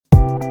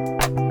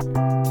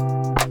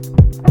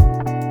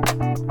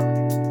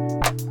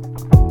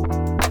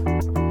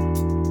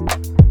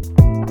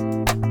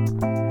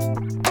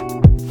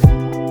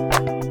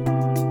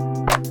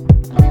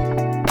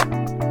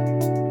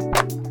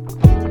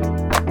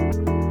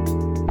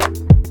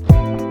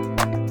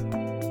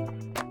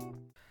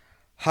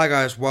Hi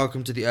guys,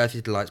 welcome to the Earthy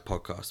Delights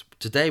podcast.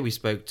 Today we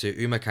spoke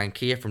to Umar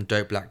Kankiya from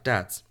Dope Black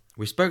Dads.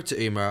 We spoke to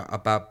Umar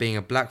about being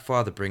a black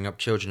father bringing up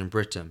children in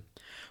Britain.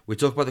 We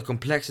talk about the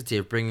complexity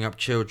of bringing up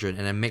children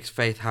in a mixed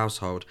faith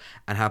household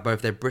and how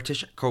both their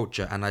British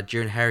culture and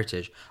Nigerian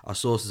heritage are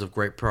sources of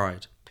great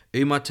pride.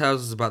 Umar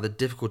tells us about the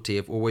difficulty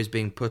of always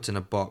being put in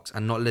a box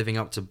and not living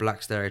up to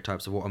black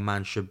stereotypes of what a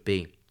man should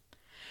be.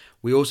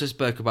 We also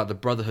spoke about the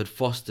brotherhood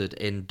fostered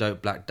in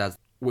Dope Black Dads,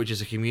 which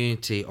is a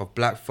community of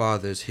black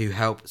fathers who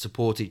help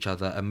support each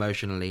other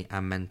emotionally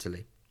and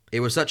mentally. It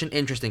was such an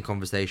interesting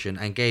conversation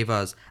and gave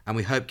us, and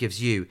we hope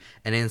gives you,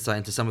 an insight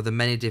into some of the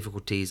many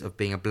difficulties of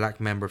being a black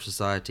member of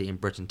society in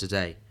Britain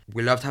today.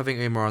 We loved having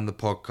Umar on the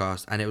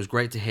podcast, and it was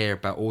great to hear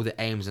about all the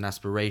aims and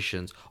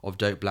aspirations of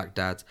Dope Black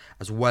Dads,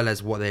 as well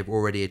as what they've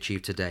already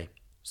achieved today.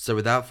 So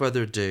without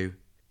further ado,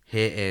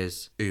 here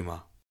is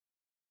Umar.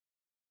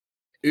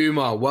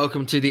 Umar,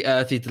 welcome to the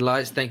Earthy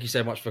Delights. Thank you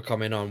so much for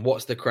coming on.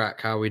 What's the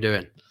crack? How are we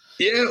doing?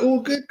 Yeah, all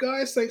good,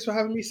 guys. Thanks for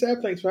having me,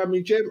 Seb. Thanks for having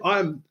me, Jim.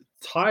 I'm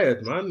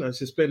tired, man. It's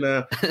just been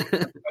a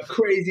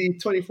crazy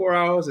 24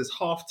 hours. It's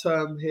half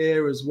term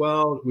here as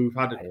well. We're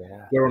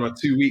on a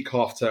 2-week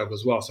half term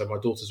as well. So my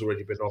daughter's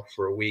already been off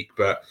for a week,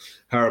 but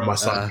her and my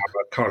son are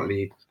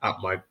currently at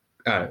my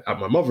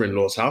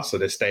mother-in-law's house, so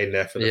they're staying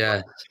there for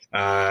the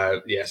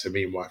night. So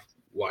me and my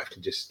wife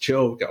can just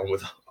chill, get on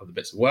with other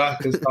bits of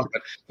work and stuff.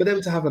 But for them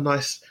to have a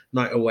nice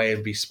night away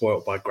and be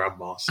spoiled by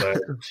grandma. So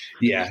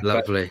yeah,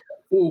 Lovely.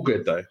 All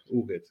good though.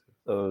 All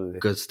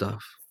good. Good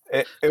stuff.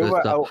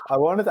 Umar, I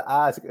wanted to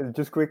ask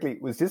just quickly,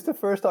 was this the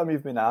first time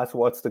you've been asked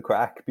what's the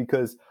crack?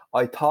 Because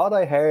I thought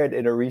I heard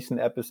in a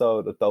recent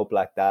episode of Dope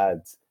Black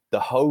Dads the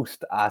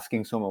host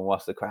asking someone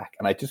what's the crack,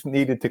 and I just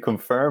needed to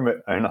confirm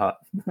it or not.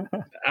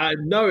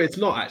 No, it's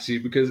not actually,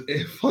 because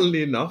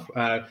funnily enough,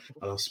 and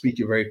I'll speak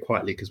it very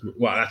quietly because,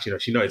 well, actually, no,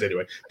 she knows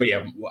anyway. But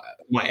yeah,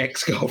 my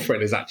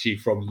ex-girlfriend is actually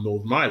from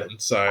Northern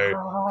Ireland, so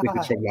I think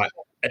it's from like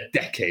a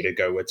decade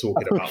ago we're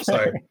talking about.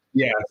 So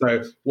yeah,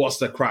 so what's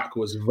the crack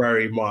was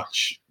very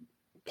much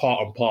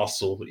part and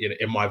parcel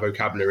in my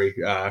vocabulary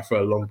for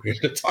a long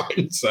period of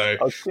time. So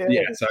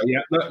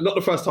not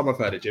the first time I've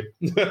heard it, Jim.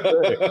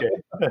 Okay.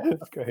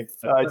 That's great.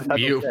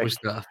 Beautiful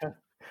stuff.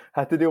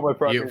 Had to do my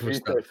proper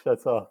research.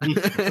 That's all.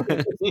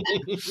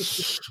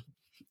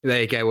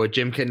 There you go. Well,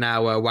 Jim can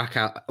now whack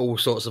out all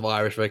sorts of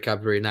Irish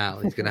vocabulary now.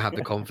 He's going to have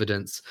the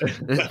confidence.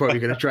 He's probably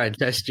going to try and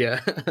test you.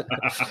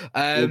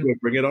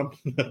 Bring it on.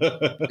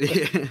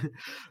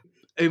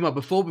 Umar,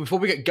 before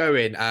we get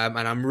going, and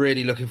I'm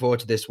really looking forward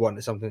to this one.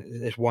 It's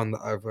one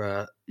that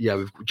I've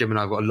Jim and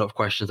I've got a lot of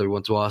questions that we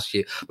want to ask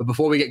you. But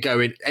before we get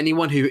going,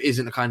 anyone who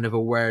isn't kind of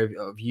aware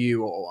of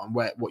you or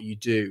what you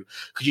do,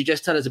 could you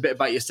just tell us a bit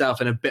about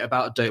yourself and a bit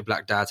about Dope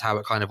Black Dads, how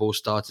it kind of all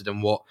started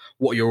and what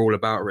you're all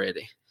about,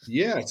 really?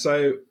 Yeah,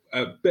 so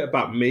a bit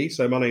about me.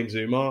 So my name's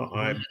Umar.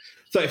 I'm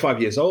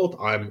 35 years old.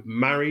 I'm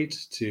married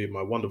to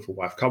my wonderful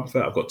wife,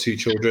 Comfort. I've got 2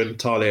 children,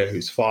 Talia,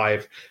 who's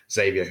 5,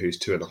 Xavier, who's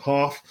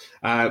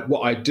 2.5.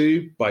 What I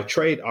do by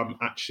trade, I'm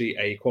actually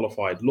a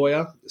qualified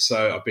lawyer.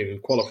 So I've been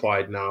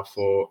qualified now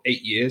for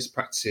 8 years,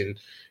 practicing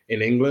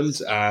in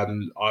England.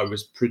 I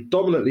was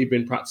predominantly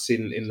been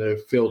practicing in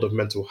the field of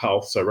mental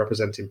health, so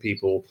representing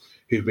people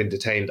who've been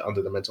detained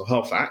under the Mental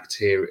Health Act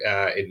here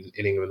in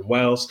England and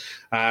Wales.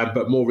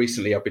 But more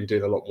recently, I've been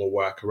doing a lot more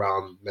work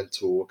around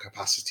mental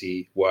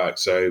capacity work,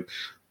 so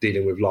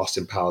dealing with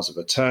lasting powers of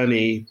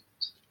attorney,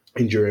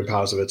 enduring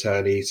powers of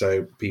attorney,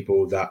 so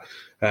people that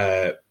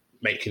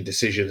making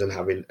decisions and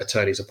having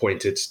attorneys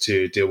appointed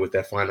to deal with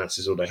their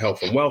finances or their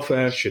health and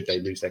welfare should they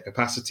lose their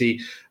capacity.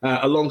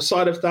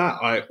 Alongside of that,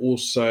 I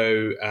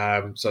also,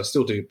 so I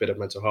still do a bit of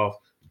mental health,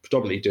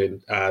 predominantly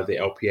doing the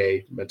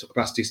LPA mental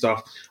capacity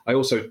stuff. I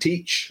also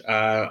teach,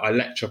 I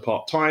lecture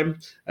part-time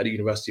at the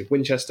University of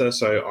Winchester,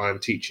 so I'm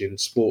teaching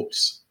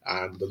sports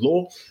and the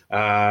law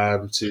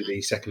to the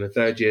 2nd and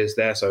 3rd years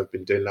there. So I've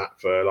been doing that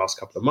for the last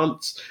couple of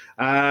months.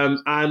 And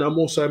I'm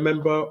also a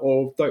member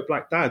of Dope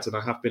Black Dads, and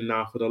I have been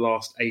now for the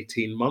last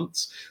 18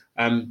 months.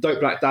 Dope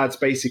Black Dads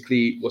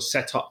basically was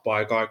set up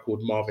by a guy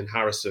called Marvin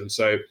Harrison.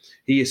 So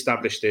he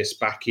established this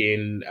back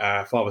in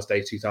Father's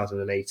Day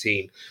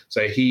 2018.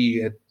 So he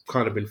had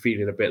kind of been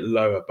feeling a bit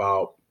low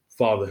about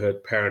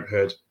fatherhood,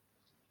 parenthood.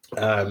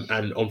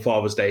 And on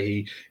Father's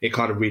Day, it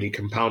kind of really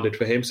compounded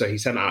for him. So he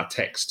sent out a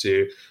text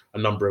to a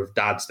number of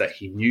dads that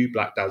he knew,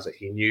 black dads that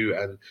he knew.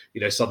 And,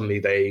 suddenly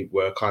they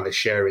were kind of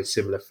sharing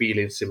similar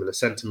feelings, similar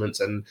sentiments.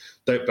 And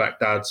Dope Black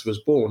Dads was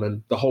born.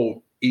 And the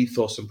whole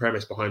ethos and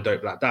premise behind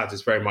Dope Black Dads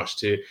is very much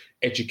to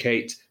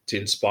educate, to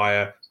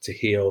inspire, to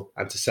heal,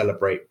 and to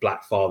celebrate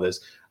black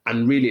fathers.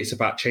 And really, it's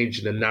about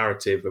changing the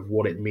narrative of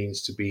what it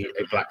means to be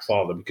a black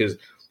father, because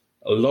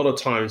a lot of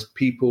times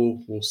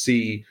people will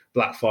see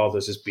black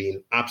fathers as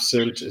being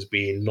absent, as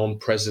being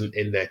non-present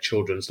in their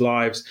children's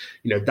lives.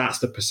 That's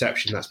the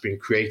perception that's been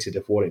created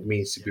of what it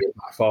means to be a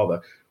black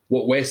father.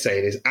 What we're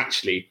saying is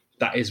actually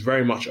that is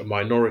very much a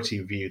minority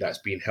view that's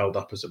being held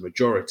up as a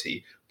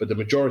majority, but the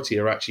majority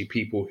are actually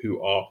people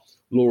who are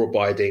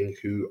law-abiding,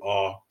 who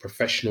are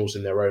professionals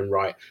in their own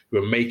right, who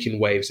are making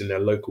waves in their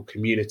local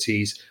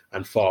communities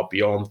and far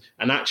beyond,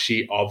 and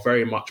actually are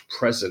very much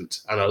present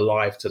and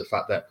alive to the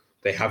fact that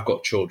they have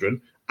got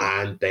children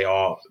and they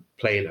are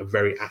playing a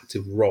very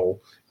active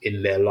role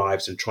in their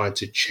lives and trying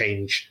to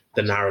change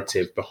the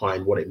narrative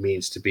behind what it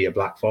means to be a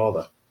Black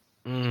father.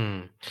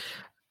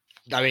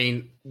 I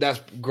mean, that's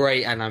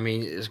great. And I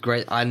mean, it's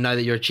great. I know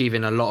that you're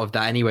achieving a lot of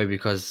that anyway,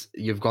 because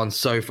you've gone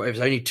so far. It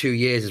was only 2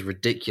 years is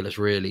ridiculous,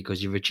 really,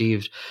 because you've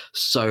achieved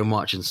so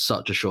much in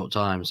such a short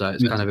time. So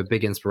it's kind of a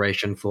big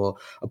inspiration for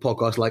a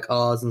podcast like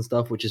ours and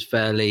stuff, which is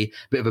fairly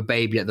a bit of a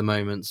baby at the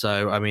moment.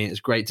 So, I mean, it's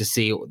great to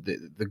see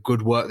the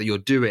good work that you're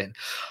doing.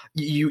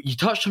 You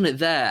touched on it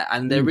there,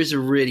 and there is a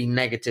really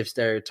negative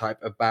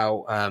stereotype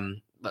about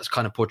that's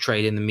kind of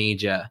portrayed in the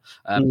media,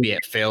 be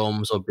it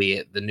films or be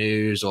it the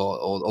news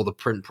or the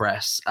print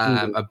press,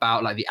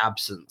 about like the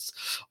absence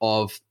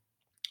of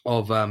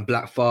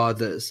Black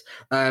fathers.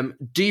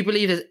 Do you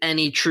believe there's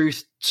any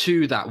truth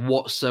to that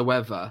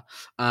whatsoever?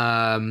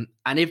 And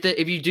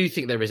if you do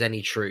think there is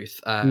any truth,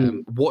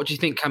 what do you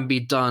think can be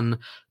done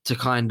to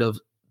kind of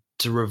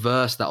to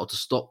reverse that or to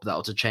stop that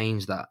or to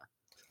change that?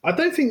 I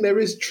don't think there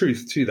is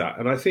truth to that.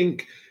 And I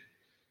think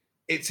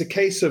it's a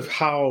case of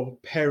how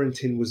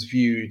parenting was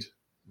viewed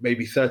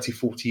maybe 30,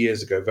 40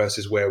 years ago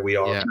versus where we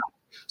are now.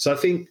 So I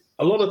think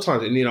a lot of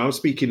times, and I'm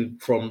speaking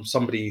from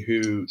somebody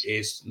who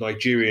is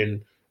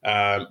Nigerian,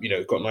 got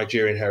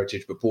Nigerian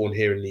heritage, but born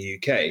here in the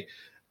UK.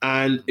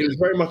 And it was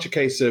very much a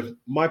case of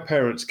my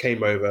parents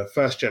came over,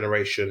 first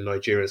generation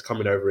Nigerians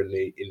coming over in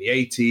the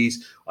 80s.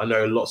 I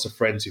know lots of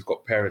friends who've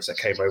got parents that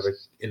came over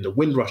in the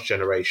Windrush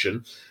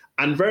generation.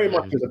 And very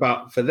much was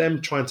about for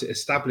them trying to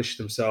establish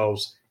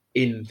themselves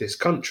in this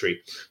country.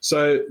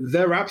 So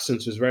their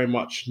absence was very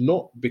much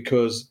not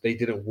because they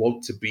didn't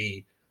want to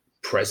be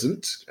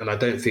present. And I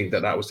don't think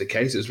that was the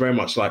case. It was very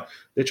much like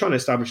they're trying to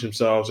establish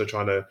themselves. They're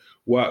trying to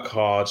work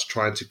hard,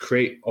 trying to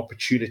create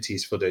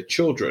opportunities for their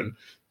children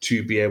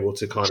to be able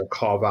to kind of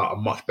carve out a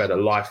much better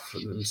life for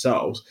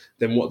themselves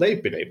than what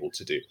they've been able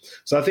to do.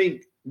 So I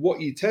think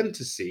what you tend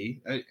to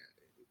see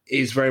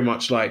is very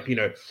much like,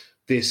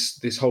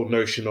 this whole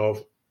notion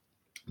of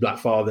Black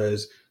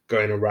fathers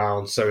going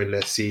around sowing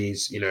their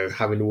seeds,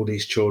 having all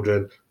these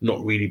children,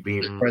 not really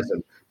being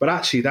present. But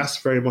actually,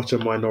 that's very much a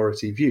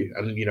minority view.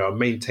 And, I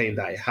maintain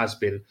that it has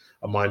been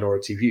a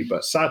minority view.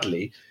 But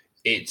sadly,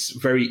 it's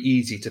very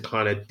easy to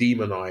kind of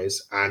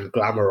demonize and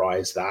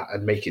glamorize that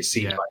and make it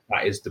seem like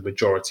that is the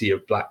majority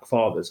of Black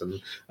fathers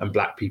and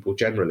Black people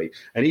generally.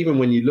 And even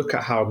when you look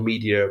at how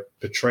media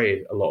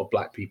portray a lot of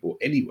Black people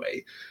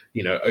anyway,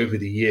 over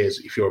the years,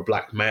 if you're a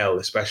Black male,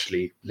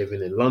 especially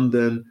living in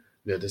London,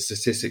 the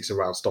statistics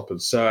around stop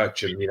and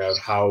search and,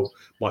 how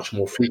much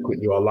more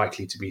frequent you are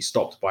likely to be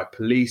stopped by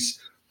police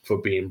for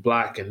being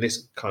Black. And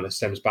this kind of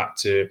stems back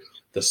to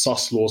the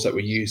sus laws that were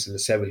used in the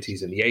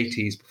 70s and the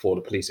 80s before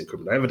the Police and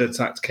Criminal Evidence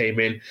Act came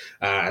in.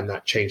 And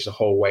that changed the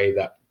whole way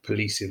that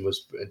policing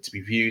was to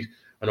be viewed.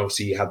 And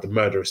obviously you had the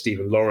murder of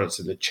Stephen Lawrence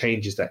and the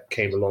changes that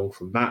came along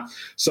from that.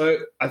 So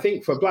I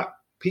think for Black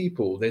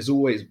people,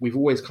 we've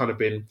always kind of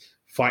been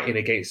fighting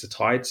against the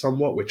tide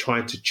somewhat. We're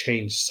trying to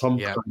change some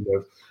kind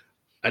of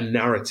a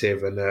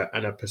narrative and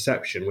a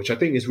perception, which I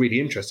think is really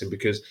interesting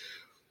because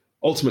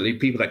ultimately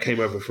people that came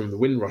over from the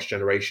Windrush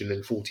generation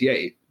in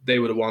 48, they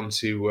were the ones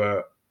who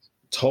were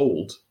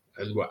told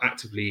and were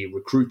actively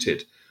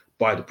recruited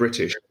by the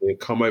British to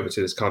come over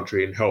to this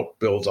country and help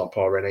build up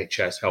our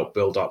NHS, help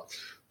build up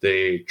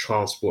the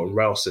transport and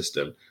rail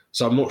system.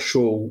 So I'm not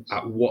sure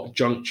at what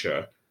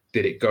juncture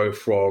did it go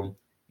from,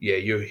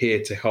 you're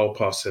here to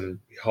help us and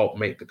help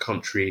make the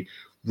country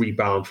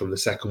rebound from the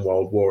Second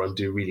World War and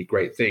do really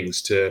great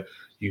things, to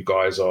you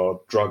guys are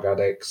drug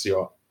addicts,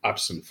 you're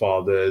absent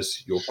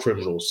fathers, you're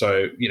criminals.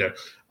 So,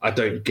 I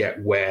don't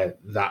get where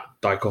that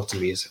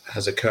dichotomy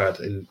has occurred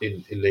in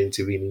the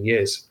intervening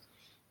years.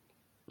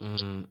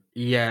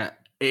 Yeah,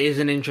 it is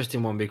an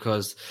interesting one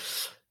because,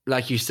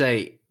 like you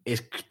say,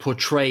 it's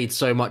portrayed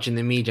so much in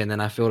the media. And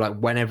then I feel like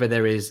whenever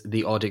there is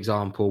the odd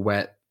example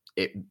where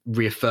it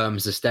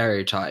reaffirms the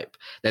stereotype,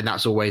 then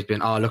that's always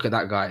been, oh, look at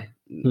that guy.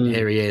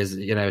 Here he is,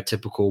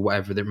 typical,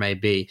 whatever there may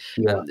be.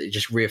 And it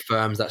just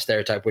reaffirms that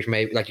stereotype, which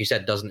may, like you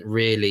said, isn't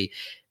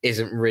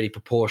really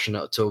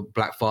proportionate to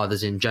Black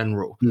fathers in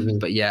general.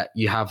 But yeah,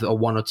 you have a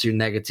one or two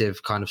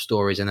negative kind of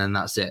stories and then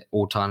that's it,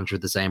 all tarnished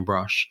with the same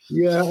brush.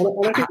 Yeah,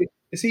 and I think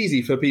it's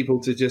easy for people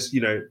to just,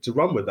 to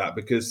run with that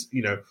because,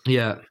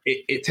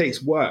 it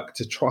takes work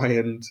to try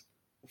and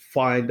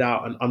find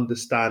out and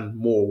understand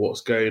more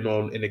what's going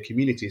on in a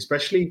community,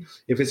 especially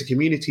if it's a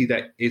community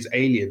that is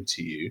alien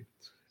to you.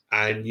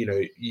 And,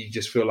 you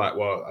just feel like,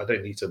 well, I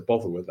don't need to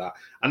bother with that.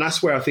 And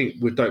that's where I think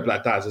with Dope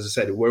Black Dads, as I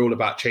said, we're all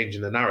about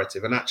changing the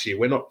narrative. And actually,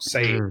 we're not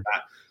saying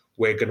that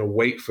we're going to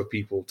wait for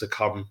people to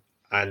come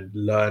and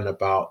learn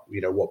about,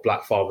 what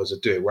Black fathers are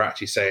doing. We're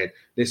actually saying,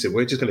 listen,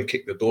 we're just going to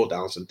kick the door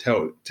down and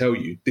tell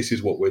you this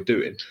is what we're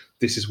doing.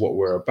 This is what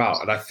we're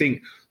about. And I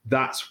think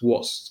that's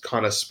what's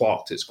kind of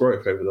sparked its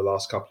growth over the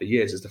last couple of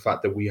years, is the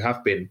fact that we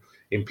have been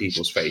in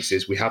people's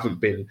faces. We haven't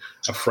been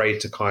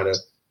afraid to kind of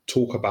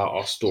talk about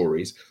our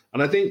stories.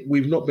 And I think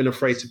we've not been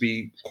afraid to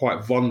be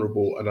quite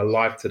vulnerable and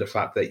alive to the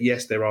fact that,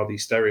 yes, there are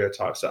these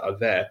stereotypes that are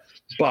there,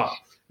 but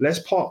let's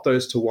park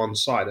those to one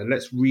side and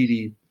let's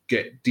really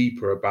get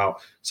deeper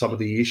about some of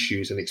the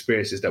issues and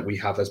experiences that we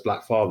have as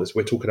Black fathers.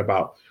 We're talking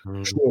about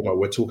trauma.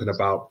 We're talking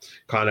about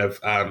kind of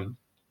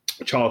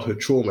childhood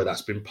trauma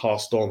that's been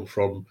passed on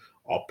from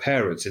our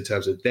parents in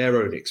terms of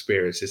their own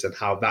experiences and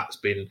how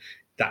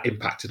that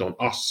impacted on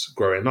us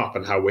growing up,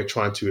 and how we're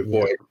trying to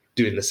avoid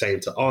doing the same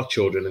to our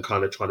children and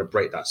kind of trying to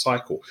break that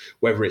cycle,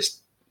 whether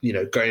it's, you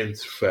know, going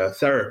for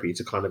therapy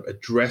to kind of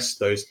address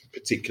those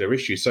particular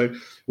issues. So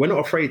we're not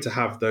afraid to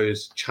have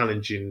those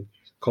challenging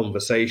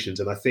conversations.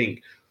 And I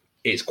think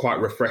it's quite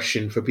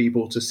refreshing for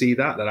people to see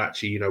that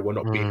actually, you know, we're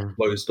not being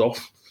closed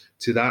off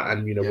to that.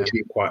 And, you know, we're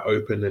being quite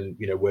open, and,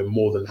 you know, we're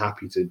more than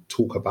happy to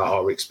talk about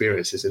our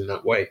experiences in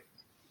that way.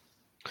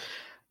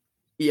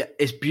 Yeah,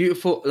 it's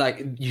beautiful.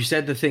 Like you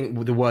said,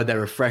 the word they're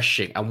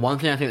refreshing. And one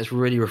thing I think that's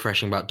really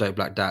refreshing about Dope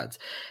Black Dads,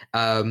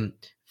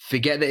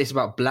 forget that it's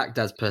about Black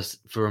dads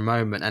for a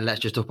moment, and let's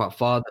just talk about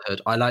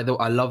fatherhood. I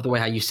love the way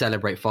how you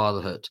celebrate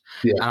fatherhood.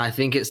 Yeah. And I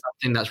think it's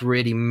something that's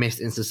really missed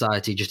in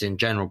society just in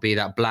general, be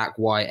that Black,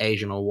 white,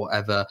 Asian, or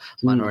whatever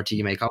minority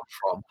you may come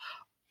from.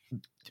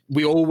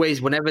 We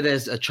always, whenever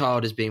there's a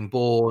child is being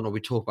born, or we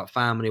talk about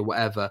family or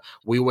whatever,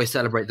 we always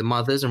celebrate the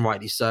mothers, and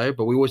rightly so,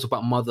 but we always talk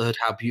about motherhood,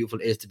 how beautiful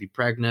it is to be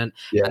pregnant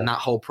and that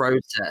whole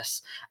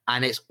process.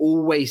 And it's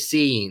always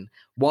seen,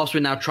 whilst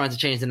we're now trying to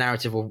change the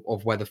narrative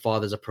of whether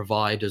fathers are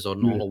providers or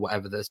not, or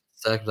whatever the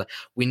circumstance,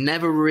 we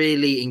never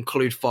really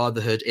include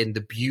fatherhood in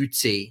the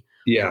beauty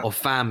of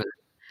family.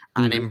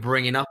 And in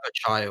bringing up a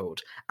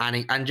child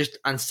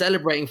and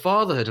celebrating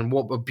fatherhood, and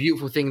what a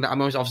beautiful thing that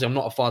obviously I'm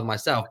not a father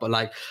myself, but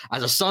like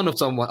as a son of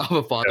someone of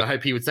a father, I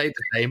hope he would say the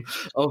same,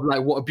 of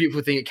like what a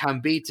beautiful thing it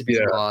can be to be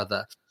a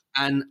father.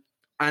 And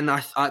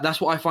I that's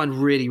what I find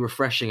really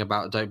refreshing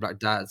about Dope Black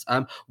Dads.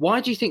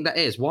 Why do you think that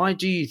is? Why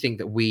do you think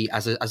that we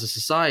as a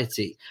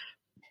society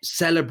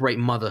celebrate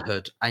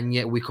motherhood and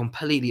yet we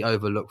completely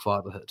overlook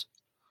fatherhood?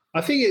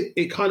 I think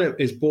it kind of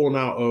is born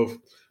out of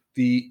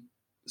the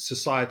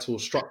societal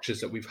structures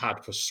that we've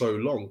had for so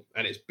long,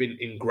 and it's been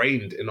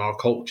ingrained in our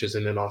cultures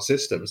and in our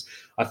systems.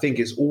 I think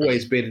it's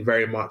always been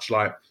very much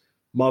like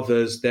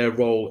mothers, their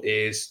role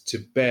is to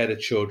bear the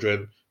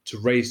children, to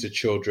raise the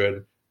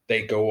children,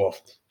 they go off.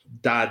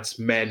 Dads,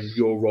 men,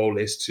 your role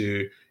is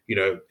to, you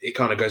know, it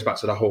kind of goes back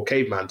to the whole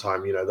caveman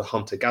time, you know, the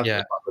hunter-gatherer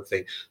type of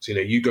thing. So, you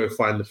know, you go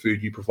find the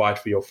food, you provide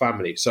for your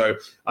family. So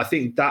I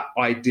think that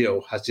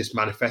ideal has just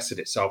manifested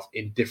itself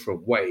in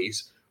different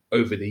ways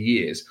over the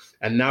years.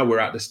 And now we're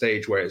at the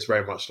stage where it's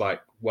very much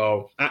like,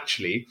 well,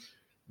 actually,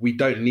 we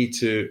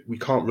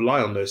can't rely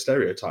on those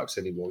stereotypes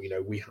anymore. You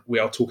know, we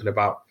are talking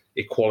about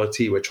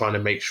equality. We're trying to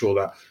make sure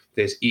that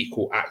there's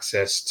equal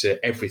access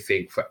to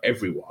everything for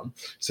everyone.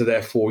 So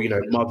therefore, you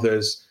know,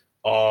 mothers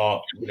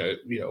are, you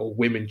know,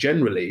 women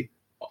generally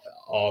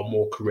are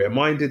more career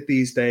minded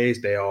these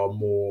days. They are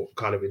more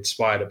kind of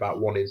inspired about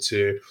wanting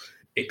to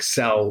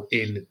excel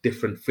in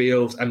different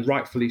fields, and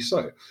rightfully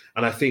so.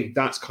 And I think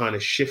that's kind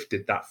of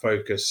shifted that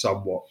focus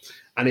somewhat.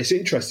 And it's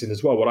interesting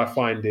as well. What I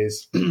find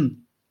is, well,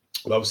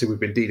 obviously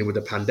we've been dealing with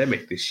the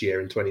pandemic this year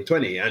in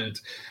 2020, and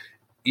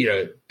you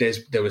know,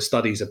 there were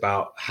studies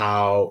about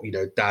how, you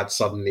know, dads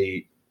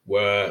suddenly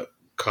were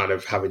kind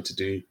of having to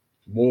do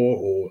more,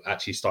 or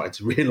actually starting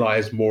to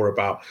realize more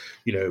about,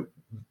 you know,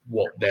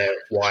 what their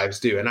wives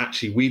do. And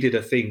actually we did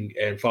a thing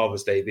in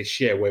Father's Day this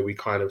year where we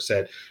kind of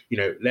said, you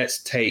know,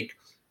 let's take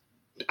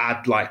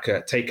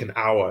an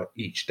hour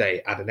each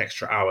day, add an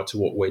extra hour to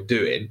what we're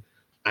doing,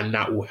 and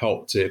that will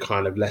help to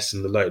kind of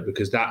lessen the load,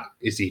 because that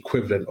is the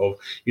equivalent of,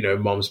 you know,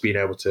 moms being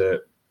able to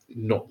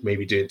not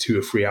maybe doing 2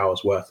 or 3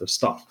 hours worth of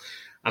stuff.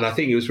 And I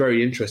think it was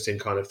very interesting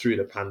kind of through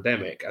the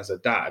pandemic as a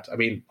dad. I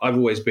mean, I've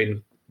always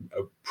been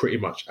pretty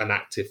much an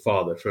active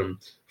father from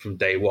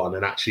day one.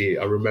 And actually,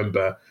 I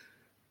remember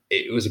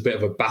it was a bit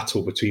of a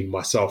battle between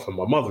myself and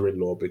my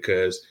mother-in-law,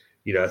 because,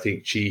 you know, I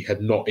think she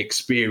had not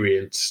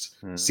experienced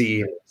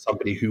seeing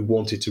somebody who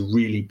wanted to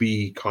really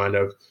be kind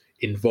of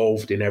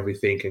involved in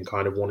everything and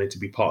kind of wanted to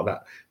be part of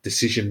that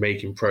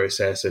decision-making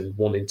process and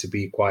wanting to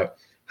be quite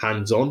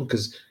hands-on.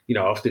 Because, you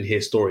know, I often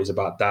hear stories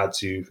about dads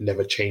who've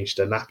never changed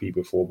a nappy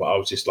before, but I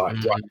was just like,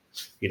 right,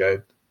 you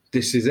know,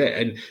 this is it.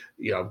 And,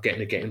 you know, I'm getting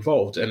to get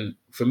involved. And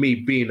for me,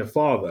 being a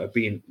father,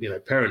 you know,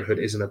 parenthood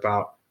isn't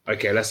about,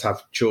 okay, let's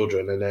have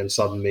children and then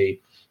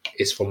suddenly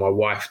it's for my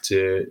wife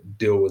to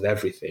deal with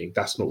everything.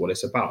 That's not what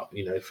it's about.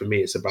 You know, for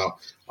me, it's about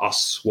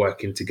us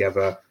working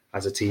together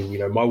as a team. You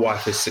know, my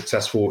wife is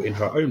successful in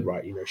her own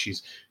right. You know,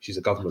 she's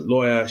a government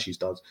lawyer. She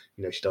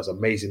does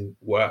amazing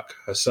work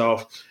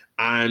herself.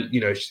 And,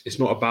 you know, it's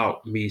not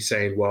about me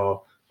saying,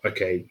 well,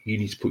 okay, you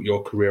need to put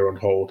your career on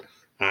hold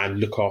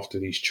and look after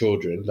these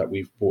children that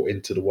we've brought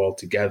into the world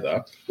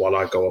together while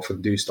I go off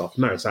and do stuff.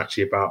 No, it's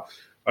actually about,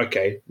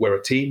 okay, we're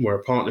a team, we're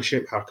a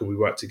partnership. How can we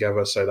work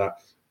together so that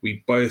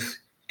we both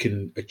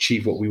can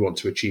achieve what we want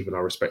to achieve in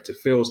our respective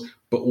fields,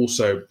 but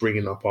also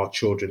bringing up our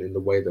children in the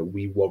way that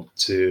we want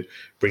to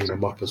bring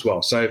them up as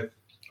well. So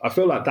I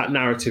feel like that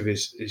narrative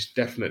is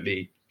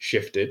definitely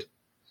shifted.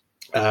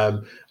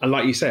 And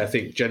like you say, I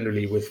think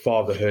generally with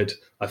fatherhood,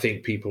 I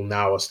think people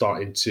now are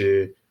starting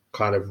to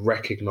kind of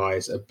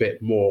recognize a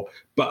bit more.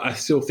 But I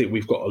still think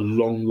we've got a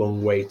long,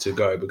 long way to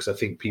go, because I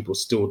think people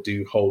still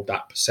do hold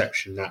that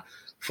perception that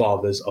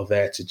fathers are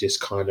there to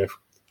just kind of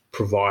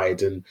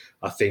provide. And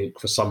I think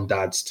for some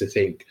dads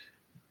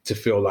to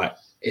feel like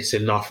it's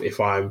enough if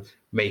I'm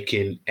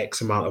making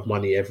X amount of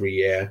money every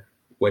year,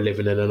 we're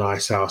living in a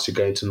nice house, you're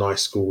going to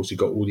nice schools, you've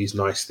got all these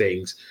nice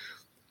things.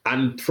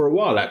 And for a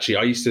while, actually,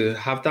 I used to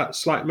have that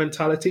slight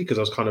mentality, because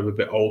I was kind of a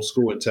bit old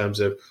school in terms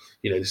of,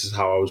 this is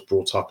how I was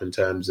brought up, in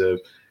terms of,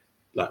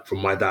 like, from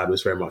my dad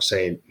was very much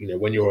saying,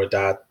 when you're a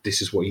dad,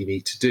 this is what you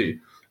need to do.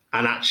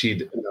 And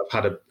actually, I've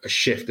had a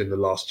shift in the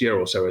last year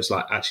or so. It's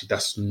like, actually,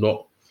 that's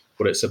not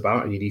what it's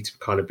about. And you need to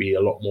kind of be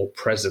a lot more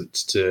present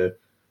to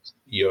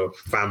your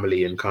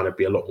family and kind of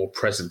be a lot more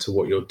present to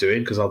what you're doing,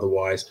 because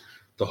otherwise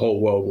the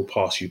whole world will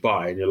pass you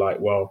by. And you're like,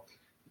 well,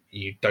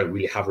 you don't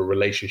really have a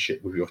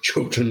relationship with your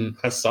children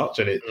as such.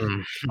 And it's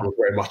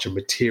very much a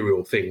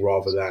material thing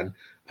rather than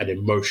an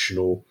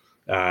emotional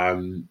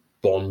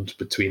bond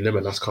between them.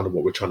 And that's kind of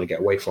what we're trying to get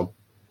away from.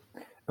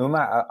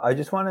 Umar, I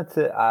just wanted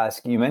to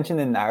ask, you mentioned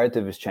the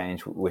narrative has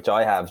changed, which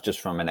I have just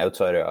from an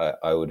outsider,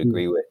 I would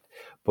agree with.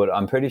 But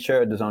I'm pretty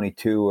sure there's only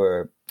 2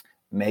 or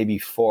maybe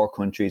 4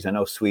 countries, I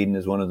know Sweden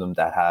is one of them,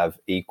 that have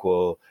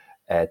equal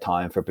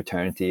time for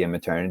paternity and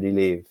maternity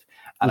leave.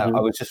 And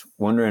I was just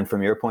wondering,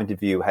 from your point of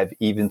view,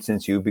 even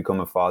since you've become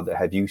a father,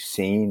 have you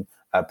seen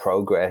a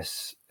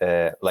progression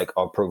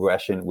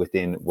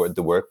within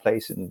the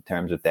workplace in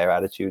terms of their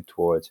attitude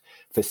towards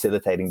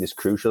facilitating this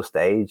crucial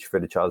stage for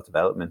the child's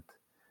development?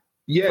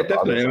 Yeah,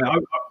 definitely. I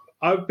mean,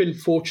 I've been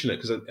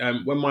fortunate because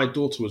when my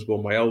daughter was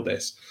born, my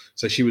eldest,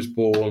 so she was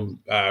born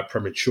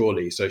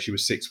prematurely, so she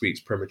was 6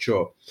 weeks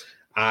premature,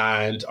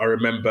 and I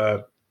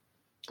remember,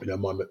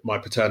 my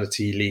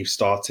paternity leave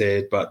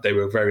started, but they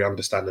were very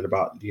understanding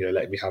about,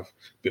 letting me have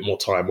a bit more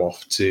time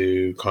off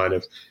to kind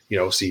of,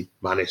 obviously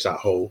manage that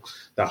whole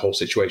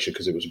situation,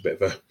 because it was a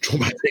bit of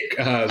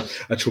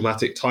a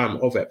traumatic time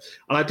of it.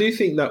 And I do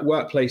think that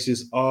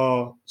workplaces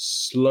are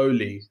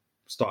slowly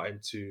starting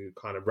to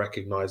kind of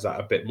recognize that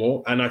a bit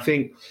more. And I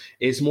think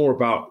it's more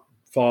about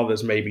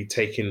fathers maybe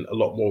taking a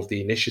lot more of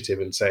the initiative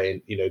and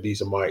saying,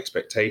 these are my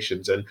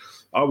expectations. And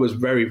I was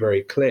very,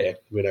 very clear,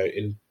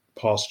 in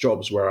past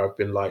jobs where I've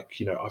been like,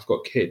 I've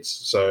got kids.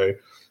 So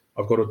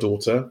I've got a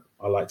daughter,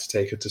 I like to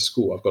take her to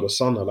school. I've got a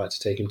son, I like to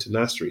take him to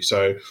nursery.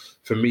 So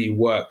for me,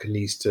 work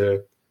needs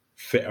to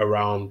fit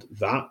around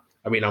that.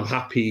 I mean, I'm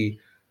happy,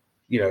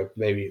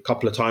 maybe a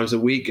couple of times a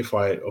week if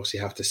I obviously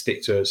have to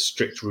stick to a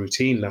strict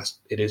routine.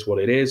 It is what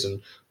it is.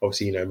 And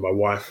obviously, my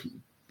wife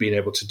being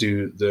able to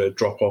do the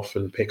drop off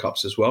and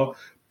pickups as well.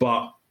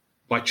 But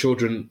my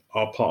children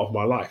are part of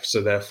my life.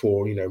 So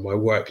therefore, my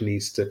work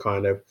needs to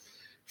kind of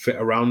fit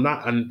around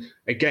that. And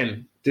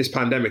again, this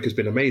pandemic has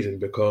been amazing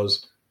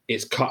because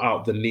it's cut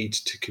out the need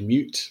to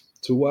commute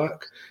to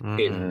work.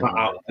 It cut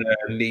out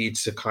the need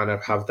to kind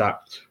of have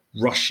that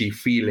rushy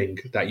feeling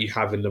that you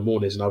have in the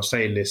mornings. And I was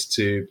saying this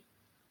to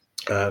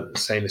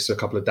a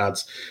couple of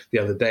dads the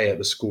other day at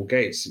the school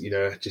gates,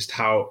 just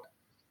how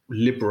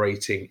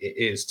liberating it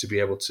is to be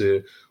able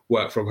to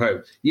work from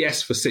home.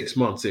 Yes, for 6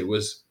 months it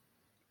was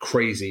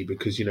crazy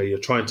because, you're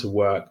trying to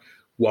work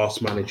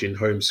whilst managing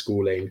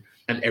homeschooling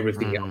and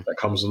everything else that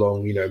comes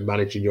along,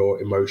 managing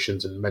your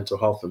emotions and mental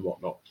health and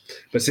whatnot.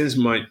 But since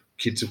my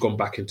kids have gone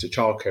back into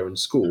childcare and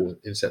school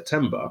in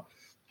September,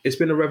 it's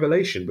been a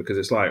revelation, because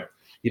it's like,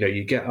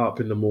 you get up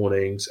in the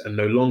mornings and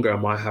no longer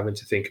am I having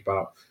to think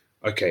about,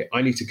 okay,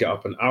 I need to get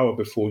up an hour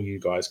before you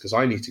guys because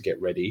I need to get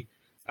ready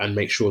and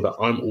make sure that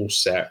I'm all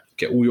set,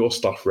 get all your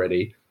stuff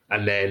ready,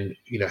 and then,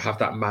 have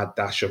that mad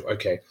dash of,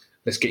 okay,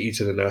 let's get you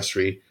to the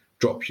nursery,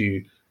 drop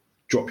you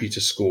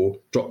to school,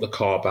 drop the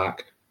car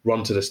back,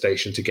 run to the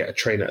station to get a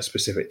train at a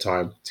specific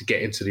time, to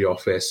get into the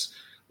office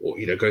or,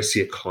 go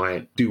see a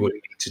client, do what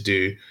you need to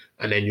do.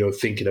 And then you're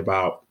thinking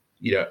about,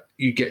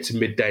 you get to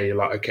midday and you're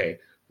like, okay,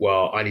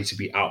 well, I need to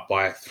be out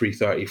by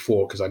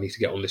 3:34 because I need to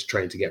get on this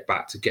train to get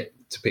back to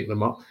pick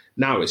them up.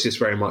 Now it's just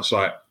very much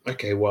like,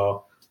 okay,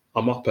 well,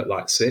 I'm up at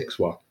like 6.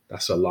 Well,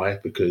 that's a lie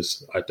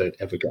because I don't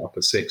ever get up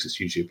at 6. It's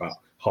usually about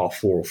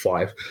 4:30 or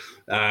 5.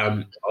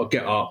 I'll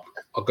get up,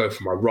 I'll go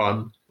for my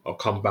run, I'll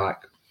come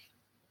back,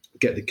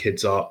 get the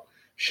kids up,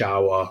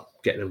 shower,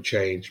 get them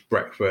changed,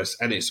 breakfast,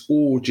 and it's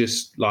all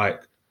just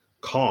like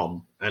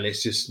calm. And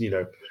it's just,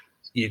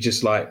 you're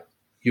just like,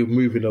 you're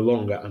moving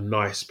along at a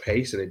nice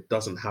pace and it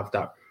doesn't have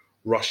that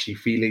rushy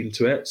feeling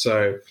to it.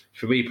 So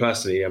for me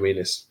personally, I mean,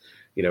 it's,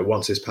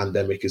 once this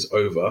pandemic is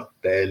over,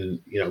 then,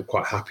 I'm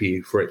quite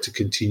happy for it to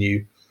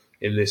continue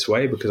in this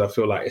way, because I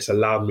feel like it's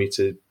allowed me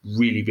to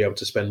really be able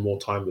to spend more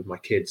time with my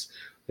kids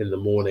in the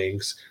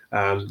mornings,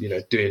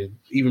 doing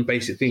even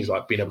basic things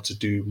like being able to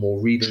do more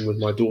reading with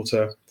my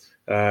daughter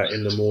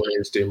in the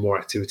mornings, doing more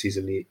activities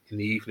in the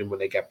evening when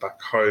they get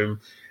back home.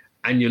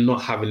 And you're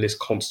not having this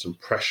constant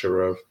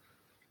pressure of,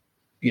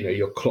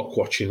 you're clock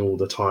watching all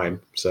the time.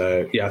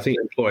 So, yeah, I think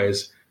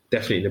employers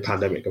definitely in the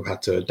pandemic have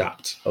had to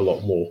adapt a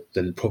lot more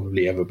than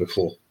probably ever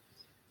before.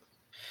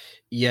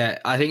 Yeah,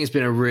 I think it's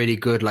been a really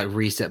good like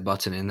reset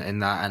button in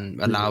that, and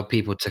allow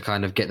people to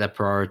kind of get their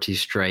priorities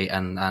straight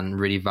and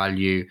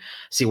really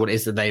see what it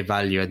is that they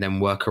value, and then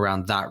work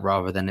around that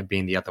rather than it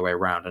being the other way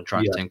around and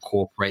trying to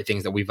incorporate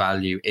things that we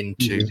value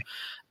into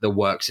the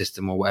work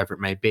system or whatever it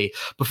may be.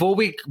 Before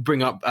we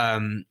bring up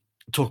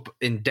talk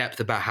in depth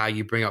about how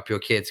you bring up your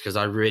kids, because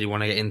I really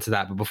want to get into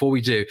that, but before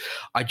we do,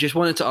 I just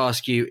wanted to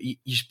ask you,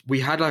 we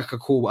had like a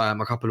call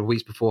a couple of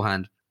weeks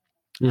beforehand.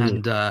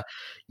 And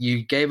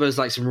you gave us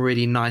like some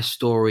really nice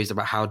stories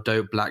about how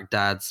Dope Black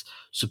Dads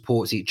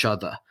supports each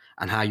other,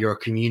 and how you're a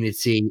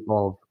community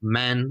of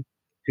men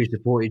who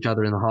support each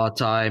other in the hard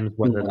times,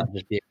 whether that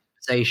just be a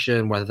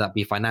conversation, whether that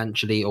be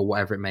financially or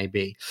whatever it may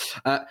be.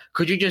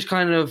 Could you just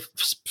kind of,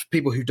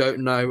 people who don't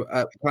know,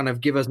 kind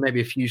of give us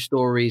maybe a few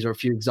stories or a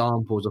few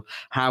examples of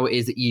how it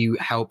is that you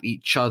help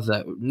each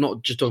other,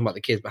 not just talking about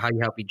the kids, but how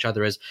you help each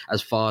other as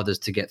fathers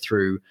to get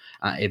through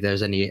if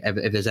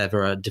there's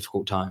ever a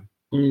difficult time?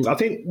 I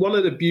think one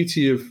of the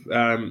beauty of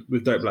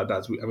with Dope Black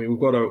Dads, we've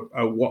got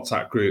a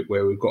WhatsApp group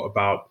where we've got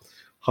about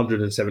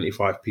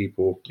 175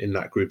 people in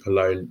that group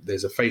alone.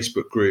 There's a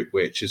Facebook group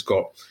which has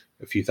got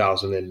a few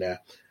thousand in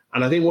there.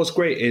 And I think what's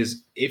great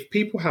is if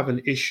people have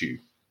an issue,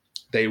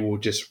 they will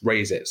just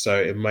raise it. So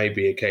it may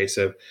be a case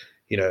of,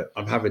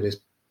 I'm having this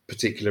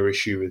particular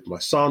issue with my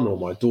son or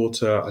my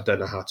daughter. I don't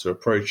know how to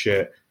approach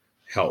it,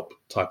 help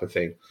type of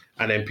thing.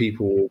 And then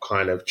people will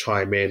kind of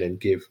chime in and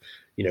give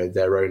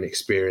their own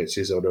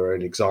experiences or their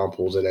own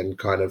examples, and then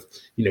kind of,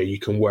 you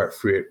can work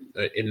through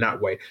it in that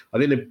way. I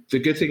think the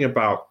good thing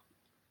about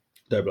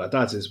Dope Black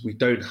Dads is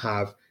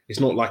it's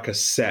not like a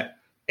set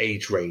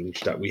age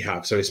range that we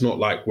have. So it's not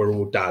like we're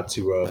all dads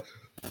who are,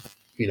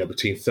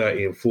 between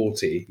 30 and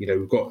 40.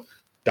 We've got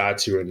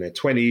dads who are in their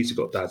 20s, we've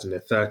got dads in their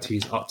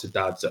 30s, up to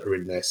dads that are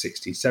in their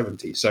 60s,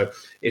 70s. So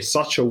it's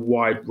such a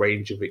wide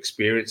range of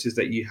experiences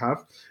that you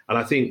have. And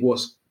I think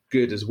what's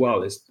good as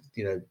well is,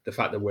 the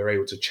fact that we're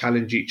able to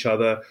challenge each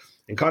other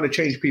and kind of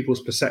change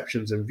people's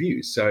perceptions and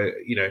views. So,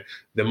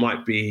 there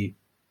might be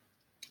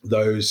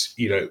those,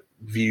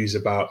 views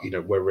about,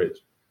 whether it's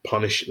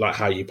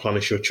how you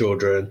punish your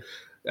children,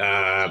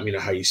 how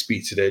you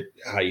speak to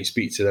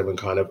them and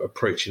kind of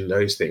approaching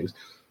those things.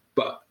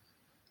 But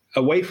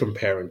away from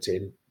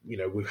parenting,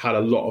 we've had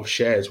a lot of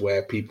shares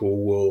where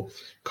people will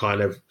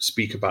kind of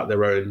speak about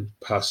their own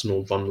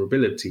personal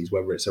vulnerabilities,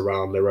 whether it's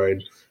around their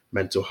own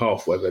mental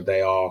health, whether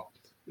they are,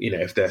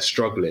 if they're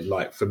struggling.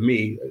 Like for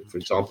me, for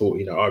example,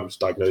 I was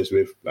diagnosed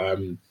with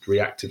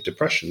reactive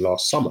depression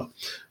last summer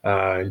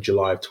in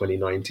July of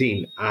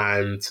 2019.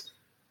 And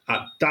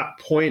at that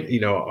point,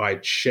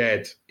 I'd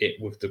shared it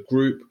with the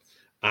group,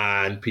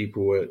 and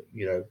people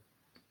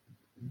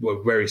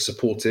were very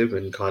supportive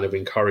and kind of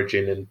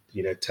encouraging and,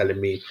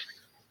 telling me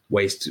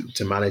ways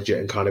to manage it,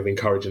 and kind of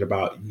encouraging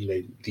about,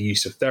 the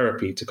use of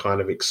therapy to kind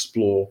of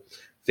explore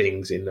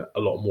things in a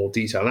lot more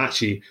detail. And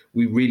actually,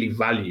 we really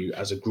value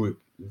as a group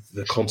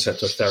the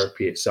concept of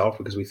therapy itself,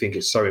 because we think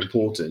it's so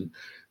important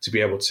to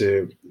be able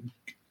to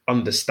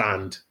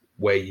understand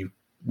where you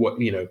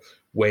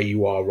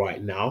are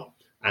right now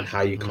and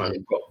how you kind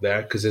of got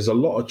there. Because there's a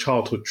lot of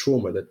childhood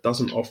trauma that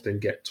doesn't often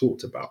get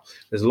talked about.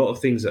 There's a lot of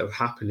things that have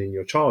happened in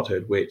your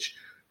childhood, which,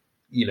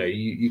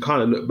 you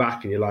kind of look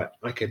back and you're like,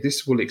 okay,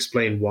 this will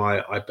explain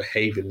why I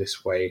behave in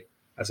this way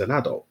as an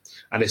adult.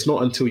 And it's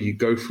not until you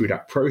go through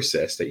that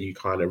process that you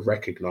kind of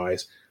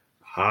recognize,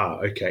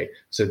 okay,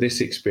 so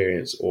this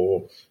experience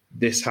or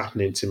this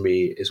happening to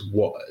me is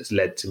what has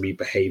led to me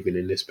behaving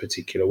in this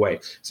particular way.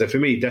 So for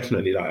me,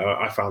 definitely, like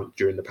I found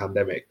during the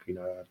pandemic,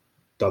 I've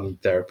done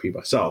therapy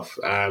myself,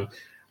 and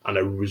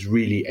I was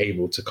really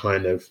able to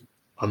kind of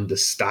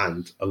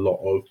understand a lot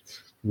of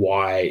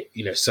why,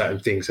 certain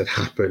things had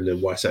happened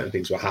and why certain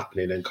things were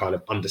happening, and kind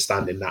of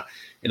understanding that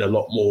in a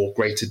lot more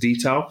greater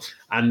detail.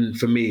 And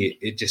for me,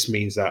 it just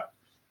means that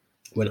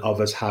when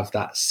others have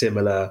that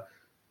similar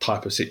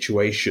type of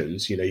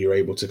situations, you're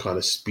able to kind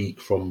of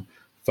speak from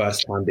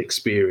first-hand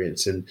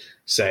experience and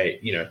say,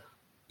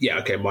 yeah,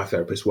 okay, my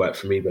therapist worked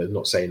for me, but I'm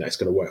not saying that it's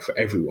going to work for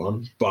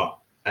everyone, but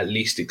at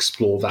least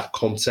explore that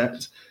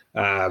concept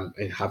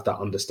and have that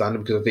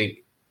understanding. Because I think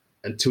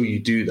until you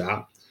do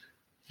that,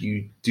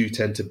 you do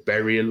tend to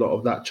bury a lot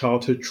of that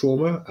childhood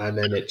trauma, and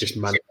then it just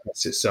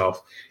manifests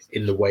itself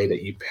in the way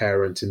that you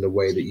parent, in the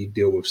way that you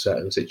deal with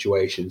certain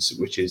situations,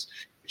 which is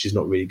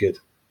not really good.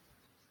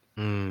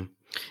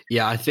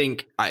 Yeah, I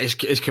think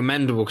it's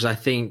commendable, because I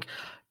think,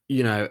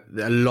 a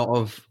lot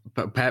of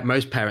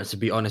most parents, to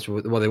be honest,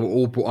 they were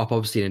all brought up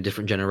obviously in a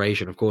different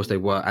generation. Of course they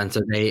were. And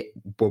so they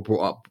were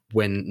brought up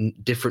when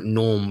different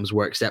norms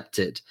were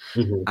accepted.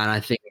 And I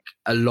think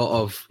a lot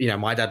of,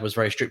 my dad was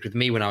very strict with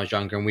me when I was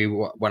younger,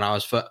 and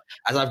as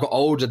I've got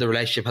older, the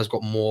relationship has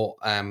got more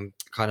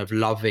kind of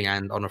loving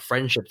and on a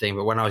friendship thing.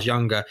 But when I was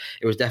younger,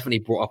 it was definitely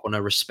brought up on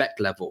a respect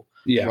level,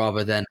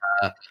 rather than,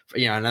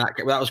 and that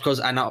was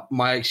because, and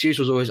my excuse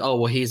was always, oh,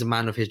 well, he's a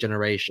man of his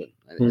generation.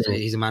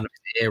 He's a man of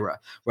his era.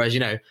 Whereas,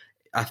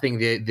 I think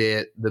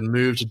the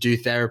move to do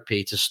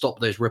therapy to stop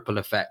those ripple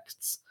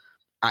effects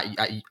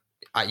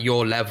at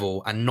your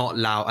level and not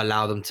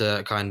allow them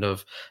to kind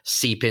of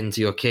seep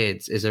into your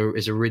kids is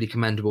a really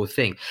commendable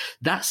thing.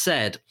 That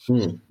said,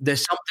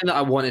 there's something that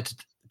I wanted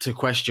to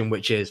question,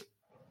 which is,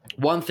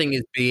 one thing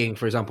is being,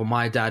 for example,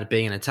 my dad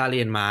being an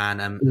Italian man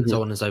and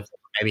so on and so forth,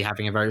 maybe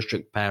having a very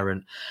strict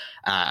parent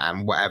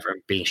and whatever,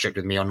 being strict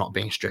with me or not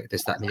being strict,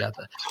 this, that, and the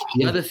other.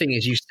 The other thing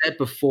is, you said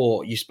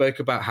before, you spoke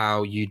about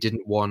how you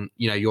didn't want,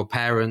 your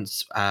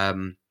parents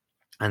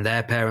and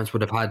their parents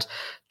would have had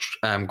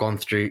gone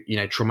through,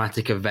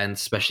 traumatic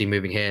events, especially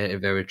moving here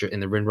if they were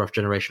in the Rinroth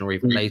generation or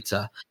even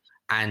later.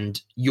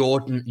 And your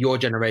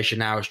generation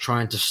now is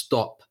trying to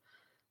stop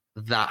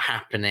that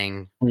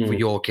happening for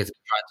your kids, and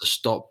trying to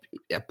stop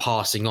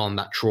passing on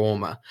that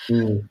trauma.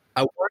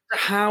 I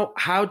wonder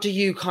how do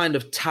you kind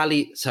of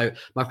tally? So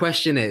my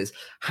question is,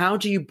 how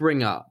do you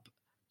bring up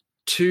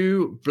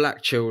 2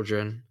 black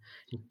children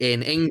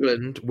in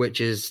England,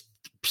 which is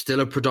still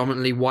a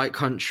predominantly white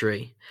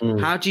country?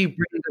 How do you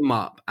bring them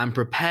up and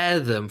prepare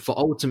them for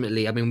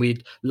ultimately, I mean,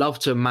 we'd love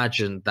to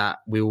imagine that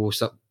we will,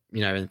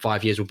 in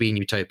 5 years we'll be in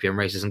utopia and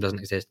racism doesn't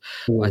exist.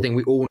 But I think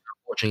we all know,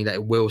 unfortunately, that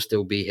it will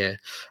still be here.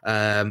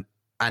 And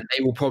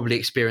they will probably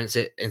experience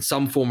it in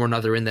some form or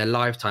another in their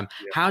lifetime.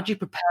 How do you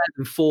prepare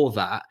them for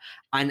that?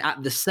 And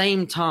at the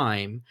same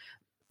time,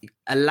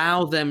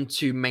 allow them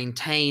to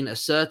maintain a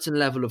certain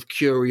level of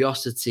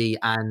curiosity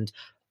and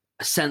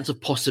a sense of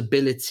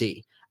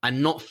possibility,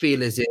 and not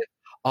feel as if,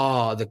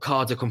 the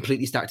cards are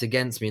completely stacked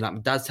against me. Like, my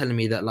dad's telling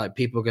me that, like,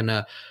 people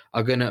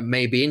are gonna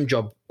maybe in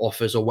job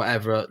offers or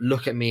whatever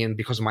look at me and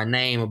because of my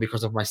name or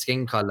because of my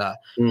skin color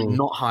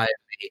not hire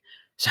me.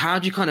 So how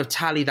do you kind of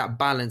tally that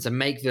balance and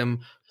make them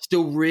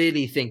still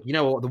really think, you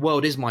know what, the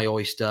world is my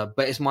oyster,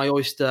 but it's my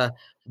oyster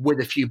with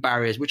a few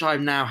barriers, which I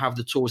now have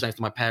the tools thanks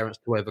to my parents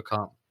to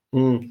overcome?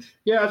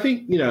 Yeah, I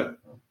think,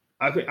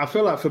 I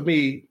feel like for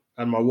me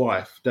and my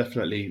wife,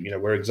 definitely,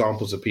 we're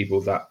examples of people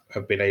that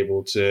have been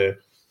able to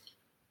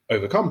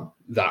overcome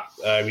that.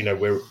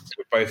 We're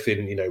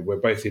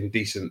both in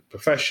decent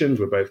professions.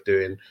 We're both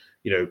doing,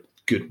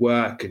 good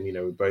work, and,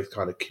 we're both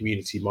kind of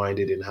community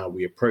minded in how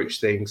we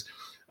approach things.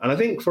 And I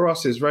think for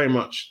us, it's very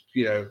much,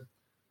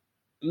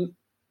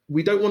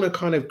 we don't want to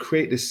kind of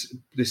create this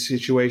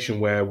situation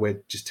where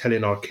we're just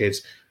telling our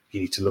kids,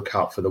 you need to look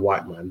out for the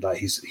white man, like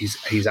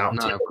he's out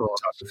to type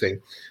of thing.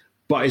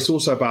 But it's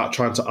also about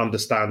trying to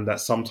understand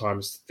that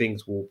sometimes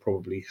things will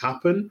probably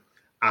happen,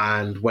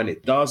 and when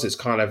it does, it's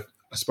kind of,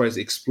 I suppose,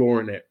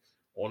 exploring it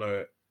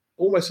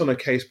almost on a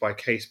case by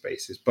case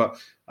basis.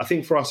 But I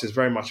think for us, it's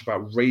very much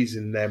about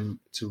raising them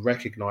to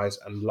recognize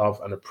and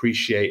love and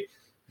appreciate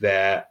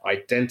their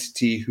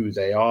identity, who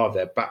they are,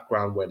 their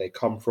background, where they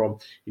come from.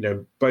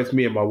 Both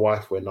me and my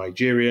wife were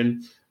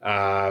Nigerian.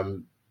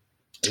 I'm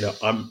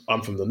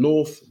from the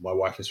north. My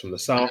wife is from the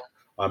south.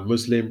 I'm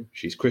Muslim.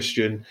 She's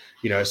Christian.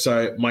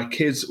 So my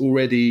kids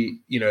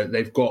already,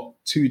 they've got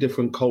 2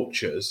 different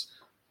cultures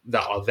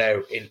that are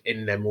there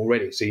in them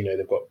already. So,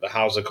 they've got the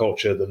Hausa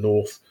culture, the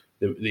north,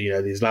 the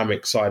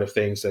Islamic side of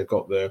things. They've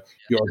got the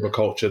Yoruba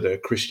culture, the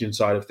Christian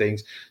side of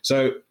things.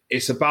 So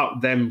it's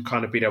about them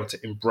kind of being able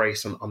to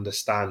embrace and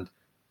understand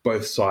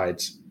both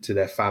sides to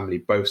their family,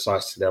 both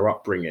sides to their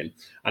upbringing.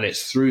 And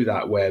it's through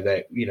that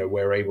where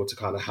we're able to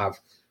kind of have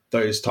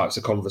those types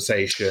of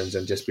conversations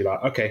and just be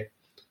like, okay,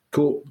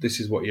 cool, this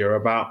is what you're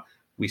about.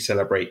 We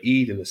celebrate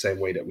Eid in the same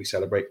way that we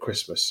celebrate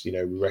Christmas. We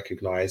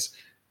recognize,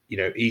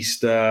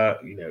 Easter,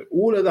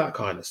 all of that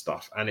kind of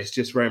stuff. And it's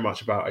just very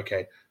much about,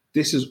 okay,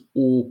 this is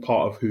all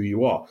part of who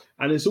you are.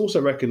 And it's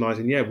also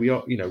recognizing, we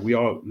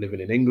are living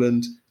in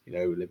England,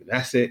 we live in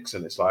Essex,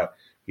 and it's like,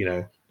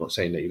 not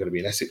saying that you're going to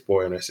be an Essex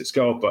boy or an Essex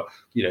girl, but,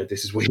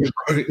 this is where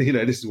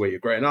this is where you're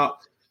growing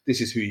up.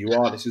 This is who you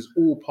are. This is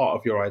all part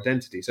of your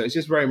identity. So it's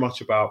just very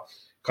much about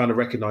kind of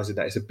recognizing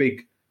that it's a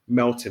big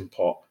melting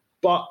pot.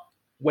 But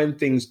when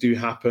things do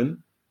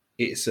happen,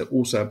 it's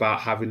also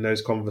about having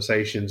those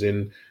conversations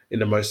in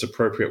the most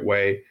appropriate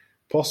way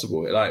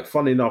possible. Like,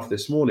 funny enough,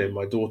 this morning,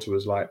 my daughter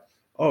was like,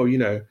 oh,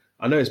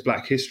 I know it's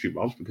Black History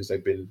Month because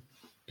they've been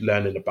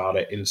learning about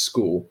it in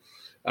school.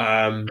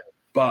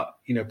 But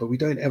we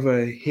don't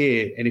ever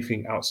hear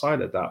anything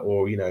outside of that,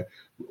 or,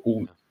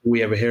 all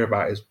we ever hear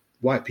about is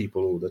white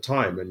people all the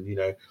time.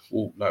 And,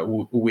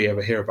 all we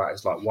ever hear about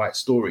is like white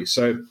stories.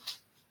 So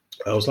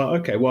I was like,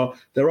 okay, well,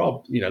 there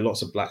are,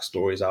 lots of Black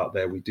stories out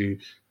there.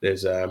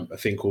 There's a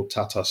thing called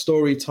Tata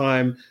Story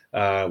Time,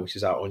 which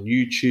is out on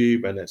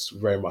YouTube. And it's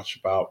very much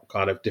about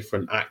kind of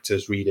different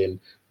actors reading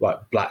like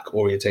Black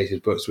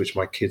orientated books, which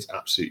my kids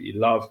absolutely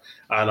love.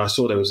 And I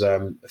saw there was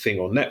a thing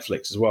on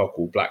Netflix as well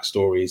called Black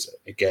Stories.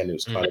 Again, it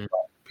was kind of like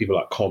people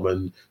like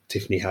Common,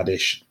 Tiffany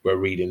Haddish were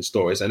reading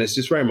stories. And it's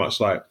just very much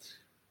like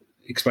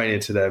explaining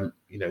to them,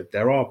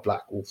 there are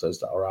Black authors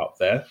that are out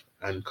there,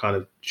 and kind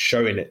of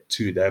showing it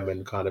to them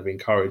and kind of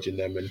encouraging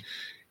them and,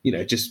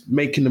 just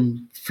making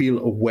them feel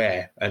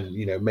aware and,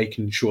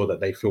 making sure that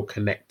they feel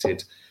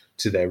connected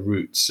to their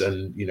roots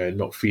and,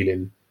 not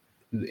feeling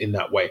in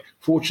that way.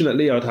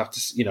 Fortunately, I'd have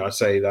to, I'd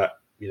say that,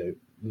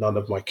 none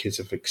of my kids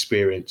have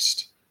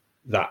experienced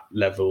that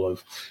level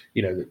of,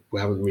 we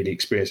haven't really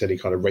experienced any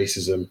kind of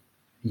racism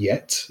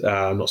yet.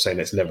 I'm not saying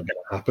it's never going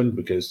to happen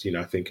because,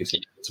 I think it's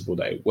inevitable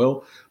that it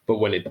will. But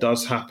when it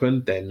does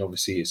happen, then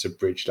obviously it's a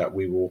bridge that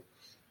we will,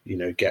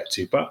 get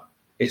to. But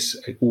it's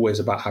always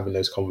about having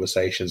those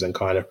conversations and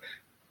kind of,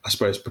 I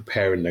suppose,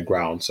 preparing the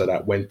ground so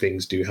that when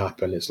things do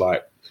happen, it's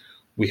like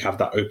we have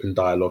that open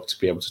dialogue to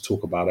be able to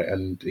talk about it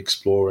and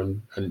explore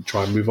and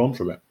try and move on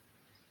from it.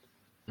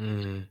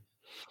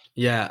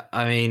 Yeah,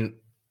 I mean,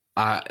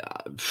 I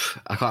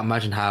can't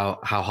imagine how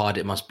hard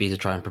it must be to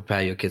try and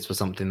prepare your kids for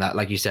something that,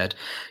 like you said,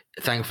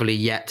 thankfully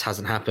yet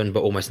hasn't happened,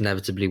 but almost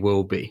inevitably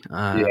will be.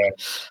 Yeah.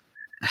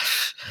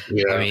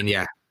 I mean,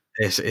 yeah,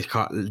 it's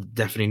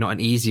definitely not an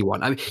easy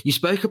one. I mean, you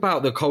spoke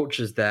about the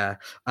cultures there,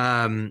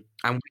 and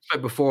we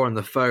spoke before on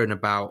the phone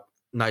about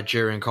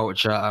Nigerian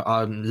culture.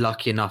 I'm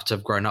lucky enough to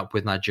have grown up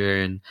with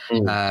Nigerian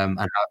and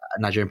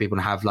Nigerian people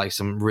and have like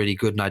some really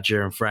good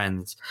Nigerian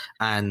friends,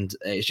 and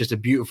it's just a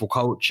beautiful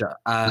culture.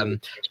 But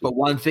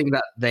one thing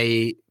that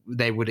they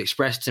would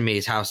express to me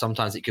is how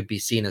sometimes it could be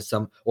seen as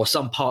some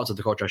parts of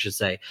the culture, I should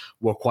say,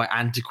 were quite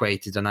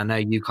antiquated. And I know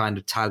you kind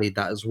of tallied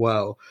that as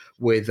well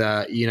with,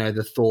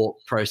 the thought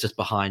process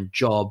behind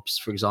jobs,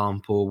 for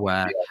example,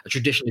 where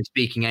traditionally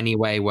speaking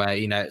anyway, where,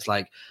 it's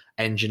like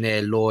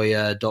engineer,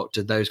 lawyer,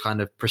 doctor, those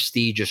kind of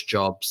prestigious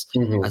jobs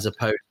as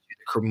opposed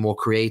to the more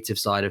creative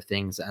side of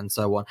things and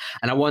so on.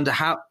 And I wonder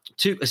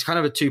it's kind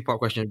of a two-part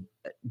question.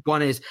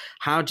 One is,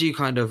 how do you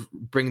kind of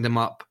bring them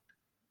up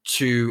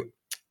to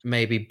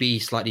maybe be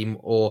slightly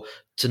or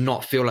to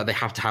not feel like they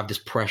have to have this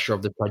pressure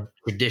of the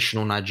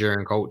traditional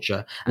Nigerian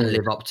culture and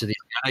live up to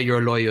I know you're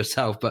a lawyer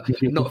yourself, but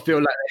not feel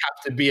like they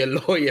have to be a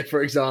lawyer,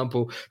 for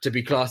example, to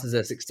be classed as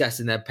a success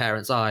in their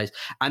parents' eyes.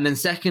 And then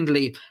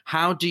secondly,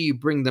 how do you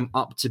bring them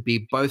up to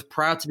be both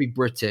proud to be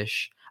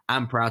British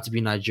and proud to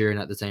be Nigerian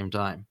at the same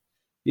time?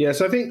 Yeah,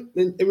 so I think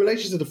in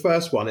relation to the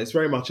first one, it's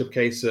very much a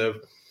case of,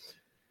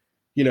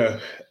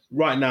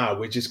 right now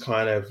we're just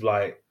kind of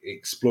like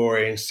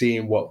exploring,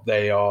 seeing what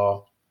they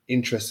are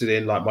interested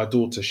in. Like my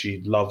daughter,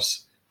 she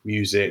loves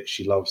music,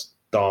 she loves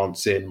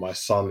dancing. My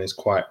son is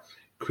quite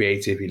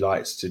creative, he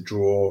likes to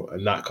draw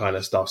and that kind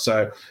of stuff.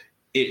 So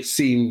it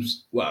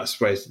seems, well, I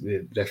suppose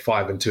they're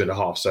 5 and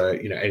 2.5, so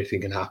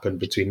anything can happen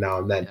between now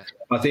and then.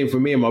 I think for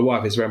me and my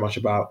wife, it's very much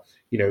about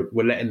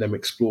we're letting them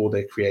explore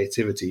their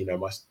creativity.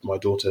 My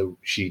daughter,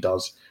 she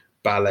does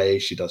ballet,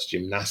 she does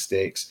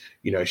gymnastics,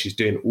 she's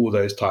doing all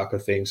those type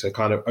of things. So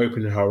kind of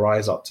opening her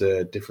eyes up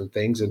to different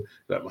things. And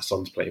my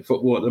son's playing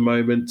football at the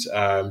moment.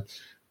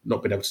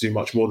 Not been able to do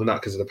much more than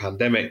that because of the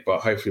pandemic,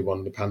 but hopefully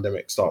when the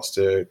pandemic starts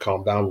to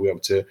calm down, we'll be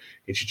able to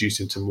introduce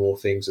him to more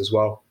things as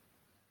well.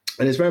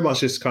 And it's very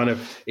much just kind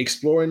of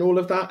exploring all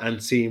of that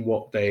and seeing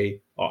what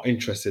they are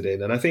interested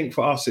in. And I think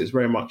for us, it's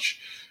very much,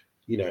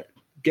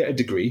 get a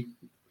degree,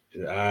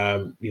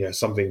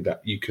 something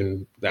that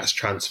that's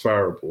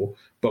transferable,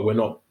 but we're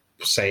not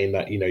saying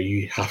that,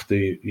 you have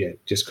to,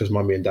 just because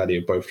mommy and daddy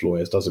are both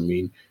lawyers doesn't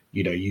mean,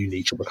 you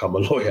need to become a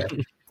lawyer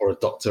or a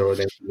doctor or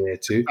an engineer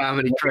too.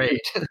 Family trade.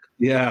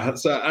 Yeah.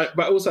 So,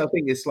 but also I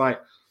think it's like,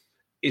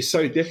 it's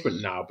so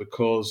different now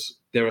because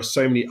there are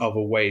so many other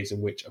ways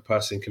in which a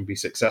person can be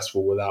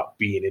successful without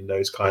being in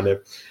those kind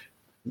of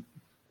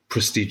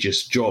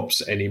prestigious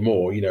jobs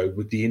anymore.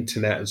 With the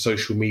internet and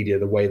social media,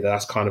 the way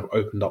that's kind of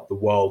opened up the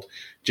world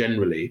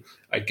generally,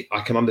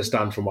 I can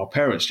understand from our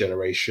parents'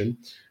 generation,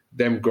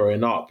 them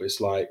growing up,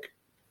 it's like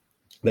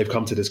they've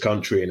come to this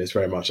country and it's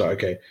very much like,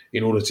 okay,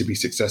 in order to be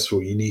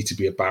successful, you need to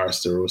be a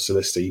barrister or a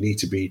solicitor. You need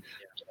to be,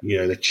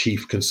 the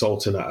chief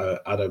consultant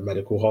at a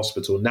medical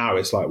hospital. Now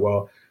it's like,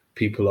 well,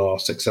 people are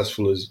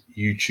successful as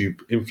YouTube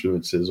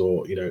influencers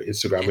or,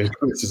 Instagram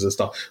influencers and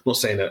stuff. I'm not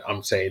saying that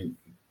I'm saying,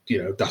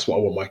 that's what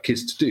I want my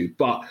kids to do.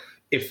 But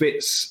if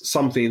it's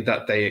something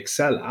that they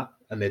excel at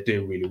and they're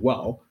doing really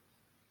well,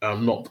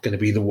 I'm not going to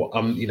be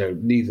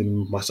neither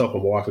myself or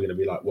my wife are going to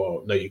be like,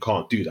 well, no, you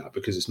can't do that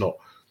because it's not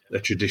a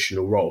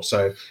traditional role.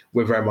 So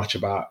we're very much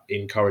about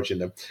encouraging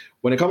them.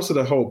 When it comes to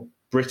the whole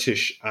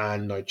British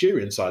and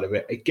Nigerian side of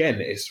it,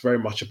 again, it's very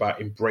much about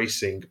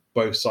embracing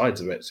both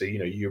sides of it. So,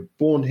 you're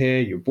born here,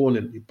 you're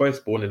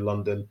both born in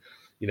London,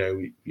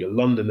 you're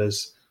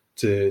Londoners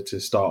to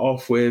start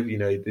off with,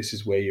 this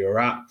is where you're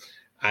at.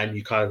 And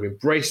you kind of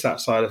embrace that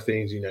side of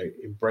things,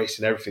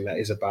 embracing everything that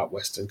is about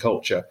Western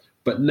culture,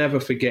 but never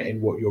forgetting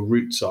what your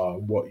roots are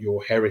and what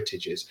your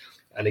heritage is.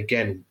 And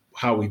again,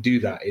 how we do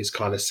that is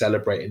kind of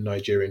celebrating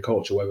Nigerian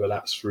culture, whether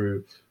that's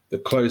through the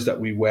clothes that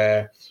we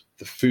wear,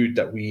 the food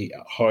that we eat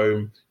at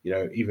home,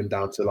 even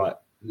down to like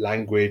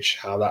language,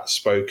 how that's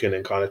spoken,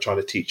 and kind of trying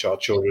to teach our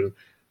children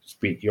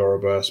speak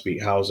Yoruba,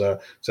 speak Hausa,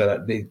 so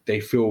that they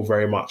feel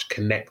very much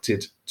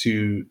connected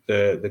to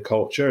the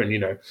culture.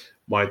 And,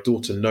 my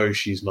daughter knows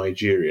she's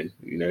Nigerian.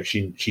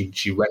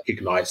 She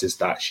recognizes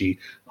that, she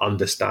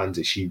understands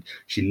it. She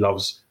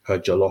loves her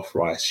jollof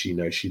rice. She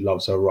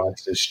loves her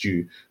rice and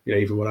stew.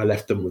 Even when I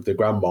left them with the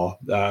grandma,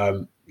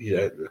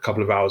 a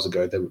couple of hours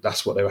ago,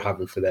 that's what they were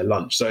having for their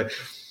lunch. So,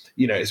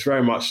 it's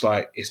very much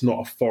like it's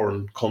not a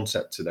foreign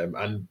concept to them.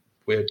 And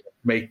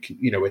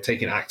we're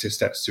taking active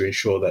steps to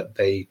ensure that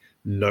they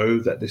know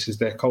that this is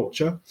their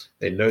culture,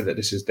 they know that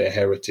this is their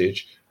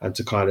heritage, and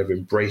to kind of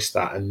embrace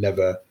that and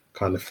never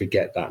kind of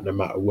forget that, no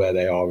matter where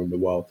they are in the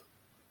world.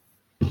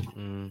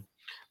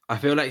 I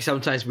feel like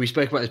sometimes we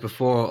spoke about this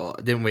before,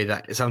 didn't we?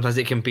 That sometimes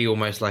it can be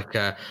almost like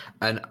not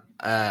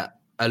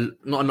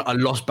a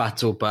lost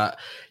battle, but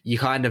you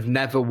kind of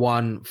never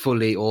one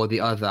fully or the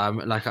other. I'm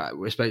like, I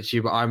respect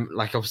you, but I'm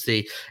like,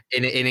 obviously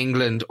in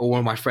England, all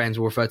of my friends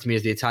will refer to me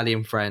as the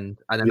Italian friend,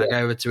 and then I go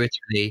over to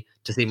Italy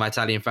to see my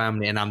Italian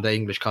family, and I'm the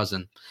English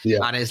cousin.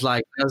 And it's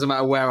like, it doesn't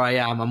matter where I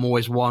am, I'm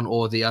always one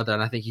or the other.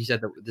 And I think you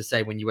said that the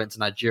same when you went to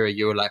Nigeria.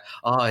 You were like,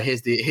 oh,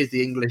 here's the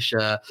English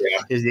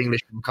here's the English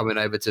coming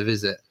over to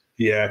visit.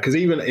 Yeah, because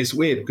even it's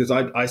weird because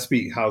I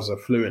speak Hausa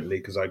fluently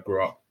because I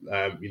grew up,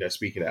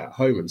 speaking it at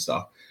home and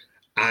stuff.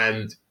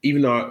 And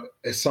even though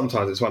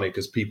sometimes it's funny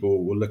because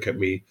people will look at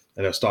me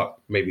and they'll start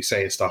maybe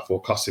saying stuff or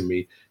cussing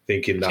me,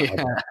 thinking that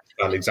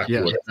I understand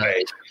exactly what they're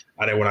saying.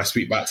 And then when I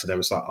speak back to them,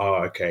 it's like,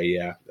 oh,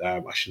 okay,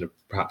 I shouldn't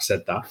have perhaps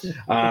said that.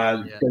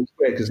 It's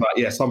weird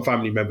because, some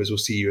family members will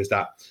see you as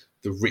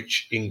the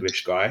rich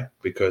English guy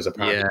because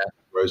apparently it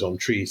grows on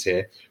trees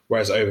here.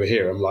 Whereas over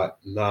here, I'm like,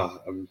 nah,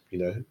 don't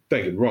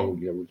get me wrong,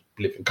 we're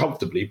living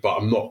comfortably, but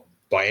I'm not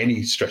by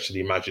any stretch of the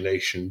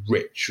imagination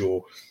rich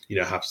or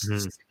have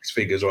 6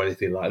 figures or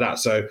anything like that.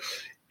 So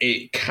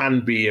it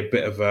can be a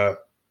bit of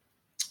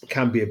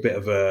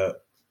a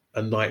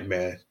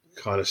nightmare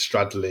kind of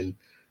straddling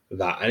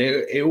that. And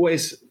it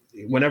always,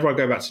 whenever I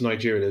go back to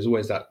Nigeria, there's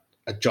always that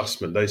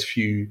adjustment, those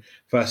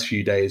first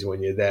few days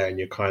when you're there and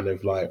you're kind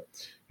of like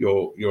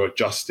you're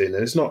adjusting,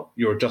 and it's not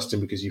you're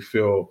adjusting because you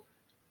feel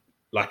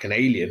like an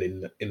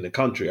alien in the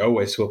country. I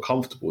always feel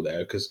comfortable there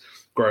because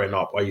growing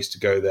up, I used to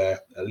go there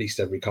at least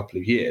every couple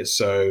of years.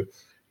 So,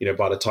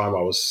 by the time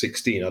I was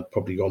 16, I'd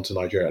probably gone to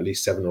Nigeria at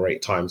least 7 or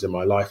 8 times in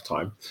my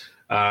lifetime.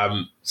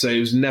 So it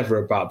was never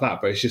about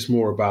that, but it's just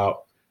more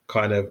about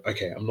kind of,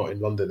 okay, I'm not in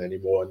London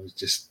anymore, and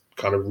just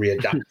kind of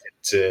readapted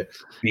to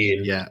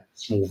being in a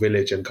small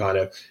village. And kind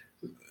of,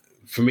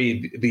 for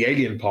me, the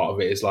alien part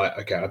of it is like,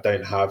 okay, I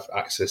don't have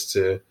access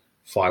to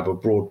fiber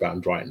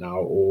broadband right now,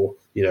 or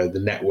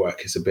the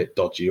network is a bit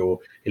dodgy, or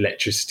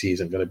electricity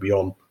isn't going to be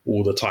on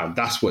all the time.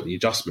 That's what the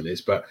adjustment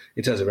is. But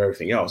in terms of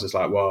everything else, it's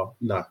like, well,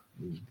 no,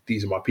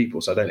 these are my people,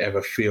 so I don't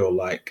ever feel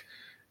like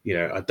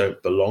I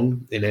don't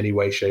belong in any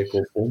way, shape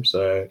or form.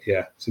 So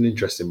it's an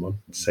interesting one,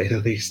 to say the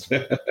least.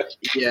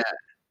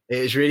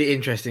 It's really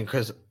interesting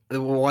because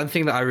the one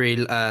thing that I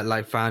really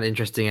found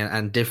interesting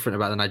and different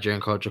about the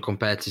Nigerian culture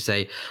compared to,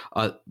 say,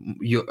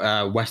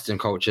 Western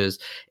cultures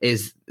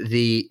is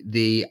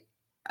the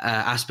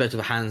aspect of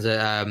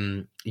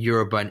Hansa,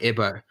 Yoruba and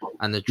Igbo,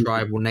 and the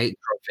tribal nature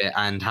of it,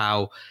 and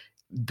how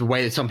the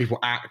way that some people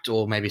act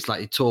or maybe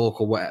slightly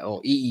talk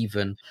or eat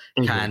even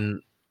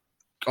can,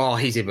 oh,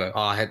 he's Igbo,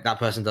 oh, that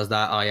person does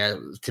that, oh yeah,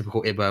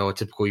 typical Igbo or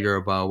typical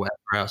Yoruba or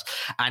whatever else.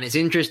 And it's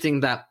interesting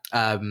that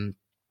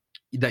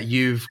that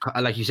you've,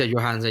 like you said,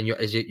 your hands and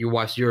your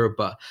wife's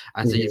Yoruba,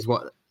 and so you've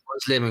got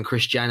Muslim and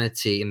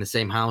Christianity in the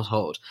same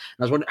household.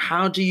 And I was wondering,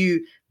 how do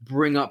you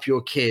bring up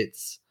your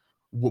kids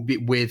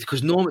with,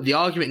 because normally the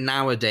argument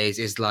nowadays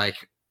is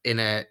like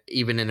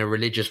even in a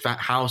religious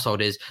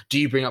household is, do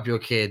you bring up your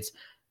kids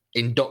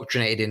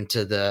indoctrinated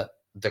into the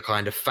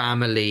kind of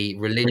family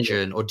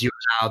religion, or do you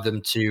allow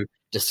them to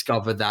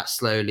discover that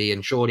slowly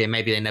and surely, and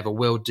maybe they never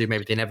will do,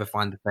 maybe they never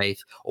find the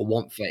faith or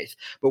want faith?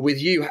 But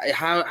with you,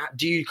 how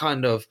do you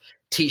kind of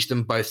teach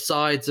them both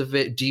sides of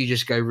it? Do you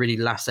just go really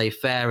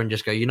laissez-faire and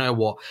just go, you know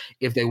what,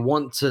 if they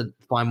want to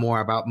find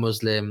more about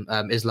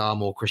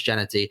Islam or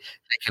Christianity,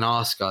 they can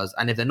ask us,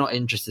 and if they're not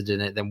interested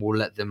in it, then we'll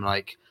let them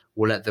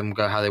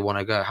go how they want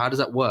to go? How does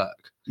that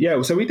work?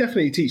 Yeah, so we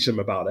definitely teach them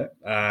about it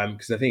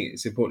because I think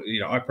it's important.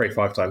 I pray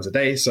 5 times a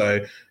day, so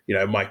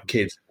my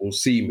kids will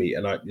see me,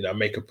 and I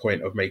make a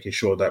point of making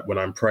sure that when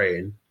I'm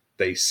praying,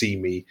 they see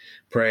me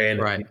praying.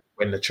 Right.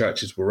 When the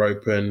churches were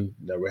open,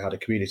 we had a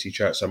community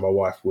church, so my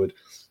wife would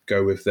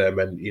go with them,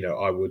 and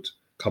I would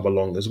come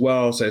along as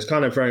well. So it's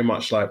kind of very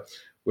much like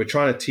we're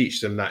trying to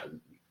teach them that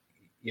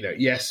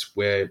yes,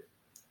 we're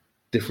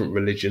different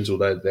religions,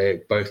 although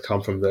they both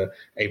come from the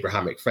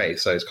Abrahamic faith,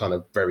 so it's kind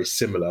of very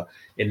similar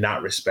in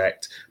that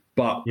respect.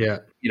 But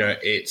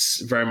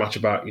it's very much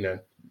about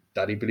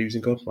daddy believes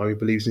in God, mommy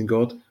believes in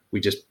God, we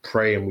just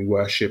pray and we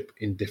worship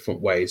in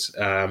different ways,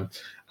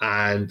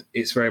 and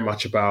it's very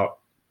much about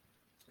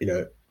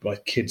my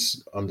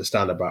kids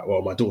understand about,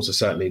 well, my daughter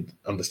certainly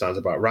understands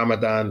about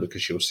Ramadan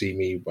because she'll see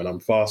me when I'm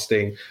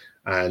fasting,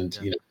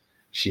 and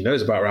she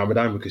knows about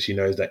Ramadan because she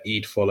knows that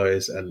Eid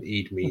follows, and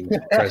Eid means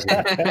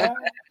present.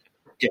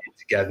 Getting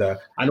together.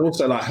 And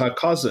also like her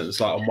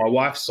cousins, like on my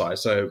wife's side,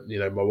 so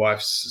my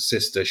wife's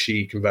sister,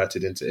 she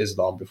converted into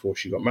Islam before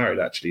she got married,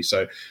 actually,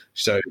 so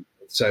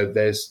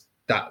there's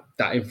that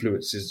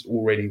influence is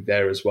already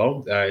there as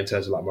well, in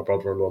terms of like my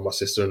brother-in-law and my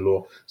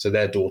sister-in-law, so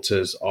their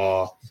daughters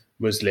are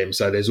Muslim,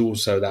 so there's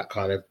also that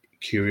kind of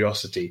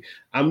curiosity.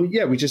 And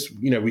we just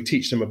we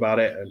teach them about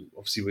it, and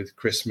obviously with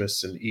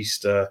Christmas and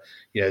Easter,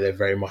 they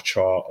very much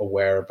are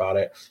aware about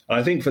it. And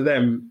I think for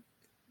them,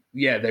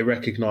 yeah, they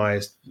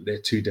recognize they're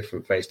two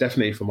different faiths.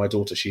 Definitely for my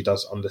daughter, she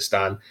does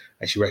understand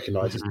and she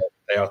recognizes that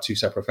they are two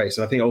separate faiths.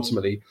 And I think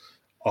ultimately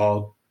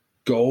our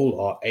goal,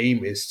 our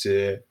aim is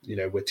to,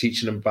 we're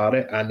teaching them about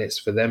it, and it's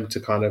for them to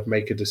kind of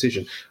make a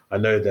decision. I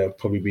know there'll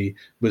probably be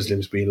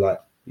Muslims being like,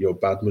 "You're a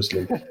bad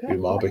Muslim,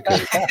 Umar,"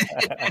 because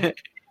it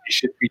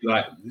should be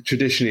like,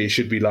 traditionally, it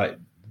should be like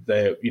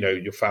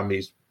your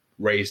family's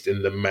raised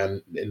in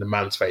the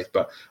man's faith.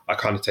 But I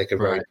kind of take a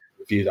very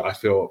view that I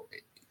feel,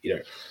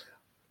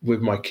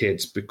 with my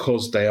kids,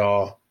 because they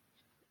are,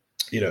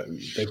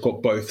 they've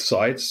got both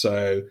sides,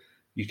 so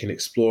you can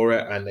explore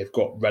it, and they've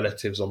got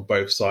relatives on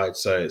both sides.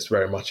 So it's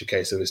very much a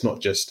case of, it's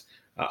not just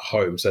at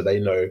home. So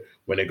they know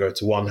when they go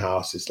to one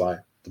house, it's like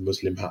the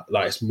Muslim,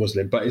 like it's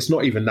Muslim, but it's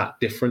not even that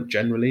different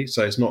generally.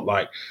 So it's not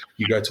like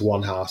you go to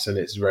one house and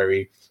it's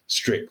very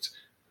strict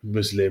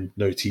Muslim,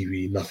 no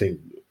TV, nothing,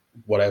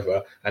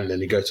 whatever. And then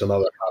you go to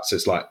another house,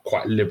 it's like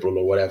quite liberal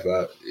or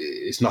whatever.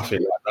 It's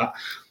nothing like that.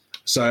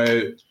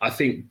 So I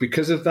think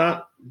because of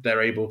that,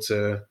 they're able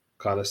to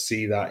kind of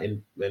see that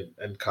and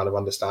kind of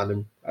understand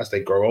them as they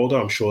grow older.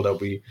 I'm sure there'll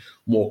be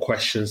more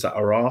questions that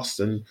are asked,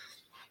 and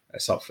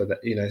it's up for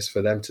it's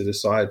for them to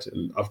decide.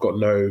 And I've got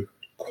no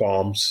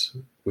qualms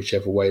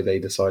whichever way they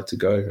decide to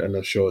go, and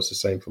I'm sure it's the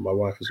same for my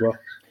wife as well.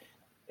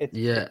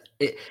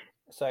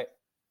 Sorry,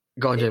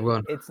 go on, Jim. Go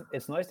on.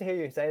 It's nice to hear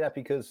you say that,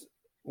 because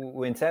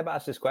when Seb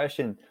asked this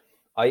question,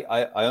 I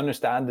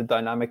understand the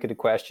dynamic of the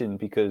question,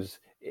 because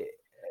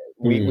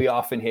we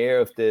often hear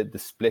of the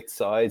split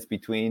sides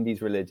between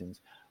these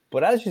religions.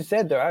 But as you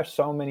said, there are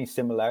so many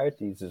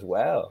similarities as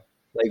well.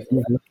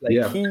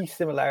 Key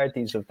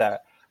similarities of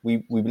that. We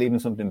believe in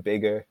something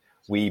bigger.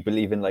 We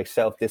believe in like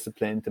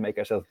self-discipline to make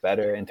ourselves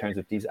better in terms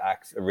of these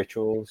acts or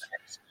rituals.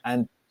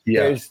 And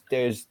there's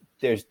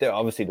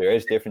obviously there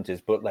is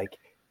differences, but like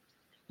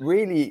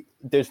really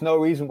there's no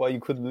reason why you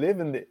couldn't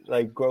live in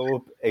grow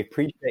up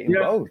appreciating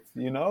both,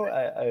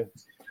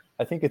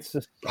 I think it's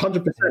just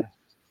 100%.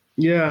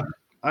 Yeah,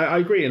 I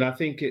agree. And I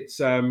think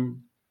it's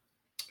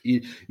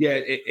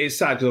it's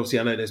sad because obviously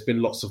I know there's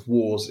been lots of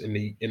wars in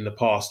the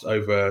past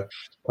over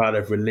kind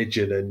of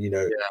religion and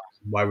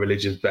my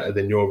religion's better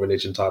than your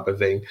religion type of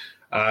thing.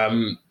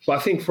 But I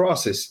think for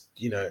us, it's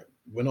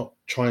we're not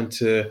trying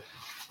to.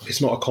 It's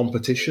not a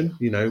competition.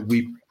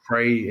 We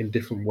pray in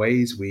different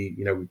ways. We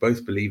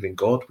both believe in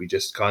God. We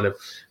just kind of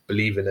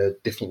believe in a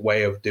different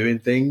way of doing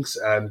things,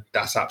 and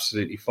that's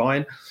absolutely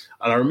fine.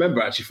 And I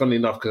remember actually, funnily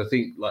enough, because I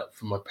think like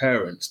for my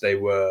parents, they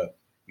were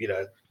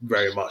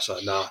very much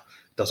like, nah,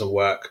 doesn't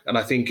work. And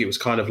I think it was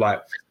kind of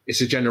like,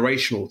 it's a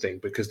generational thing,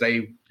 because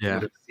they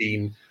would have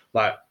seen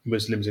like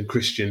Muslims and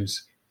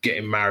Christians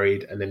getting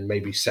married and then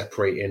maybe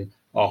separating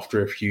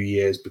after a few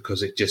years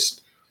because it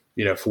just,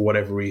 for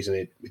whatever reason,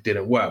 it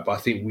didn't work. But I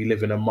think we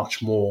live in a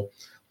much more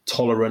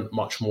tolerant,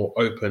 much more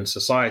open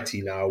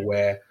society now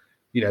where,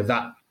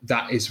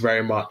 that is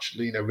very much,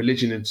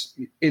 religion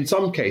in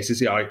some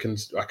cases, I can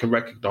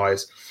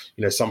recognize,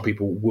 some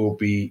people will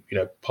be,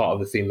 part of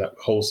the thing that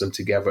holds them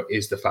together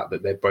is the fact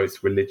that they're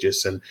both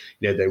religious and,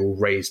 they will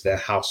raise their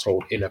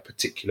household in a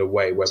particular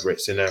way, whether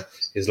it's in a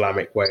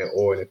Islamic way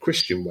or in a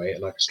Christian way.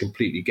 And I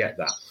completely get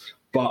that.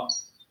 But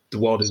the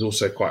world is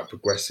also quite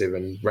progressive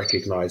and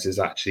recognizes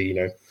actually,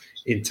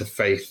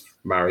 interfaith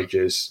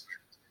marriages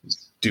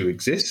do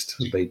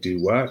exist. They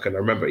do work. And I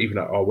remember even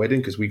at our wedding,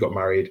 because we got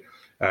married,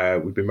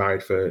 we've been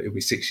married it'll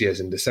be 6 years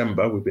in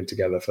December. We've been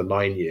together for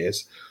 9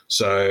 years.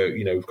 So,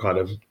 we've kind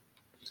of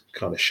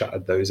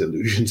shattered those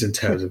illusions in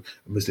terms of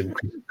Muslim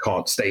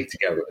can't stay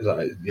together.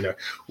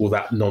 All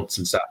that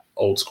nonsense that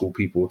old school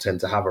people tend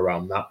to have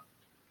around that.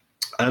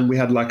 And we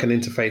had like an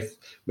interfaith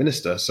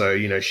minister.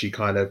 So, she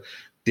kind of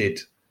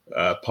did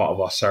part of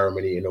our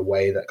ceremony in a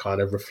way that kind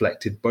of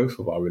reflected both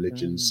of our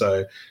religions.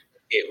 So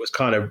it was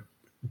kind of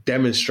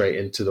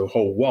demonstrating to the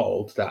whole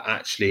world that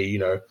actually,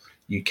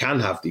 you can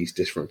have these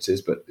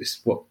differences, but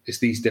it's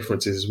these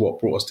differences is what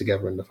brought us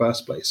together in the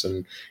first place.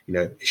 And,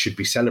 it should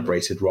be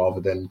celebrated rather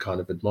than kind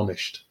of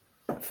admonished.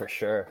 For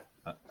sure.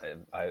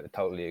 I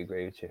totally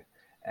agree with you.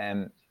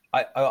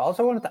 I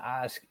also wanted to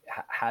ask,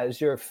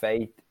 has your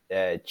faith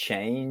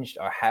changed,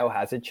 or how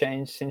has it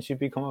changed since you've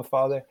become a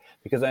father?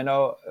 Because I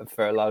know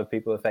for a lot of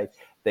people of faith,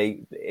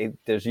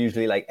 there's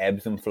usually like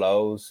ebbs and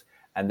flows,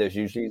 and there's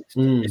usually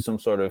some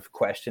sort of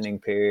questioning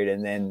period,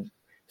 and then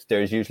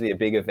there's usually a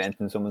big event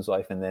in someone's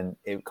life, and then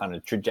it kind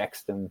of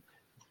trajects them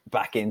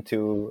back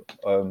into.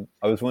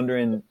 I was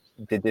wondering,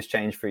 did this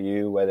change for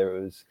you, whether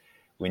it was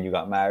when you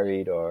got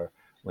married or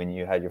when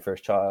you had your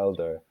first child?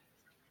 Or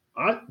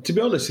to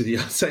be honest with you,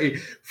 I'd say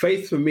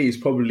faith for me is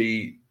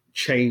probably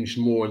changed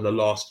more in the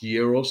last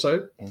year or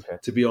so. Okay.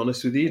 To be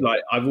honest with you,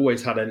 like I've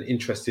always had an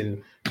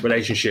interesting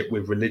relationship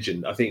with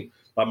religion. I think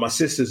like my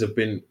sisters have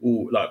been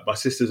my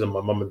sisters and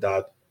my mum and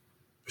dad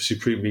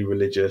supremely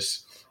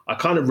religious. I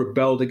kind of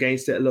rebelled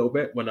against it a little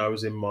bit when I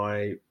was in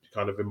my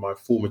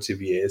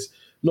formative years.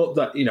 Not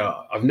that,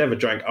 I've never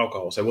drank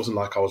alcohol, so it wasn't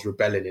like I was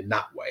rebelling in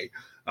that way.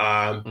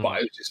 But it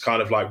was just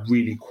kind of like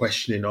really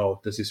questioning,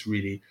 is this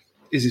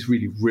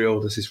really real?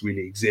 Does this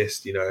really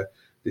exist?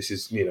 this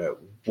is,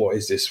 what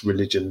is this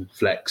religion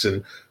flex?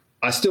 And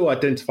I still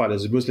identified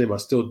as a Muslim. I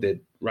still did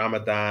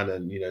Ramadan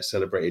and,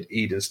 celebrated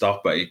Eid and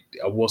stuff, but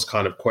I was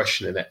kind of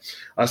questioning it.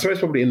 I suppose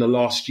probably in the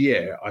last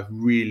year, I've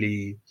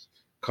really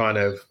kind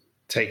of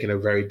taken a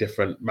very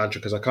different mantra,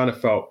 because I kind of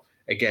felt,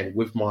 again,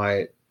 with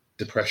my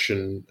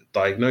depression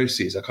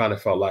diagnoses, I kind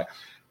of felt like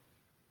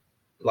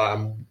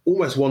I'm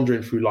almost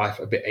wandering through life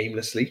a bit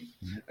aimlessly.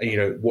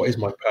 And, what is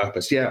my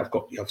purpose? Yeah, I've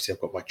got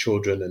my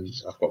children and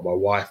I've got my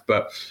wife,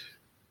 but,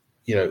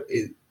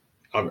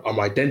 I'm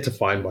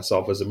identifying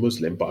myself as a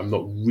Muslim, but I'm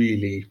not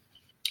really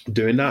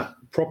doing that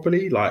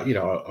properly. Like,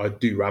 I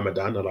do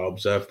Ramadan and I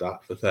observe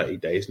that for 30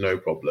 days, no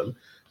problem.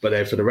 But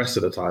then for the rest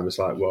of the time, it's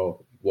like,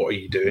 well, what are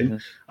you doing?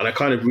 Mm-hmm. And I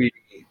kind of really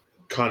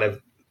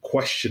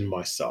questioned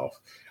myself,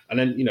 and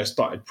then,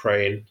 started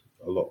praying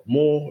a lot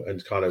more,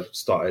 and kind of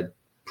started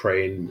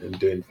praying and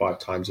doing 5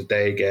 times a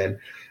day again,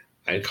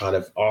 and kind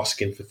of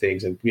asking for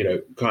things, and,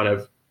 kind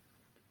of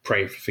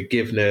praying for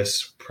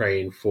forgiveness,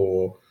 praying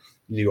for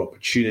new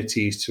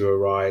opportunities to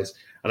arise.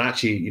 And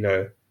actually,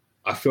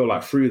 I feel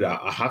like through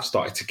that, I have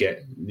started to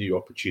get new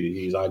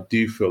opportunities. I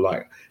do feel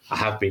like I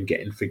have been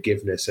getting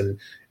forgiveness, and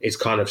it's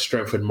kind of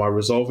strengthened my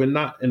resolve in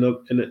that in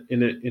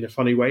a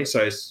funny way.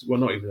 So it's,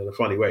 well, not even in a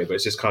funny way, but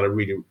it's just kind of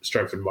really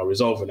strengthened my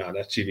resolve in that. And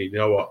actually, you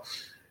know what?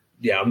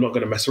 Yeah, I'm not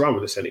going to mess around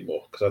with this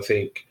anymore, because I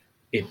think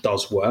it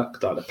does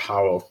work, that the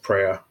power of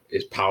prayer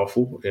is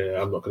powerful.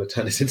 I'm not going to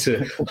turn this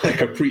into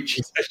like a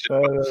preaching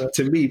session. But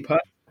to me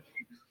personally,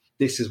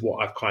 this is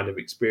what I've kind of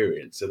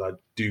experienced, and I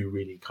do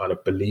really kind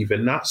of believe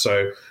in that.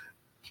 So,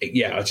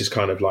 yeah, I just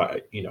kind of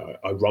like,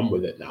 I run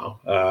with it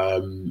now.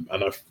 And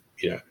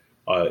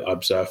I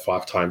observe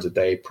 5 times a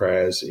day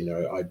prayers.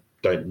 I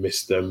don't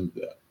miss them.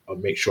 I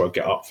make sure I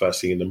get up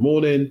first thing in the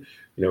morning.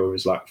 It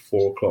was like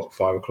 4 o'clock,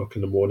 5 o'clock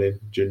in the morning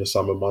during the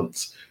summer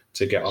months,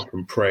 to get up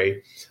and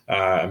pray,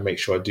 and make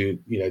sure I do,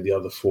 the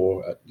other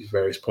 4 at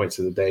various points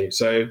of the day.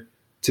 So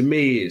to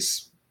me,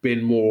 it's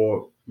been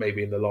more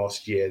maybe in the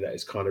last year that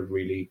it's kind of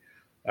really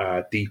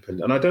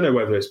deepened. And I don't know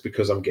whether it's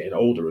because I'm getting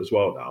older as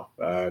well now,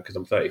 because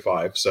I'm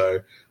 35, so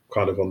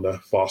kind of on the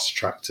fast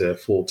track to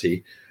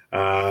 40.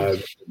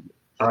 And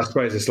I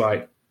suppose it's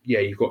like, yeah,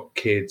 you've got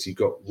kids, you've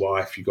got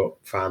wife, you've got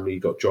family,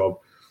 you've got job.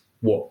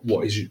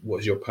 What is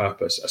your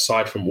purpose?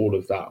 Aside from all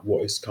of that,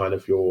 what is kind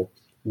of your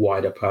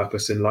wider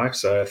purpose in life?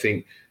 So I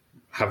think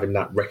having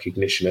that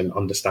recognition and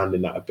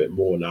understanding that a bit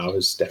more now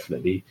has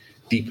definitely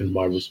deepened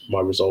my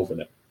resolve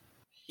in it.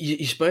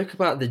 You spoke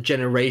about the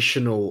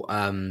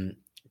generational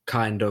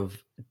kind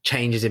of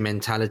changes in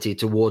mentality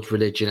towards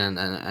religion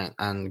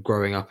and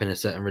growing up in a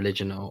certain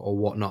religion or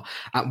whatnot.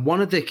 And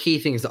one of the key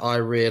things that I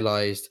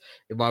realized,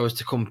 if I was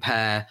to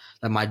compare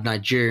my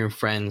Nigerian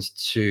friends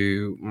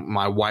to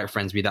my white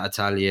friends, be that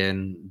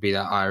Italian, be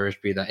that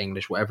Irish, be that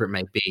English, whatever it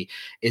may be,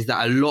 is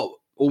that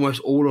almost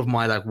all of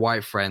my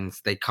white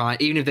friends,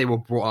 even if they were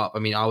brought up,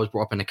 I was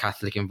brought up in a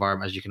Catholic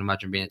environment, as you can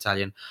imagine, being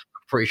Italian.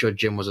 I'm pretty sure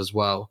Jim was as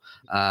well,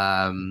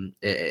 in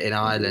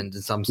Ireland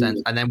in some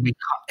sense. And then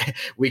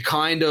we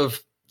kind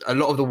of, a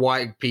lot of the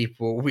white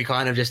people, we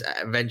kind of just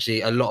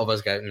eventually, a lot of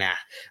us go, nah,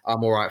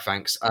 I'm all right,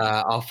 thanks.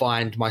 I'll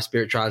find my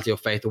spirituality or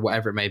faith or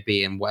whatever it may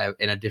be in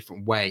a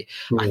different way.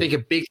 I think a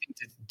big thing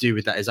to do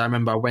with that is, I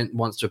remember I went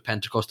once to a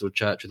Pentecostal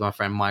church with my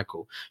friend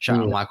Michael. Shout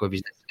out Michael if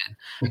he's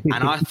listening.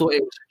 And I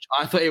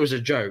thought it was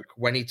a joke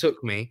when he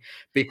took me,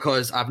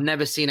 because I've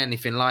never seen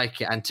anything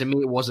like it. And to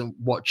me, it wasn't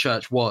what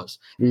church was,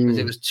 because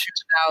it was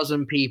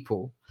 2,000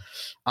 people.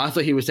 I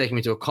thought he was taking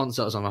me to a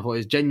concert or something. I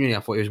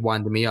thought he was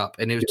winding me up.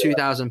 And it was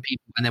 2,000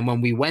 people. And then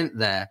when we went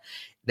there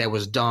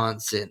was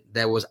dancing,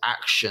 there was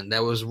action,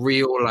 there was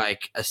real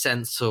a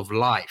sense of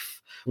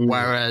life.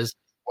 Whereas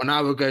when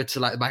I would go to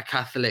my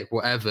Catholic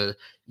whatever,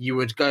 you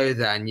would go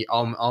there and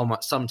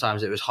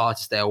sometimes it was hard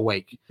to stay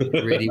awake.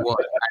 It really was.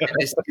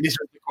 This was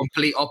the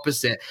complete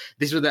opposite.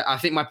 I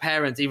think my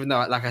parents, even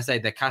though, like I say,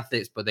 they're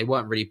Catholics, but they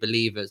weren't really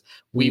believers.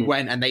 We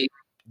went and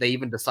they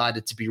even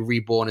decided to be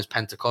reborn as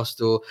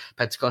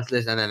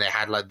Pentecostalists, and then they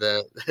had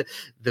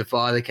the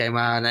father came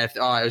out, and it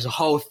was a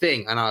whole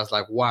thing. And I was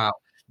like, wow,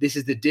 this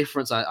is the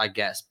difference, I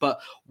guess. But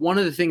one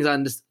of the things I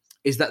understand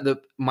is that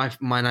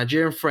my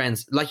Nigerian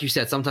friends, like you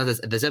said, sometimes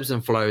there's ebbs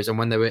and flows, and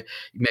when they were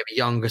maybe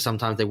younger,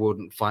 sometimes they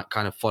wouldn't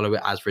kind of follow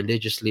it as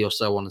religiously or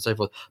so on and so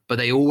forth. But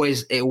it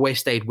always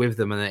stayed with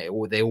them, and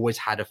they always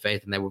had a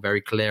faith, and they were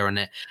very clear on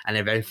it. And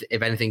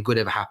if anything good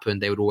ever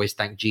happened, they would always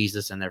thank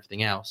Jesus and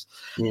everything else.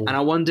 And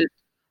I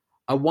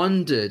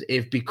wondered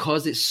if,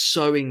 because it's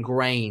so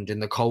ingrained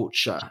in the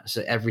culture,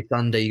 so every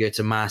Sunday you go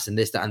to mass and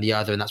this, that, and the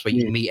other, and that's where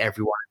you meet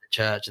everyone in the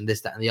church and this,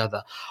 that, and the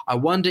other. I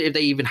wonder if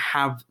they even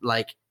have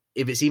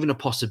if it's even a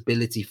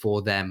possibility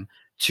for them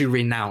to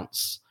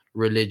renounce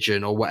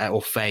religion or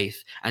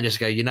faith and just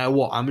go, you know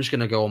what, I'm just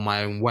going to go on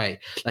my own way.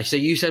 So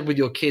you said with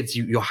your kids,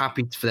 you're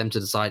happy for them to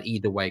decide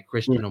either way,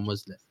 Christian or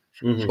Muslim.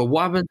 But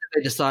what happens if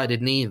they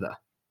decided neither?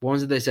 What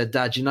happens if they said,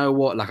 Dad, you know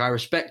what, I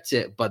respect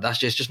it, but that's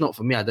just not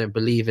for me. I don't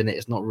believe in it.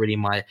 It's not really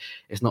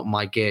it's not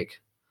my gig.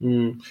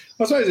 I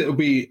suppose it'll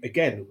be,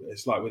 again,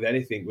 it's like with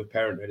anything with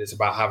parenthood, it's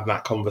about having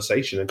that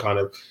conversation and kind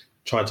of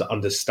trying to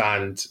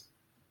understand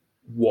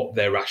what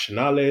their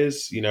rationale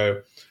is.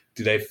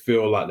 Do they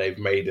feel like they've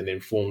made an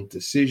informed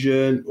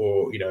decision,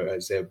 or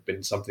has there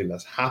been something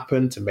that's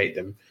happened to make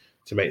them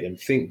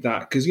think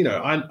that? Because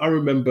I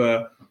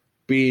remember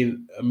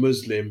being a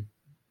Muslim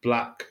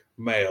black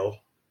male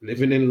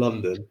living in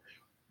London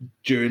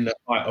during the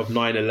height of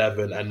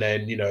 9/11, and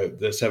then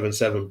the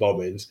 7/7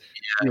 bombings.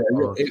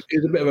 It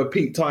was a bit of a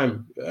peak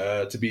time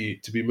to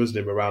be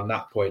Muslim around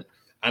that point,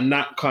 and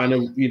that kind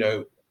of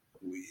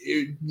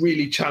it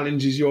really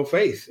challenges your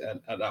faith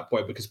at that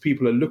point, because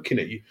people are looking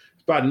at you.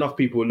 It's bad enough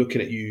people are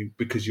looking at you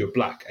because you're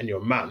black and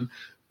you're a man,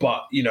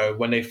 but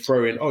when they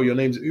throw in, oh, your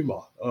name's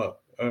Umar,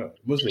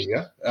 Muslim,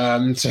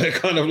 yeah. So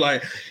kind of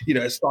like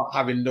start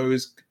having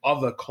those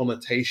other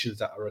connotations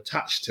that are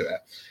attached to it.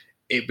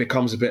 It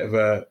becomes a bit of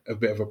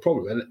a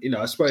problem, and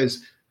I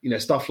suppose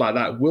stuff like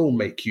that will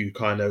make you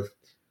kind of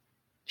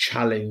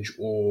challenge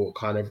or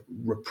kind of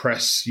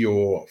repress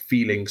your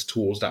feelings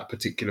towards that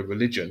particular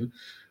religion,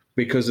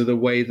 because of the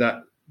way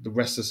that the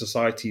rest of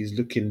society is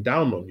looking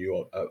down on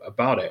you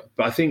about it.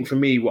 But I think for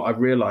me, what I've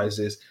realized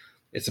is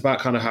it's about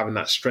kind of having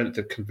that strength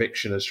of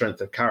conviction and strength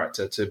of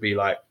character to be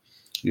like,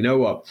 you know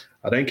what,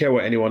 I don't care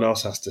what anyone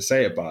else has to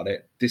say about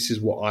it. This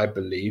is what I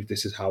believe.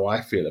 This is how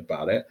I feel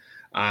about it.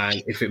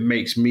 And if it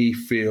makes me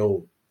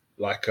feel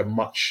like a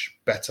much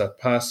better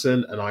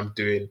person and I'm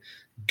doing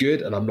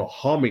good and I'm not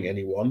harming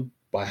anyone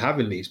by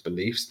having these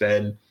beliefs,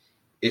 then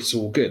it's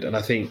all good. And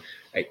I think,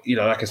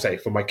 like I say,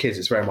 for my kids,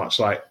 it's very much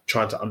like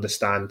trying to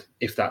understand,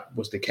 if that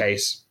was the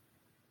case,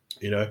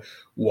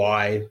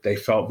 why they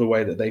felt the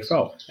way that they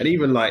felt. And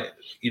even like,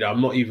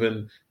 I'm not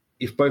even,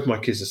 if both my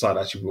kids decide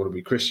actually we want to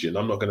be Christian,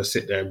 I'm not going to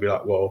sit there and be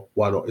like, well,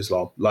 why not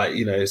Islam? Like,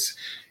 it's,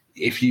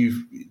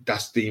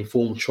 that's the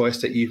informed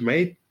choice that you've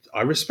made,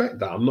 I respect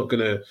that. I'm not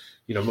going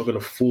to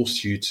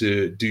force you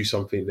to do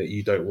something that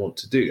you don't want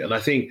to do. And I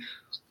think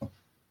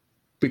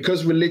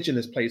because religion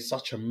has played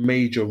such a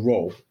major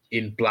role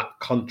in black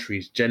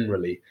countries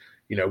generally,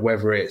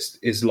 whether it's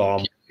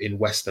Islam in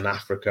Western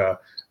Africa,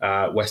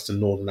 Western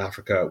Northern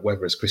Africa,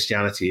 whether it's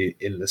Christianity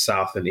in the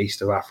South and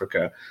East of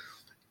Africa,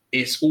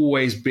 it's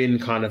always been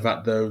kind of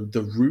at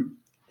the root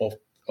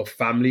of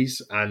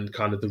families and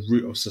kind of the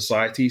root of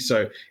society.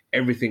 So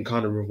everything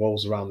kind of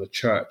revolves around the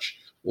church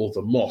or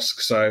the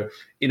mosque. So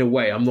in a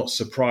way, I'm not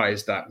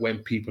surprised that when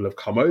people have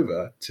come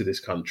over to this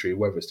country,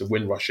 whether it's the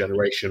Windrush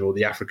generation or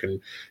the African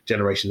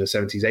generation in the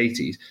 70s,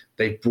 80s,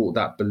 they've brought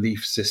that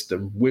belief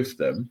system with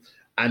them.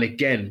 And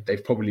again,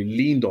 they've probably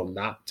leaned on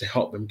that to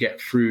help them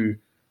get through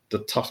the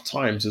tough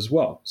times as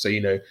well. So,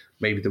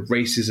 maybe the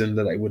racism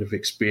that they would have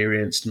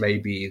experienced,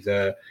 maybe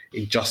the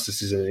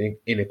injustices and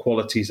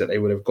inequalities that they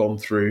would have gone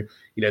through,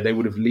 they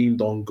would have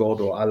leaned on God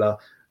or Allah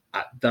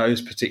at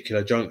those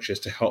particular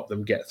junctures to help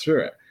them get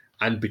through it.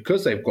 And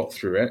because they've got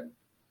through it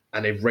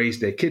and they've raised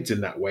their kids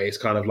in that way, it's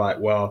kind of like,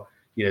 well,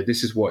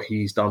 this is what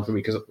he's done for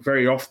me. Because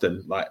very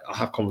often, like, I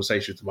have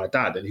conversations with my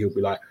dad and he'll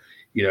be like,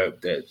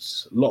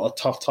 there's a lot of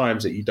tough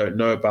times that you don't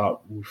know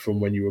about from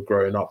when you were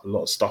growing up, a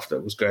lot of stuff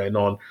that was going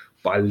on,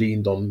 but I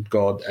leaned on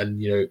God and,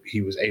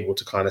 he was able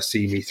to kind of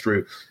see me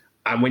through.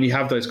 And when you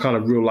have those kind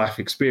of real life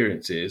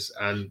experiences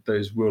and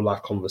those real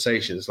life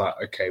conversations, like,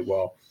 okay,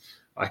 well,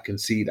 I can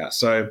see that.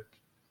 So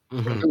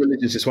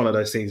religion is just one of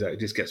those things that it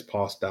just gets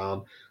passed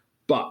down.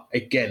 But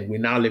again, we're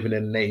now living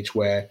in an age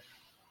where,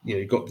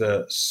 you've got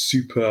the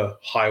super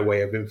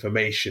highway of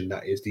information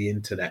that is the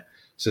internet.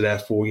 So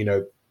therefore,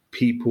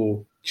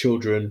 people,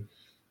 children,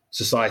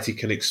 society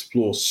can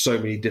explore so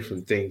many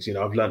different things.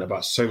 I've learned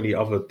about so many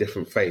other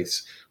different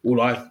faiths.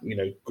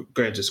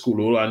 Going to school,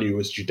 all I knew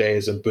was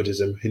Judaism,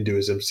 Buddhism,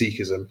 Hinduism,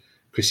 Sikhism,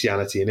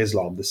 Christianity, and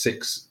Islam, the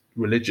 6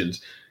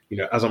 religions.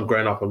 As I'm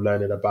growing up, I'm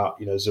learning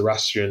about,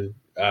 Zoroastrian,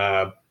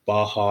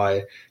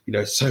 Baha'i,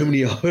 so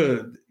many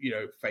other,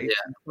 faiths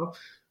and stuff,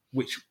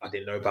 which I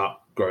didn't know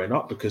about growing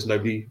up because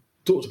nobody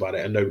talked about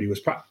it and nobody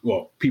was,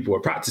 people were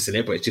practicing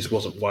it, but it just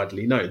wasn't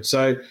widely known.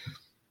 So,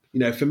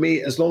 for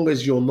me, as long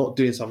as you're not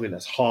doing something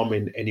that's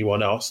harming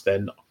anyone else,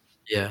 then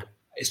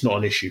it's not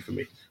an issue for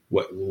me,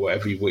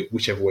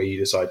 whichever way you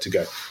decide to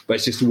go. But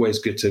it's just always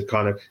good to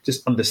kind of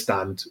just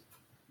understand,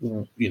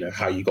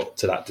 how you got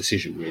to that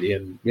decision, really.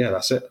 And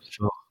that's it.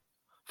 Sure.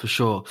 For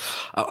sure.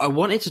 I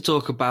wanted to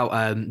talk about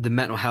the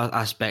mental health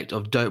aspect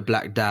of dope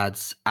black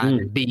dads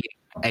and being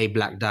a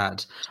black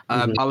dad.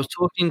 I was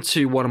talking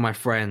to one of my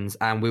friends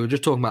and we were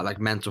just talking about like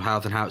mental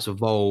health and how it's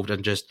evolved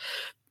and just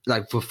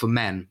like for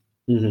men.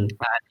 And,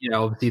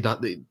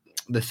 obviously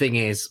the thing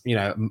is,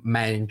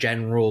 men in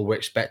general, we're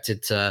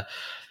expected to,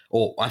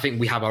 or I think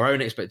we have our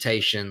own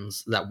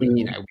expectations that we,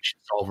 we should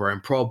solve our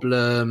own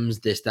problems,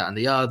 this, that, and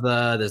the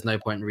other. There's no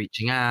point in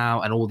reaching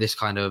out and all this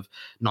kind of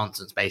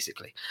nonsense,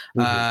 basically.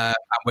 And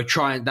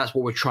that's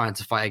what we're trying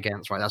to fight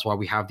against, right? That's why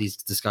we have these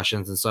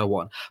discussions and so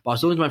on. But I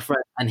was talking to my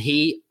friend and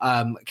he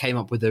came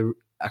up with a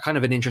kind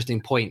of an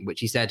interesting point, which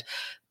he said,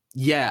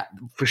 yeah,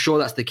 for sure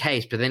that's the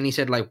case. But then he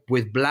said, like,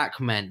 with black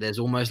men, there's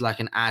almost like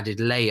an added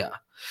layer.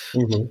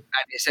 And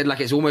he said, like,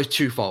 it's almost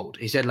twofold.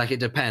 He said, like, it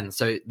depends.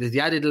 So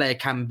the added layer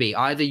can be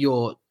either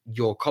you're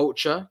your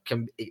culture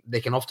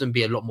they can often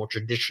be a lot more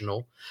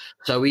traditional.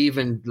 So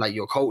even like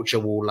your culture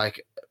will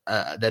like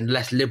then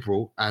less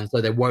liberal, and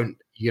so they won't,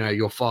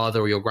 your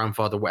father or your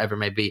grandfather, whatever it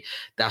may be,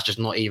 that's just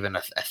not even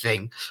a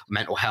thing.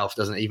 Mental health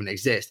doesn't even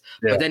exist.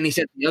 Yeah. But then he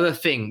said the other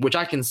thing, which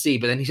I can see,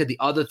 but then he said the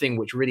other thing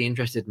which really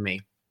interested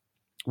me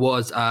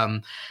was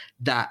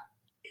that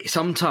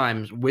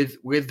sometimes with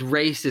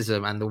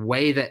racism and the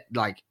way that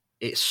like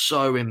it's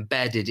so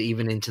embedded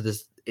even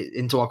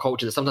into our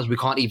culture that sometimes we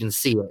can't even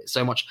see it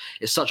so much.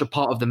 It's such a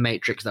part of the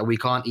matrix that we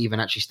can't even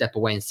actually step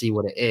away and see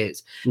what it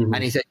is. Mm-hmm.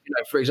 And he said,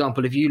 for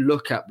example, if you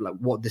look at like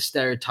what the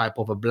stereotype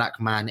of a black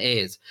man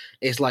is,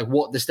 it's like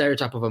what the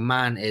stereotype of a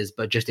man is,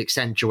 but just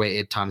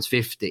accentuated times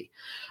 50.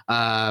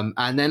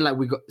 And then like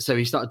so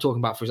he started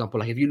talking about, for example,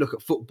 like if you look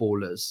at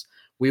footballers,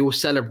 we all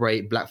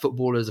celebrate black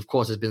footballers. Of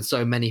course, there's been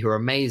so many who are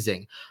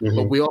amazing,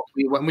 but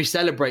when we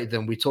celebrate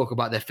them, we talk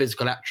about their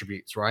physical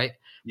attributes, right?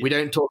 Yeah. We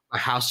don't talk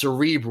about how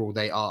cerebral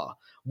they are.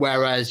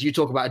 Whereas you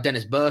talk about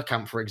Dennis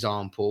Bergkamp, for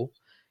example,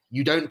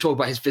 you don't talk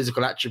about his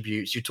physical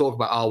attributes. You talk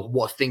about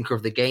what a thinker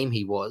of the game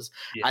he was.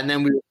 Yeah. And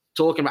then we were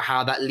talking about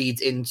how that leads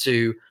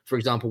into, for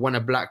example, when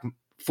a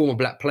former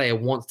black player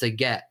wants to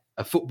get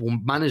a football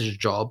manager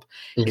job,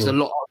 it's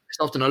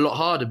often a lot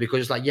harder because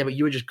it's like, yeah, but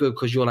you were just good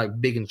because you're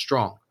like big and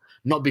strong,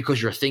 not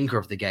because you're a thinker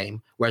of the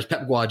game. Whereas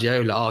Pep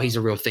Guardiola, he's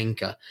a real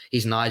thinker.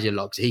 He's an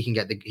ideologue, so he can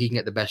get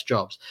the best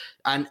jobs.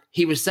 And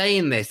he was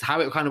saying this, how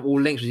it kind of all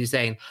links was he's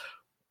saying,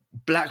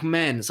 black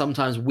men,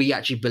 sometimes we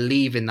actually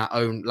believe in that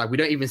own, like we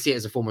don't even see it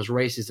as a form of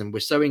racism. We're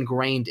so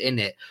ingrained in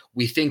it.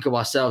 We think of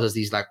ourselves as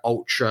these like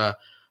ultra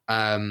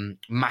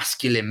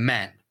masculine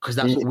men because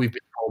that's what we've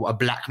been told a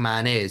black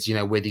man is,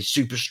 we're these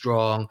super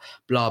strong,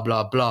 blah,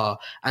 blah, blah.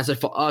 And so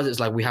for us, it's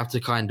like we have to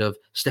kind of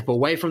step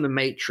away from the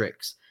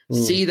matrix,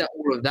 see that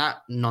all of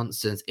that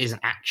nonsense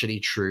isn't actually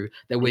true,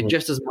 that we're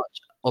just as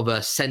much of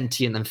a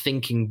sentient and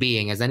thinking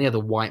being as any other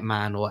white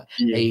man or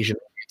Asian.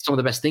 Some of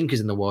the best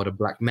thinkers in the world are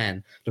black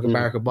men. Look at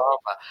Barack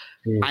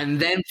Obama. And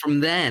then from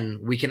then,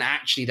 we can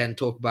actually then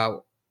talk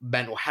about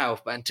mental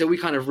health. But until we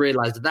kind of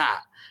realize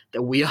that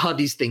we are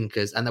these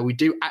thinkers and that we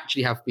do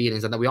actually have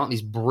feelings and that we aren't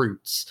these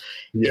brutes,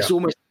 it's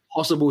almost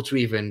impossible to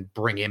even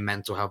bring in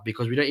mental health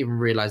because we don't even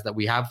realize that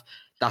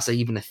that's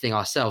even a thing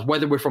ourselves,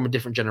 whether we're from a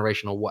different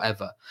generation or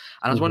whatever.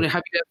 And I was wondering,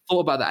 have you ever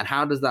thought about that? And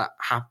how does that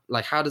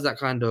how does that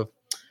kind of,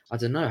 I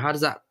don't know, how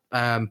does that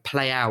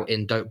play out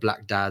in Dope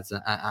Black Dads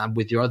and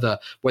with your other,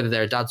 whether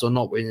they're dads or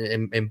not,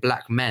 in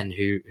black men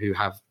who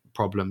have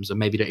problems and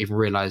maybe don't even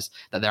realize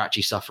that they're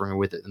actually suffering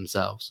with it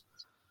themselves?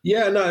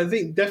 Yeah, no, I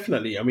think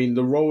definitely. I mean,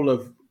 the role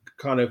of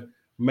kind of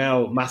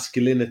male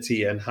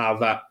masculinity and how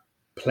that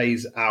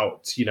plays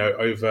out,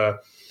 over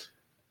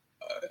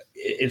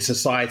in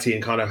society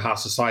and kind of how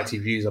society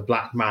views a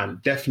black man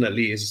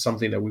definitely is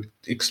something that we've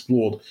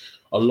explored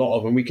a lot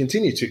of and we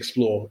continue to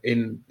explore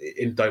in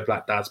Dope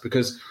Black Dads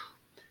because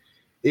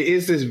it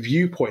is this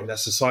viewpoint that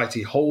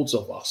society holds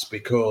of us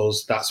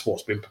because that's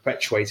what's been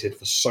perpetuated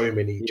for so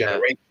many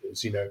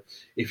generations.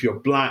 If you're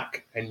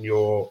black and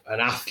you're an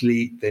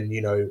athlete, then,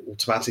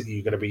 automatically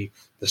you're going to be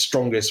the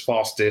strongest,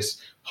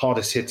 fastest,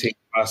 hardest hitting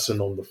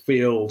person on the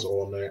field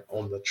or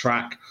on the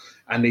track.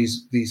 And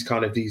these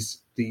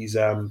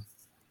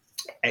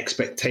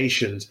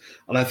expectations.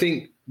 And I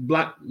think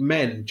black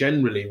men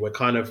generally,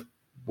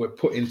 we're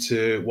put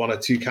into one or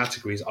two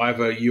categories.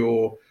 Either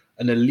you're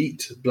an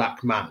elite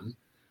black man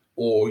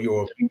or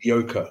you're a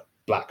mediocre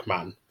black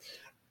man.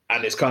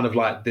 And it's kind of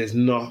like there's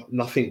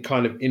nothing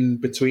kind of in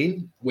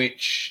between,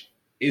 which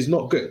is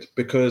not good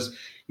because,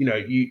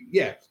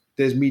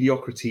 there's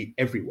mediocrity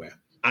everywhere.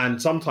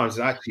 And sometimes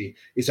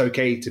it's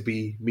okay to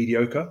be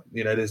mediocre.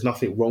 There's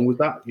nothing wrong with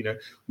that.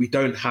 We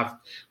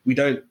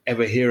don't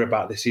ever hear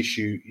about this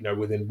issue,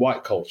 within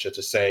white culture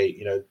to say,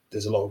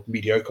 there's a lot of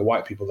mediocre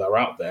white people that are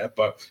out there,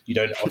 but you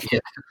don't often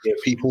hear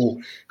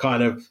people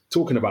kind of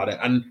talking about it.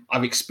 And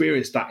I've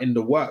experienced that in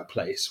the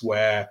workplace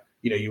where,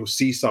 you'll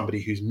see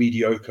somebody who's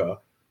mediocre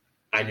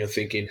and you're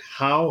thinking,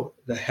 how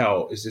the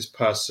hell is this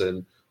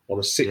person on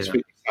a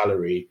 6-figure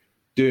salary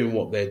doing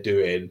what they're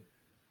doing?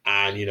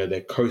 And,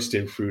 they're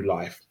coasting through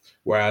life.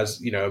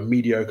 Whereas, a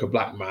mediocre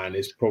black man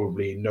is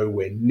probably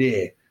nowhere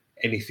near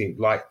anything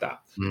like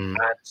that. And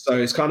so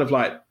it's kind of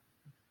like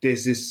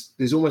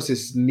there's almost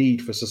this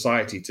need for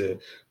society to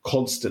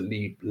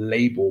constantly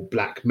label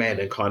black men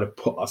and kind of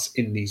put us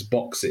in these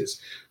boxes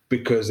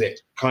because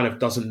it kind of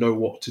doesn't know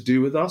what to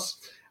do with us.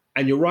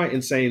 And you're right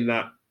in saying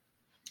that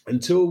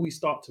until we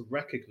start to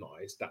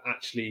recognize that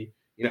actually,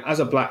 as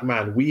a black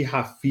man, we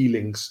have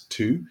feelings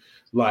too.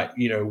 Like,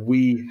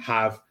 we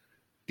have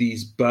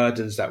these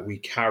burdens that we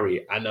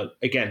carry. And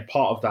again,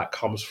 part of that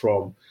comes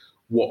from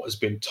what has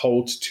been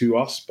told to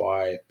us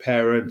by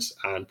parents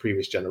and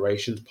previous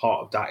generations.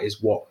 Part of that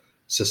is what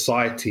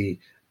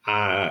society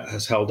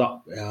has held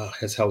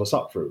us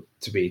up for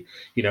to be.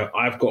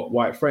 I've got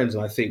white friends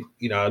and I think,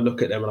 I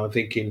look at them and I'm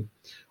thinking,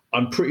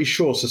 I'm pretty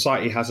sure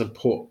society hasn't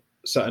put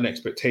certain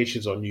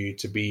expectations on you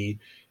to be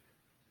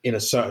in a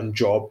certain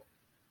job,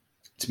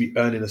 to be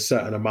earning a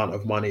certain amount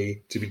of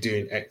money, to be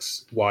doing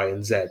X, Y,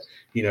 and Z.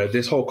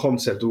 This whole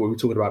concept of what we were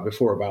talking about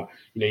before about,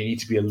 you need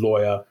to be a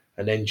lawyer,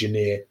 an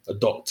engineer, a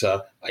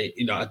doctor. I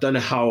don't know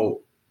how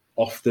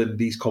often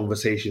these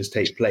conversations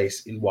take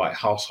place in white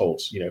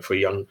households, for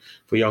young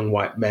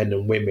white men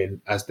and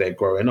women as they're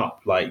growing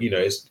up.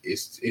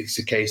 It's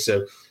a case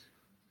of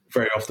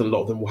very often a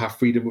lot of them will have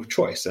freedom of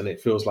choice, and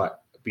it feels like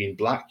being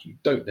black, you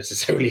don't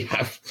necessarily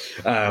have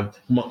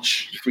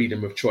much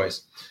freedom of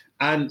choice.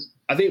 And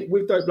I think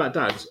with Dope Black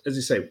Dads, as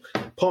you say,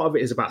 part of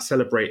it is about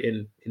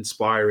celebrating,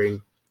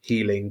 inspiring,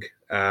 healing,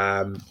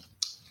 and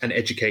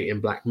educating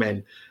black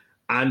men.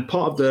 And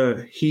part of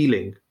the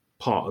healing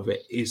part of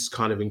it is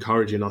kind of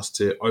encouraging us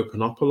to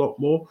open up a lot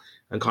more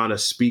and kind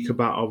of speak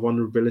about our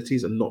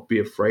vulnerabilities and not be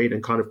afraid,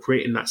 and kind of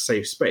creating that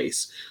safe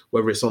space,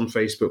 whether it's on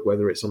Facebook,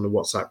 whether it's on the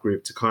WhatsApp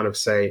group, to kind of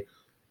say,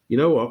 you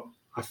know what,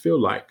 I feel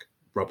like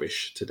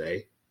rubbish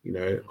today.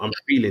 I'm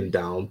feeling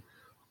down.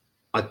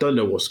 I don't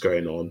know what's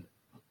going on.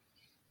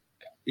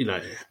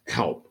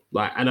 Help.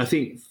 And I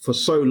think for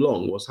so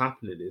long, what's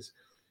happening is,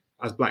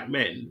 as black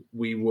men,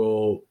 we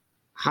will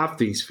have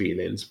these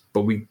feelings,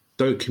 but we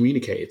don't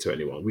communicate it to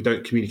anyone. We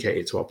don't communicate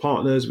it to our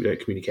partners. We don't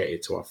communicate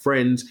it to our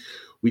friends.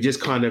 We just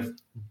kind of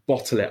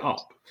bottle it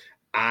up.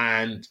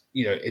 And,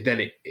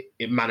 then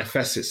it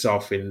manifests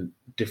itself in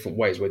different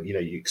ways where,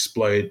 you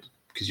explode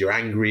because you're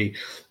angry,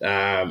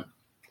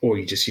 or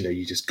you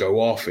just go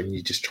off and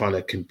you're just trying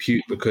to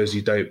compute because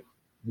you don't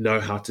know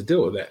how to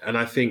deal with it. And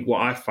I think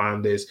what I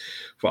found is,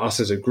 for us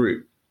as a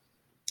group,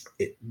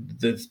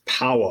 there's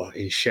power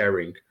in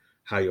sharing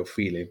how you're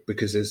feeling,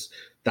 because there's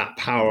that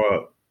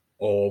power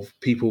of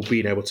people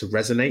being able to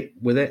resonate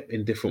with it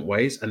in different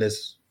ways. And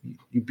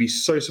you'd be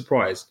so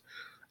surprised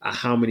at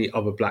how many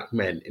other black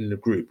men in the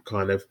group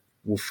kind of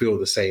will feel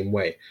the same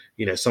way.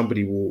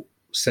 Somebody will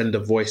send a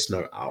voice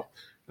note out.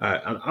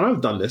 And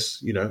I've done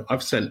this,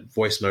 I've sent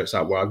voice notes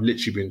out where I've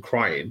literally been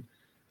crying,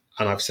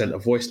 and I've sent a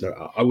voice note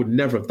out. I would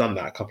never have done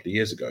that a couple of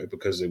years ago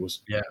because it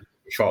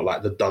felt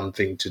like the done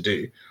thing to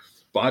do.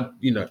 But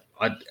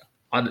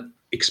I'd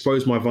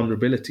expose my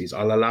vulnerabilities.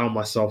 I'll allow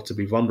myself to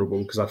be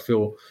vulnerable because I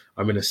feel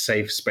I'm in a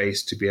safe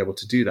space to be able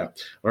to do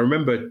that. I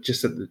remember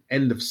just at the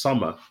end of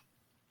summer,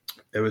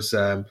 there was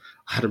I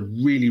had a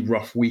really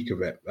rough week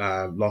of it,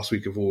 last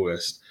week of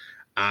August,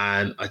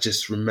 and I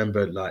just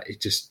remember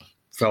it just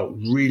felt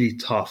really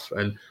tough.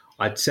 And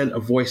I'd sent a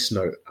voice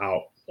note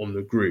out on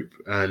the group,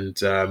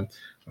 and a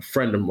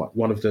friend of mine,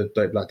 one of the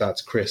Dope Black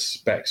Dads, Chris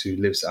Becks, who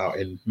lives out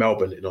in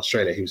Melbourne in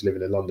Australia, he was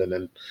living in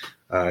London,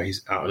 and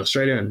he's out in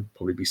Australia and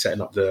probably be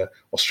setting up the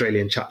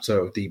Australian chapter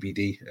of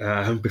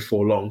DBD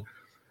before long.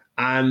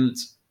 And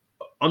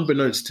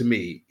unbeknownst to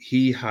me,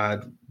 he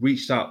had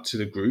reached out to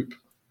the group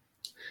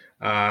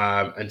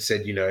and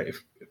said,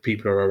 if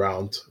people are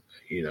around,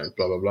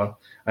 blah, blah, blah.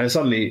 And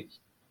suddenly,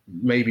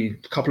 maybe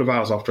a couple of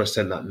hours after I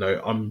sent that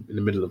note, I'm in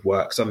the middle of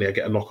work. Suddenly I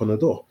get a knock on the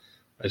door.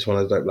 It's one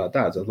of the Dope Black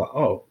Dads. I was like,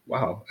 oh,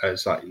 wow. And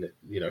it's like,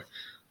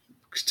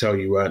 could tell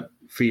you weren't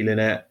feeling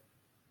it.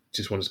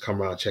 Just wanted to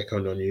come around, check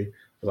on you.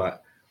 Like,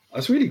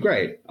 that's really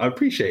great. I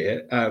appreciate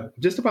it.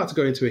 Just about to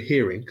go into a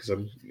hearing because I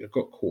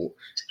got caught.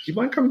 Do you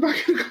mind coming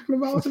back in a couple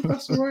of hours if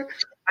that's all right?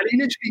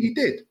 And he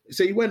did.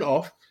 So he went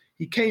off,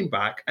 he came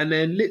back, and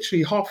then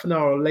literally half an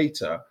hour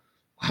later,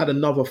 I had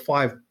another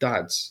 5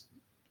 dads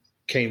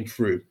came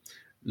through,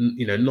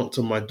 knocked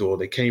on my door.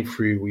 They came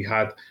through. We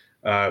had,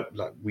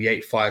 we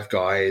ate 5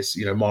 guys.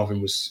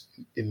 Marvin was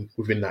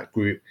within that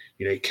group.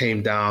 He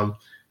came down.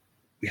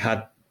 We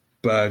had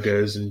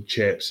burgers and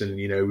chips, and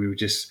we were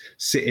just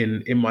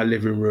sitting in my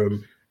living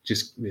room.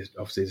 Just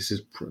obviously,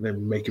 let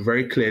me make it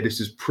very clear.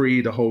 This is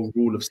pre the whole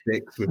rule of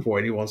 6 before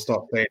anyone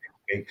started playing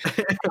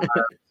anything.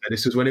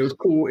 This is when it was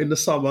cool in the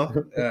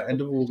summer,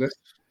 end of August.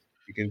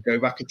 You can go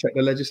back and check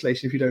the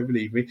legislation if you don't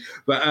believe me.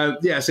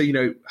 But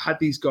so had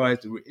these guys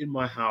that were in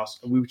my house,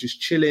 and we were just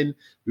chilling.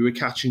 We were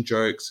catching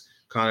jokes,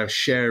 kind of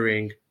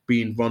sharing,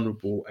 being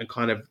vulnerable, and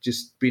kind of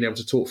just being able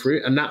to talk through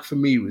it. And that for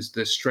me was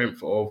the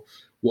strength of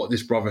what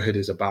this brotherhood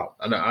is about.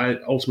 And I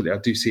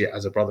do see it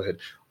as a brotherhood.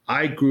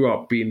 I grew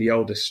up being the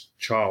eldest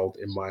child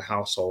in my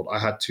household. I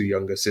had 2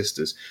 younger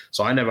sisters,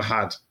 so I never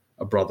had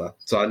a brother.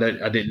 So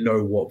I didn't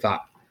know what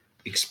that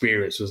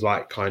experience was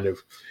like kind of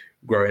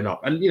growing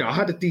up. And, I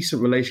had a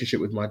decent relationship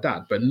with my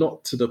dad, but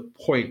not to the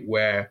point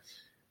where,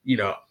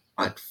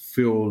 I'd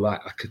feel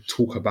like I could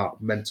talk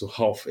about mental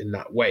health in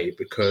that way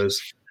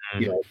because,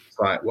 it's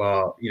like,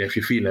 well, if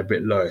you're feeling a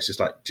bit low, it's just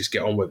like, just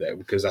get on with it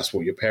because that's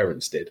what your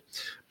parents did.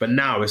 But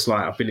now it's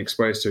like I've been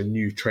exposed to a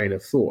new train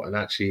of thought, and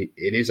actually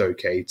it is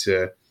okay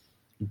to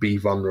be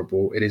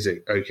vulnerable. It is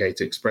okay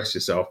to express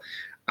yourself.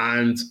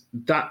 And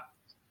that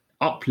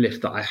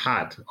uplift that I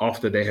had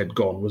after they had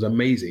gone was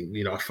amazing.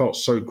 I felt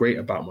so great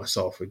about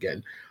myself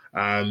again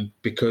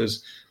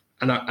because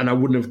I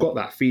wouldn't have got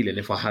that feeling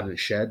if I hadn't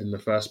shared in the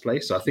first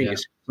place. So I think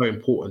it's so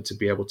important to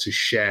be able to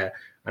share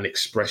and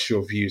express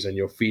your views and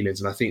your feelings.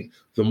 And I think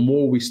the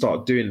more we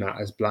start doing that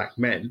as black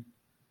men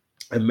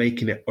and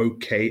making it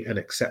okay and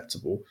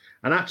acceptable,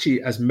 and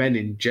actually as men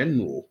in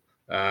general,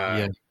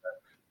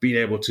 being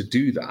able to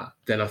do that,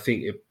 then I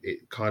think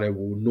it kind of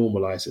will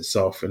normalize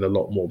itself in a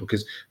lot more,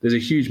 because there's a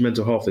huge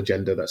mental health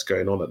agenda that's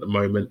going on at the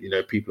moment.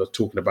 People are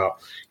talking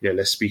about,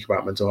 let's speak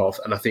about mental health.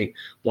 And I think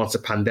once the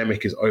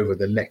pandemic is over,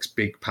 the next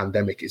big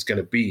pandemic is going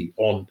to be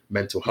on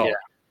mental health.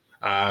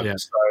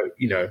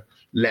 So,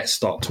 let's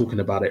start talking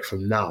about it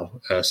from now,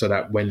 so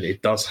that when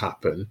it does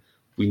happen,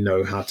 we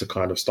know how to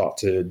kind of start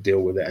to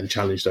deal with it and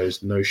challenge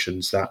those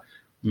notions that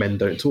men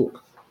don't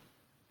talk.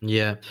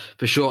 Yeah,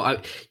 for sure.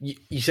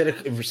 You said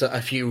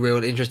a few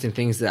real interesting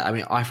things there. I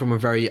mean, I, from a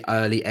very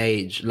early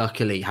age,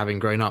 luckily, having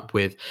grown up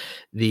with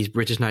these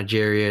British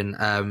Nigerian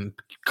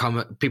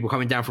people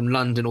coming down from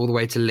London all the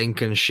way to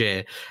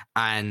Lincolnshire,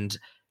 and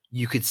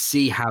you could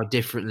see how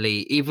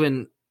differently,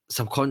 even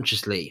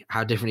subconsciously,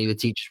 how differently the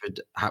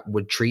teachers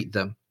would treat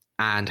them,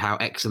 and how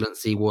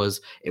excellency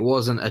it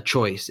wasn't a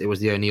choice; it was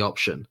the only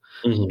option,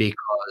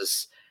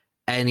 because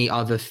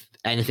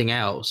anything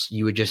else,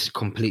 you were just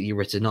completely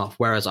written off.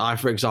 Whereas I,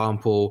 for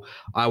example,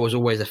 I was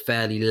always a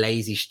fairly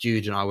lazy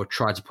student. I would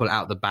try to pull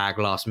out the bag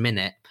last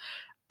minute.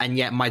 And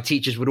yet my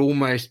teachers would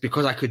almost,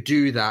 because I could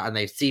do that and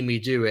they've seen me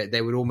do it,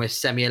 they would almost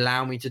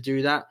semi-allow me to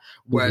do that.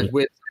 Whereas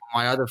with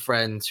my other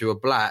friends who are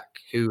black,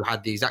 who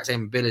had the exact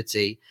same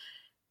ability,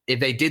 if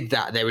they did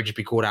that, they would just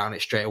be called out on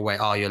it straight away.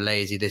 Oh, you're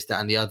lazy, this,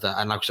 that, and the other.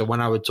 And so when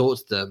I would talk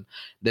to them,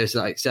 there's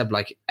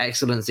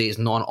excellency is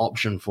not an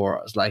option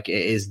for us. Like,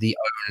 it is the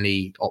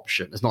only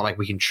option. It's not like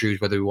we can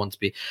choose whether we want to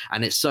be.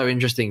 And it's so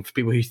interesting for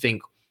people who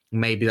think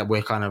maybe that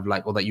we're kind of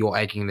like, or that you're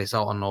egging this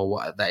on, or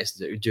what, that is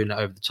doing it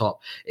over the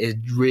top. It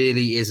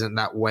really isn't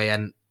that way.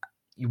 And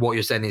what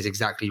you're saying is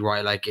exactly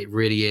right. Like, it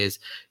really is.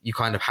 You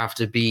kind of have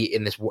to be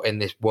in this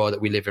world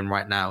that we live in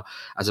right now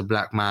as a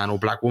black man or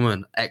black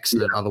woman.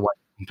 Excellent. Otherwise,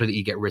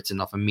 completely get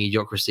written off, and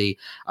mediocrity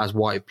as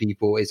white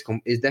people is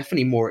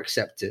definitely more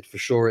accepted, for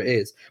sure it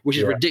is, which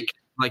is ridiculous.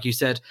 Like you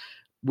said,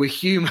 we're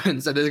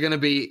humans, so there's going to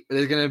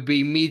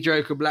be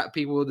mediocre black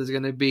people, there's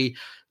going to be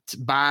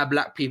bad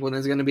black people, and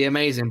there's going to be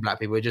amazing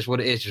black people. It's just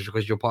what it is, just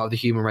because you're part of the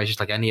human race,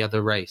 just like any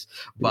other race.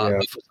 But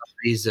for some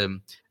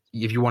reason,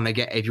 if you want to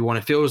get anywhere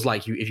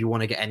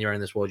in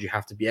this world, you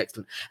have to be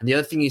excellent. And the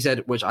other thing you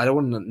said, which I don't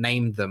want to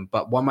name them,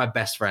 but my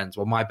best friend,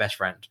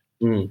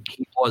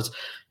 he was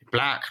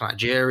black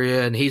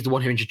Nigerian. He's the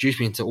one who introduced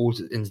me into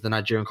the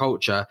Nigerian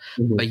culture,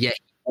 but yet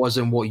he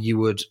wasn't what you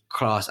would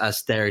class as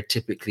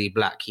stereotypically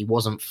black. He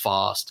wasn't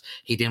fast.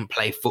 He didn't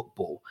play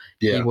football.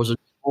 He was an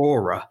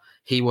aura.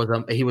 He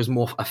was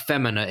more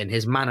effeminate in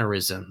his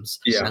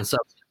mannerisms, and so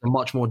a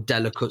much more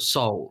delicate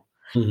soul.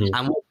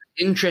 And what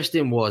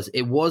interesting was,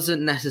 it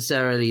wasn't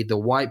necessarily the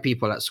white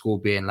people at school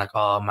being like,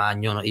 oh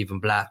man, you're not even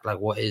black, like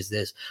what is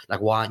this, like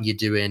why aren't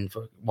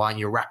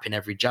you rapping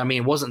every day? I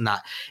mean, it wasn't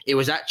that. It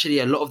was actually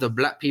a lot of the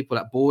black people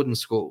at boarding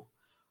school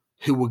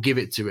who would give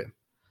it to him,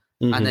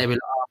 and they'd be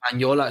like, oh man,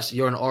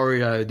 you're an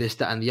Oreo, this,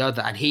 that, and the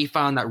other. And he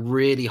found that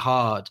really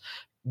hard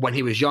when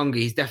he was younger.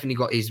 He's definitely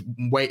got his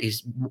weight.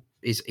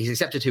 He's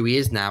accepted who he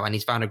is now, and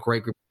he's found a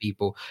great group of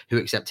people who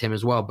accept him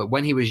as well. But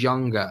when he was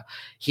younger,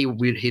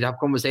 he'd have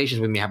conversations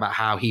with me about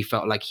how he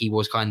felt like he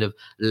was kind of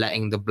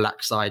letting the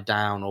black side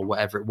down, or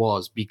whatever it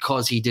was,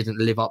 because he didn't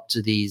live up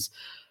to these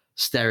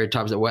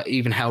stereotypes that were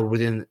even held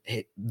within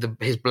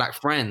his black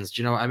friends.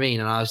 Do you know what I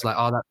mean? And I was like,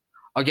 oh, that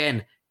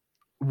again.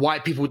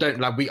 White people don't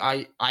like.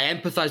 I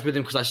empathize with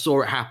him because I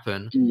saw it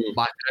happen,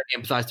 but I can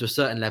only empathize to a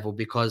certain level,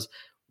 because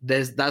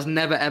that's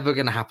never ever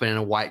going to happen in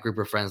a white group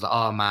of friends. Like,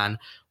 oh man,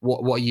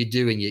 what are you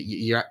doing?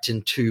 You're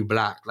acting too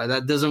black. Like,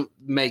 that doesn't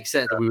make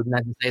sense. We would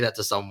never say that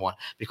to someone,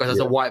 because as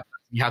a white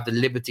person, you have the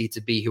liberty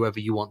to be whoever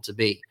you want to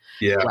be.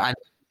 And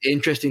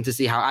interesting to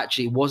see how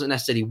actually it wasn't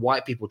necessarily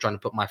white people trying to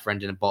put my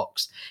friend in a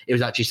box. It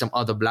was actually some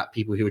other black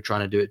people who were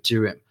trying to do it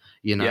to him.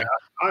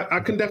 I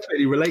can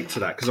definitely relate to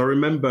that, because I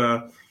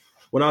remember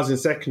when I was in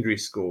secondary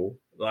school,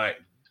 like,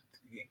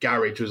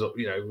 garage was,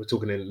 we're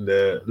talking in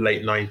the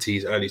late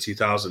 90s, early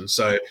 2000s.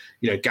 So,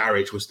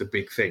 garage was the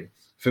big thing.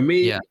 For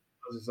me, I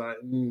was like,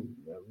 I'm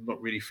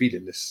not really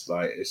feeling this.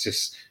 Like, it's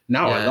just,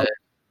 now I love it.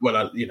 Well,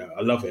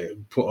 I love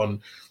it. Put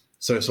on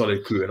So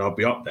Solid Crew and I'll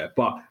be up there.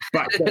 But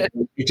back then,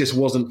 it just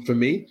wasn't for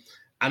me.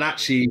 And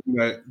actually,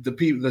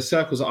 the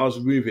circles that I was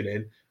moving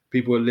in,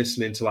 people were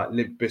listening to like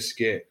Limp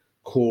Bizkit,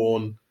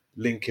 Korn,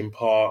 Linkin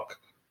Park,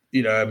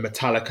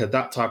 Metallica,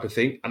 that type of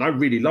thing. And I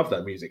really love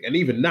that music. And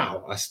even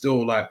now, I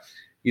still like,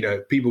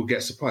 people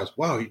get surprised.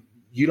 Wow,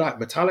 you like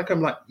Metallica?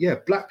 I'm like, yeah,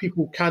 black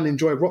people can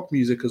enjoy rock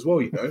music as well.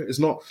 It's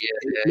not,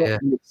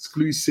 an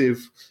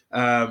exclusive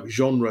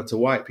genre to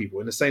white people,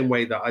 in the same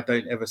way that I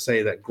don't ever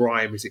say that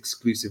grime is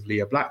exclusively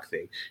a black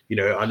thing.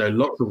 I know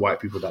lots of white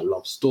people that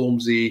love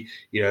Stormzy,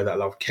 that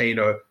love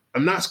Kano,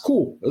 and that's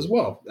cool as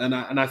well. And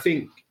I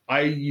think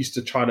I used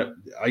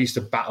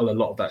to battle a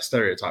lot of that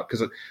stereotype,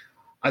 because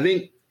I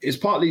think it's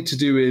partly to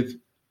do with,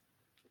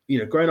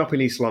 growing up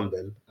in East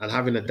London and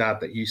having a dad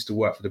that used to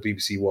work for the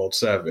BBC World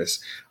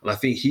Service. And I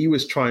think he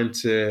was trying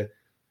to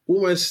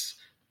almost,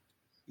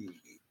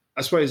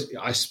 I suppose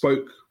I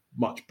spoke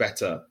much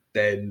better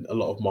than a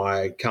lot of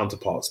my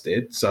counterparts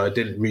did. So I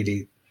didn't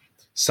really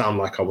sound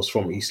like I was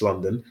from East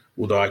London,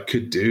 although I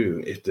could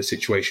do if the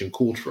situation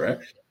called for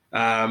it.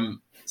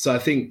 So I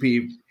think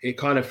it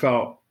kind of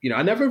felt,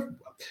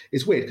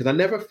 it's weird because I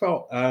never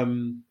felt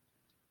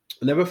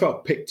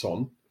picked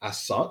on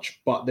as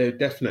such, but there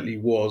definitely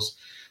was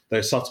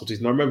those subtleties.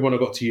 And I remember when I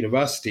got to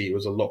university, it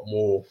was a lot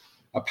more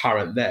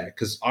apparent there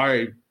because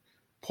I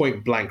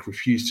point blank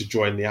refused to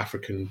join the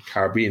African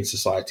Caribbean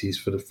societies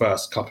for the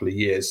first couple of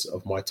years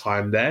of my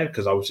time there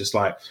because I was just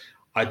like,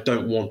 I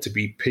don't want to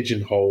be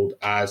pigeonholed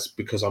as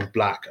because I'm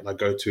black and I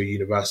go to a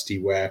university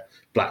where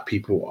black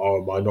people are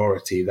a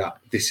minority, that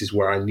this is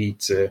where I need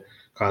to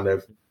kind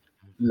of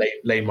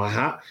lay my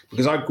hat.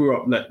 Because I grew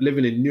up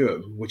living in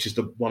Newham, which is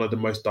one of the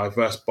most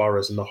diverse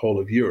boroughs in the whole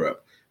of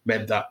Europe,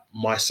 meant that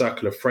my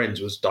circle of friends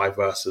was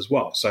diverse as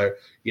well. So,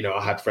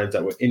 I had friends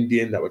that were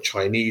Indian, that were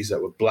Chinese,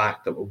 that were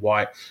black, that were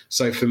white.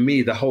 So for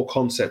me, the whole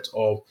concept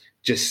of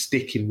just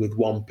sticking with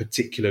one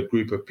particular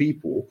group of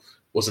people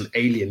was an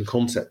alien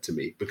concept to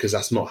me because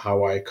that's not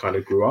how I kind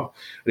of grew up.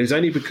 And it's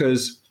only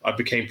because I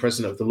became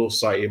president of the Law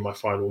Society in my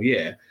final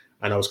year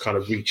and I was kind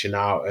of reaching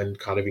out and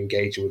kind of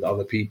engaging with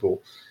other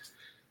people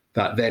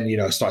that then,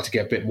 I started to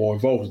get a bit more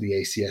involved with the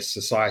ACS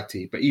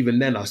society. But even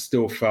then, I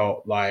still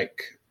felt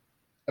like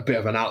a bit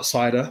of an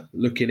outsider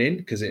looking in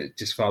because it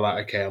just felt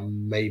like, okay,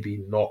 I'm maybe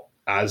not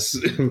as,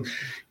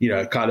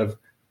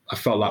 I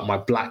felt like my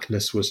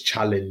blackness was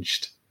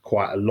challenged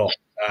quite a lot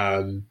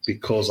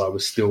because I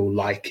was still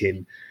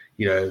liking,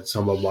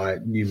 some of my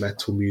new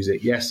metal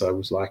music. Yes, I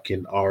was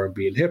liking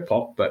R&B and hip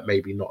hop, but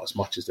maybe not as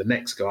much as the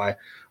next guy.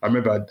 I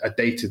remember I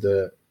dated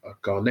a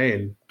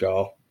Ghanaian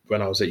girl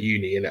when I was at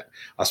uni, and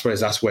I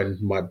suppose that's when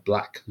my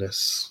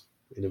blackness,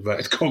 in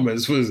inverted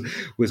commas,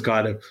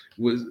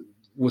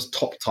 was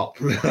topped up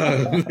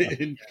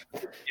in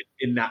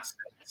that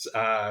sense.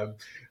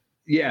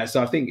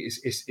 So I think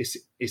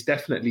it's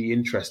definitely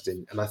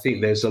interesting, and I think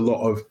there's a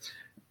lot of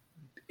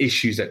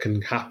issues that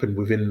can happen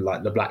within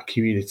like the black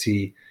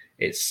community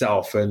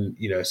itself, and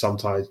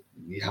sometimes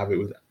you have it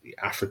with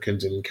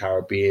Africans and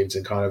Caribbeans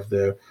and kind of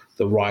the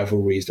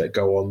rivalries that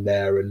go on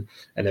there and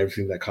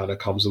everything that kind of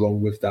comes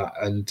along with that.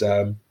 And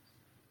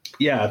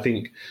I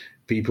think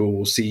people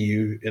will see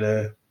you in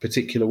a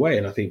particular way,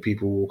 and I think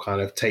people will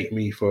kind of take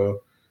me for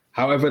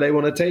however they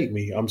want to take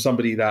me. I'm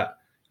somebody that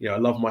I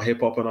love my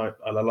hip hop and I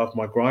love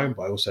my grime,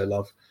 but I also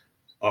love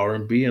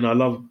R&B and I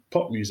love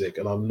pop music,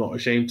 and I'm not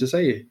ashamed to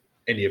say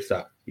any of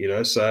that.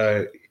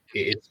 So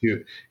it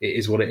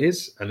is what it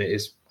is, and it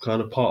is kind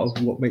of part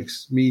of what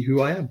makes me who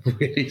I am,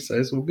 really. So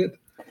it's all good.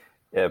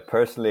 Yeah,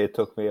 personally, it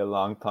took me a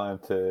long time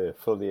to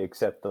fully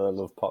accept that I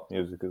love pop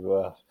music as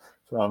well.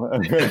 So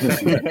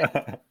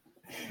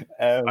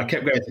I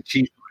kept going to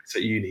cheese nights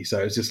at uni, so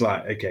it's just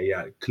like, okay,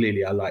 yeah,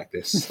 clearly I like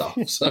this stuff.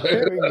 So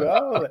there we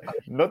go.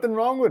 Nothing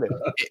wrong with it.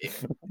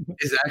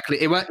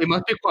 Exactly. It must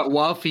be quite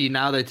wild for you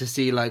now, though, to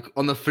see, like,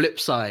 on the flip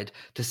side,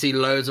 to see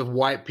loads of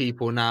white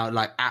people now,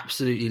 like,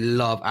 absolutely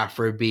love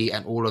Afrobeat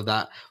and all of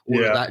that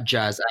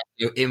jazz. And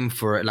you're in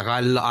for it. Like,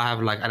 I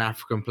have, like, an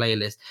African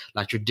playlist,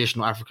 like,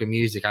 traditional African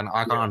music, and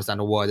I can't understand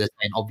a word they're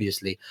saying,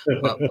 obviously,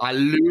 but I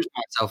lose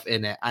myself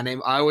in it. And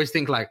I always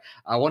think, like,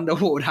 I wonder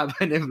what would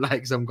happen if,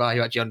 like, some guy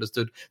who actually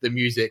understood the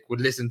music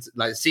would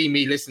see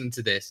me listen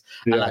to this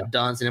and, like,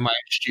 dancing in my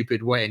own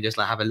stupid way and just,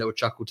 like, have a little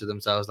chuckle to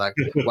themselves, like,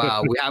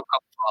 wow, we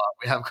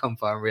have come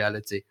far in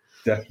reality.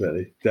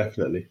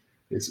 Definitely.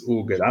 It's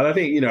all good. And I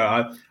think,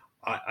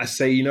 I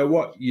say, you know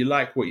what you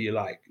like.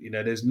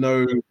 There's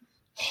no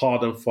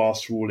hard and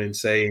fast rule in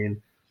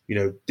saying,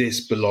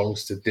 this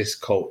belongs to this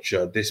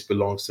culture, this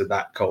belongs to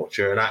that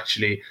culture. And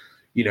actually,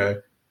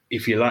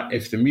 if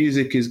the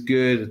music is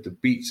good, if the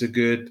beats are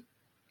good,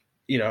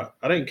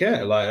 I don't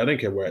care. Like, I don't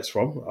care where it's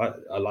from.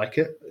 I like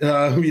it.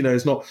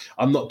 It's not,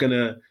 I'm not going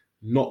to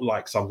not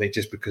like something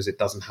just because it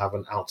doesn't have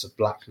an ounce of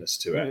blackness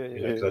to it.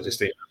 Because I just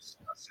think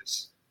that's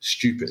just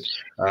stupid.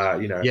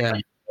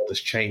 The world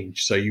has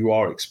changed, so you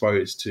are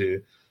exposed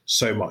to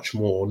so much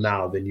more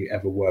now than you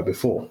ever were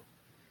before.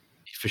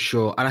 For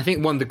sure. And I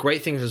think one of the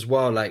great things as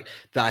well, like,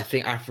 that I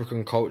think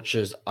African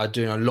cultures are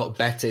doing a lot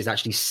better is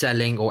actually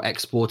selling or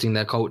exporting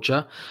their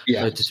culture,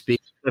 so to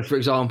speak. So, for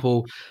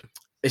example,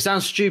 it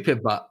sounds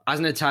stupid, but as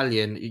an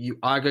Italian,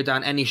 I go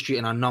down any street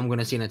and I know I'm going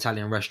to see an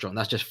Italian restaurant.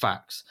 That's just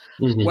facts.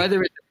 Mm-hmm.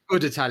 Whether it's a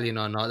good Italian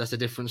or not, that's a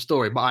different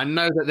story. But I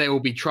know that they will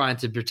be trying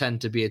to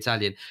pretend to be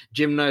Italian.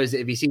 Jim knows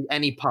that if he sees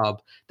any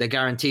pub, they're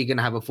guaranteed going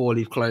to have a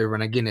 4-leaf clover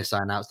and a Guinness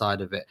sign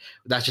outside of it.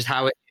 That's just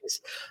how it is.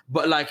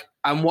 But, like,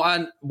 and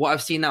what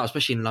I've seen now,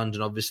 especially in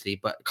London, obviously,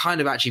 but kind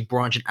of actually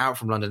branching out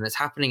from London, it's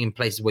happening in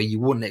places where you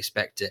wouldn't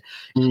expect it.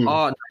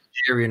 Are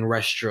Nigerian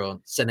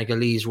restaurants,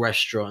 Senegalese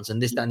restaurants,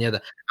 and this, that, and the other.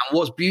 And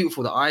what's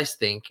beautiful that I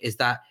think is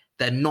that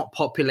they're not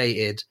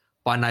populated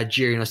by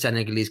Nigerian or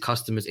Senegalese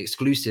customers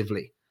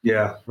exclusively.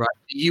 Yeah. Right.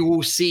 You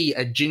will see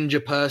a ginger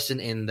person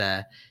in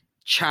there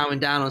chowing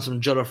down on some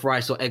jollof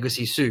rice or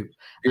egusi soup.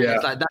 And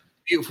it's like that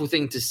beautiful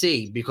thing to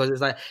see, because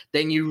it's like,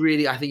 then you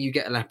really, I think you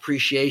get an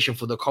appreciation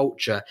for the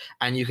culture,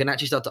 and you can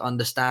actually start to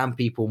understand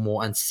people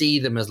more and see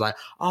them as like,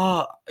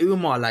 oh,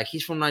 Umar, like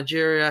he's from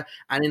Nigeria,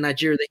 and in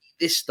Nigeria they eat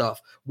this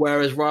stuff.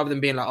 Whereas rather than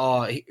being like,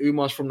 oh,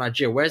 Umar's from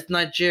Nigeria, where's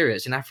Nigeria?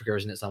 It's in Africa,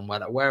 isn't it, somewhere?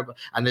 Like where?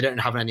 And they don't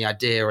have any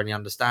idea or any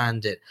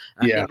understand it.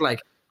 And I think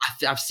like,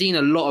 I've seen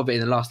a lot of it in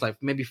the last like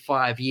maybe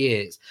 5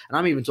 years, and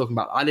I'm even talking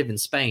about, I live in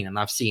Spain and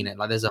I've seen it.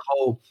 Like there's a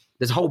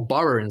whole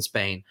borough in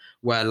Spain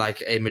where,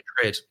 like, in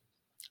Madrid,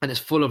 and it's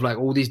full of like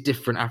all these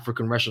different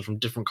African restaurants from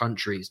different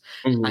countries,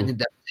 and they're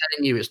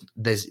telling you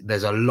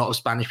there's a lot of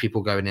Spanish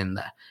people going in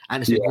there,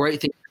 and it's a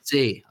great thing to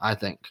see, I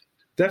think.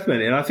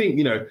 Definitely, and I think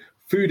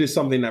food is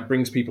something that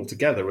brings people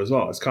together as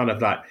well. It's kind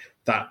of that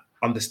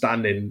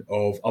understanding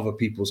of other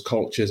people's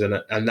cultures and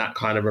that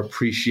kind of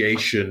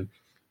appreciation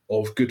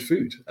of good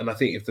food. And I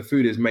think if the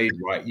food is made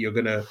right, you're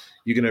gonna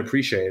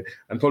appreciate it.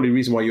 And probably the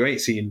reason why you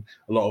ain't seen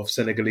a lot of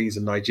Senegalese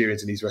and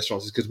Nigerians in these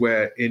restaurants is because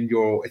we're in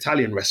your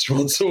Italian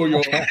restaurants or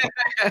your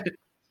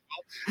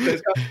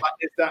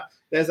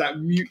there's that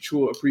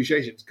mutual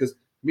appreciation. Because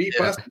me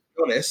personally, to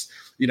be honest,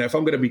 if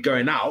I'm going to be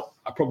going out,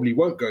 I probably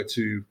won't go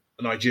to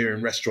a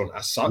Nigerian restaurant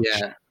as such,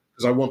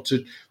 because I want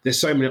to. There's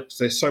so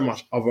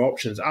much other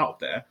options out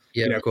there.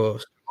 Of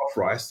course. Off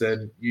rice,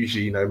 then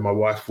usually my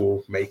wife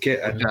will make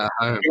it, and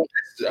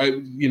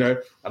and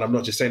I'm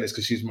not just saying this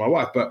because she's my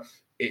wife, but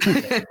it's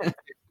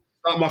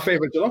not my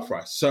favorite jollof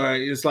rice. So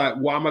it's like,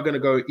 why am I going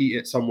to go eat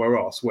it somewhere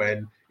else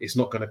when it's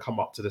not going to come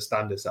up to the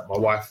standards that my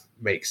wife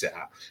makes it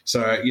at?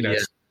 So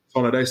it's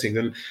one of those things,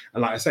 and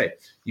like I say,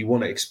 you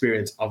want to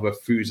experience other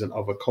foods and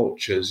other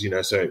cultures,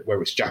 so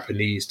whether it's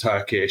Japanese,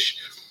 Turkish.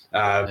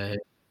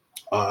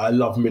 I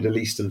love Middle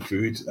Eastern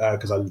food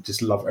because I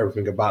just love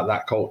everything about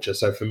that culture.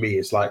 So for me,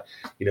 it's like,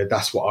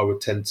 that's what I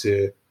would tend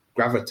to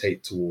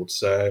gravitate towards.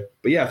 So,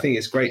 but yeah, I think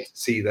it's great to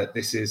see that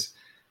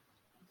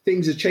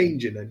things are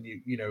changing, and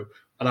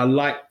and I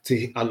like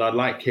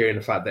hearing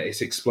the fact that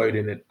it's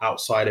exploding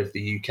outside of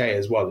the UK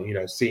as well.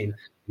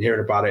 Hearing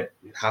about it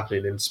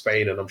happening in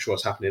Spain, and I'm sure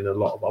it's happening in a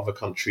lot of other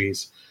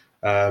countries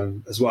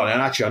as well.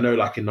 And actually, I know,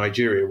 like in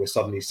Nigeria, we're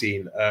suddenly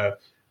seeing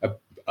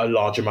a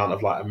large amount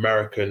of like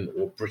American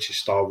or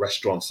British style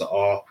restaurants that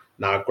are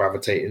now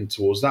gravitating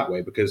towards that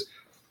way, because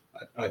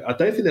I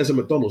don't think there's a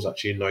McDonald's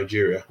actually in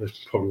Nigeria.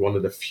 It's probably one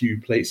of the few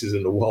places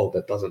in the world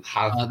that doesn't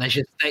have. They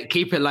should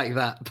keep it like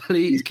that.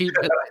 Please keep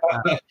it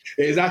like that.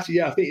 It's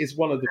actually, I think it's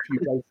one of the few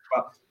places.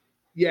 But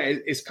yeah,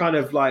 it's kind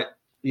of like,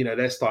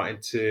 they're starting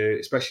to,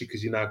 especially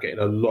because you're now getting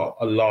a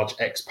large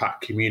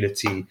expat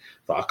community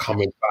that are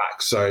coming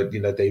back. So,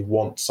 they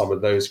want some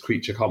of those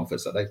creature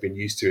comforts that they've been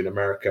used to in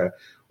America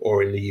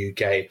or in the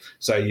UK.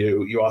 So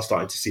you are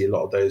starting to see a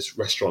lot of those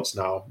restaurants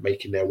now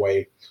making their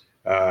way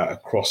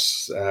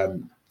across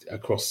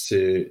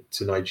to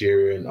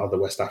Nigeria and other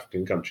West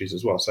African countries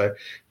as well. So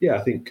yeah, I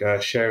think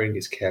sharing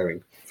is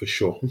caring for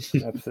sure.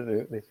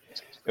 Absolutely.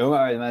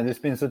 Umar, man, it's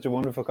been such a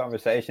wonderful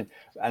conversation.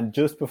 And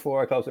just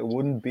before I close, it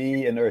wouldn't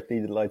be an Earthly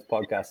Delights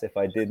podcast if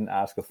I didn't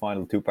ask a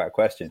final 2-part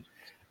question.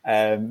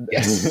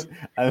 Yes.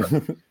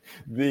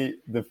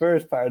 The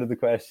first part of the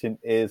question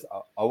is,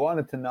 I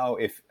wanted to know,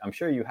 if I'm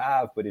sure you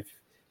have, but if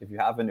you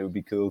haven't, it would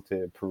be cool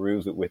to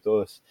peruse it with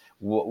us.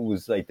 What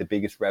was like the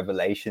biggest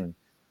revelation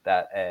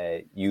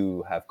that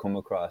you have come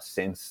across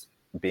since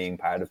being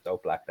part of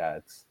Dope Black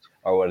Dads,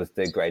 or what is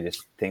the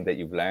greatest thing that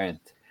you've learned?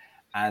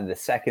 And the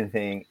second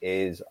thing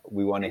is,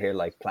 we want to hear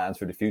like plans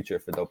for the future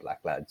for Dope Black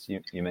Lads.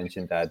 You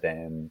mentioned that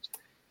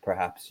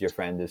perhaps your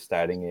friend is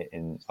starting it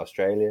in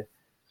Australia.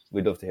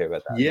 We'd love to hear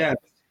about that. Yeah.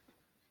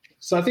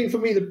 So I think for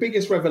me, the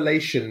biggest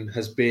revelation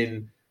has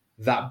been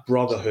that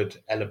brotherhood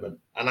element,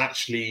 and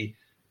actually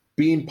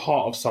being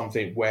part of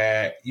something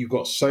where you've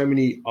got so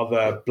many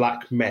other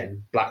black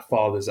men, black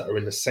fathers that are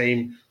in the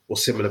same or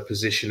similar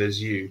position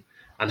as you,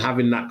 and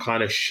having that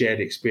kind of shared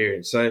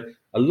experience. So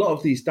a lot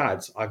of these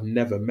dads I've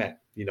never met.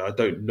 I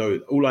don't know.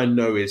 All I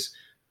know is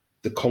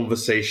the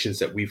conversations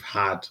that we've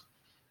had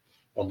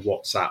on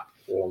WhatsApp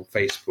or on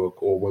Facebook,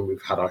 or when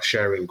we've had our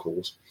sharing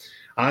calls.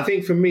 And I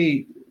think for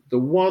me, the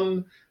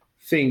one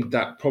thing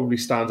that probably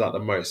stands out the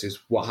most is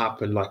what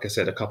happened, like I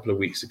said, a couple of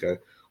weeks ago,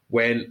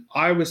 when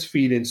I was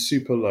feeling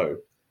super low,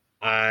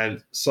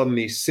 and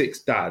suddenly 6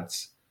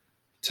 dads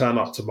turn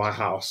up to my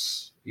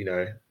house,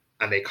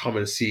 and they come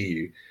and see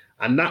you.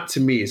 And that to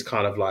me is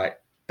kind of like,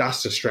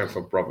 that's the strength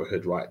of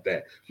brotherhood right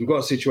there. We've got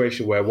a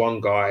situation where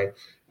one guy,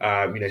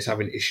 is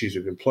having issues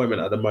with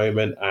employment at the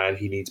moment, and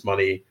he needs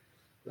money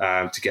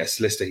to get a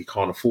solicitor. He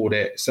can't afford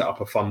it. Set up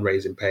a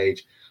fundraising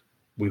page.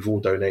 We've all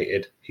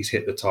donated. He's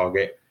hit the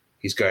target.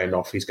 He's going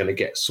off. He's going to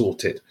get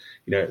sorted.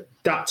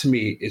 That to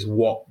me is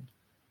what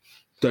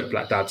Dope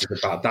Black Dads is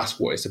about. That's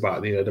what it's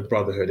about, the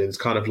brotherhood. And it's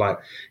kind of like,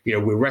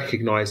 we're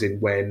recognizing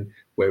when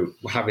we're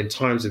having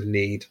times of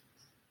need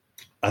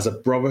as a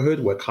brotherhood,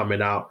 we're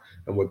coming out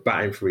and we're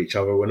batting for each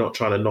other. We're not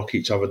trying to knock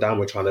each other down.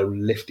 We're trying to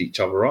lift each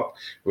other up.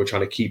 We're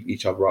trying to keep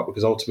each other up,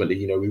 because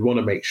ultimately, we want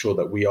to make sure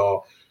that we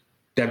are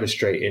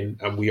demonstrating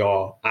and we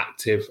are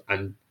active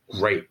and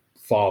great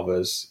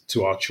fathers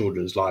to our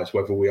children's lives,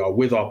 whether we are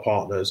with our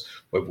partners,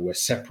 whether we're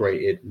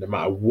separated, no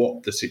matter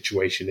what the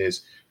situation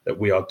is, that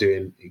we are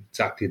doing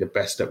exactly the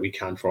best that we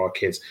can for our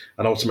kids.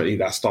 And ultimately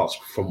that starts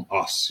from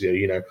us.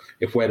 You know,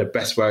 if we're the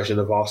best version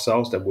of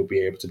ourselves, then we'll be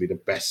able to be the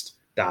best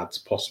dads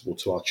possible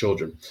to our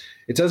children.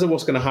 In terms of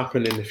what's going to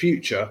happen in the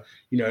future,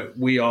 you know,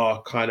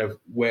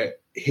 we're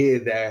here,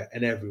 there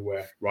and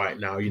everywhere right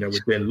now. You know,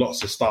 we're doing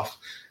lots of stuff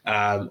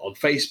on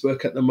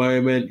Facebook at the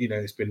moment. You know,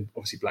 it's been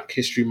obviously Black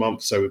History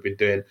Month, so we've been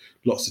doing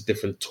lots of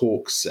different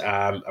talks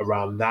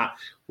around that.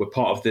 We're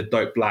part of the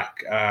Dope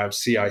Black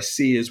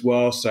CIC as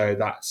well. So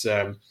that's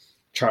a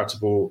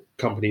charitable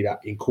company that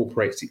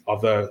incorporates the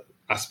other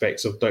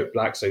aspects of Dope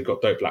Black. So you've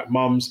got Dope Black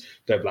Mums,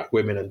 Dope Black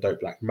Women and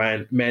Dope Black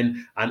men,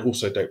 and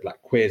also Dope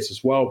Black Queers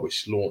as well,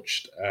 which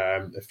launched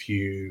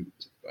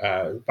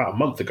about a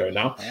month ago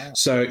now. Wow.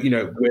 So, you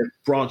know, we're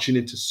branching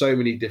into so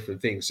many different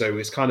things. So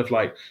it's kind of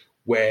like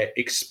we're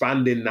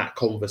expanding that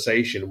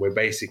conversation. We're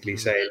basically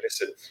saying,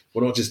 listen,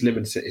 we're not just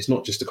limited. It's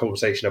not just a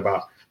conversation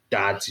about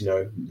dads. You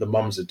know, the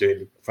mums are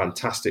doing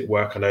fantastic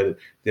work. I know that,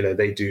 you know,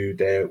 they do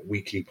their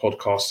weekly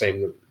podcast,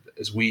 same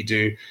as we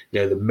do.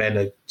 You know, the men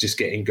are just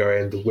getting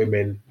going, the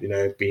women, you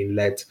know, being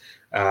led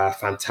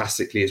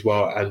fantastically as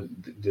well, and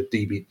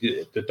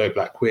the Dope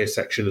Black Queer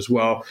section as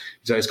well.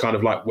 So it's kind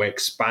of like we're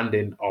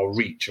expanding our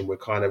reach, and we're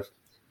kind of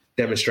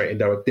demonstrating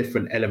there are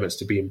different elements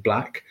to being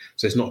Black.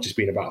 So it's not just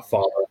being about a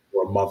father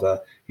or a mother.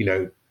 You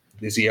know,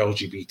 there's the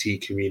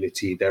LGBT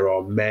community, there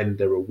are men,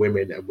 there are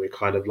women, and we're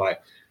kind of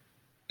like,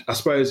 I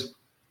suppose,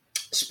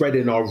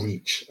 spreading our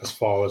reach as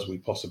far as we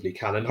possibly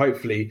can. And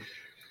hopefully,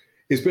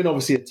 it's been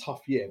obviously a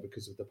tough year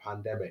because of the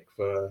pandemic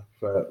for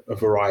a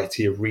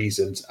variety of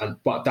reasons,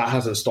 but that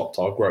hasn't stopped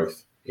our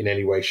growth in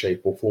any way,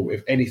 shape or form.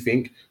 If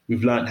anything,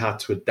 we've learned how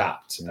to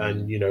adapt,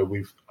 and, you know,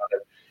 we've kind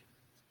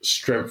of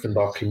strengthened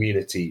our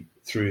community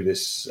through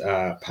this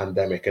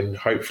pandemic. And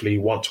hopefully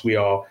once we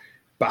are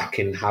back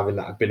in having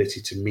that ability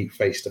to meet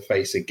face to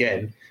face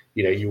again,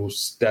 you know,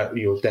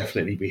 you'll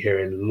definitely be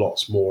hearing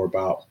lots more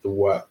about the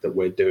work that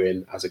we're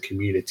doing as a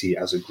community,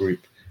 as a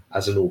group,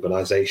 as an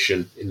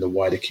organization in the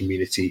wider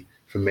community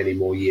for many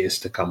more years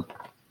to come.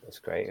 That's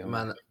great,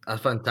 man.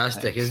 That's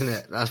fantastic, isn't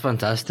it? That's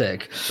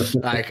fantastic.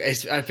 Like,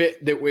 I think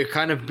that we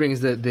kind of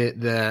brings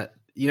the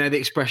you know, the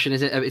expression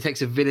is it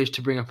takes a village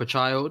to bring up a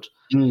child.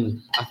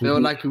 I feel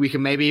like we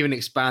can maybe even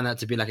expand that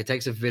to be like, it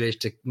takes a village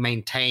to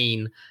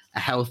maintain a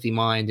healthy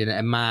mind in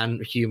a man,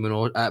 human,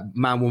 or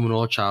man, woman,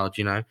 or child,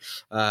 you know.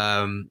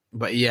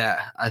 But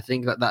yeah, I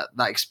think that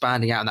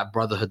expanding out and that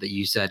brotherhood that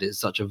you said is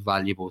such a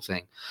valuable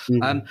thing.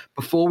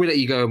 Before we let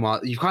you go, Umar,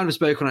 you've kind of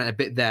spoken on it a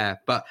bit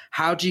there, but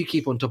how do you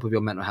keep on top of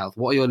your mental health?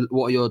 What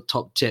are your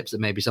top tips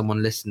that maybe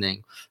someone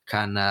listening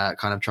can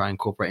kind of try and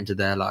incorporate into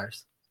their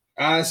lives?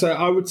 So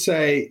I would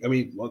say, I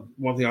mean,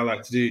 one thing I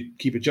like to do,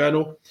 keep a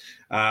journal.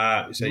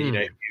 So, you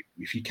know,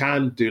 if you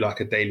can do like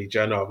a daily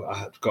journal,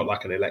 I've got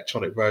like an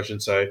electronic version.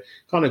 So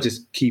kind of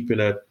just keeping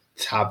a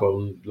tab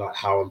on like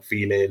how I'm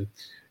feeling,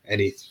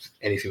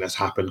 anything that's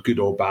happened, good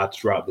or bad,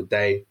 throughout the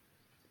day.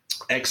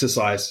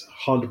 Exercise,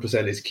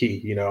 100% is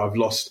key. You know, I've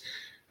lost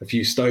a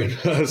few stone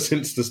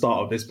since the start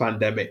of this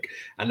pandemic.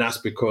 And that's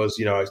because,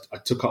 you know, I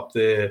took up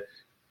the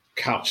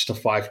couch to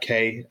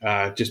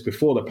 5K just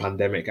before the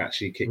pandemic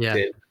actually kicked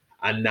in.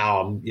 And now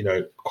I'm, you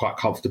know, quite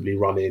comfortably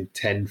running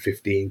 10,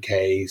 15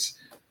 Ks,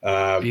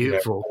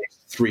 Beautiful.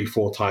 You know,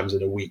 3-4 times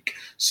in a week.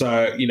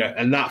 So, you know,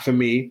 and that for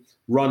me,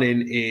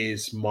 running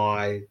is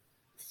my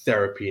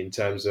therapy in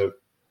terms of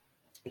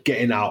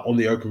getting out on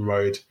the open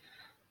road,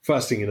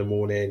 first thing in the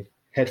morning,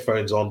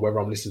 headphones on, whether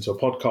I'm listening to a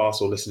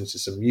podcast or listening to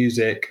some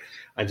music,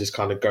 and just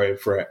kind of going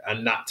for it.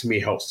 And that to me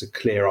helps to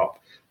clear up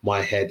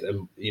my head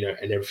and, you know,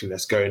 and everything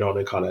that's going on,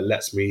 and kind of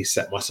lets me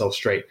set myself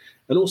straight.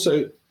 And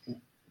also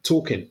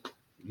talking.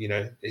 You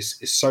know,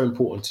 it's so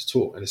important to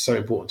talk, and it's so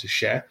important to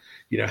share,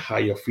 you know, how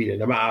you're feeling,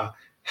 no matter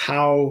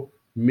how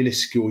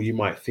minuscule you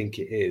might think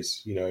it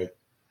is. You know,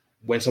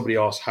 when somebody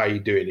asks how you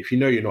doing, if you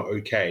know you're not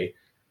okay,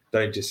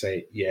 don't just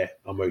say, yeah,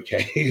 I'm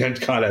okay, and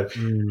kind of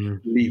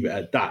leave it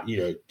at that. You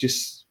know,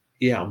 just,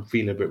 yeah, I'm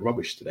feeling a bit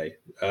rubbish today.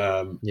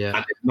 And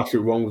there's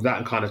nothing wrong with that,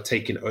 and kind of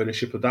taking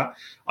ownership of that.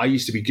 I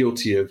used to be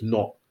guilty of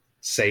not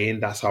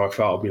saying that's how I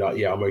felt. I'd be like,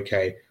 yeah, I'm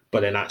okay.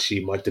 But then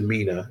actually my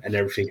demeanor and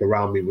everything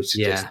around me would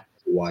suggest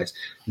otherwise.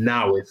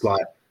 Now it's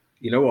like,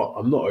 you know what,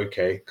 I'm not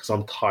okay because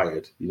I'm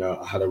tired. You know,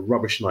 I had a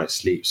rubbish night's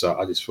sleep, so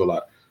I just feel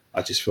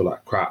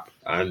like crap,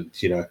 and,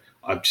 you know,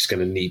 I'm just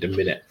going to need a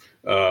minute.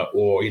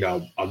 Or, you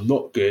know, I'm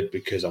not good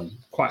because I'm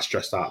quite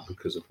stressed out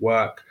because of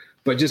work.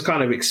 But just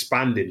kind of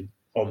expanding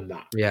on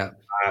that.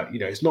 You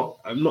know,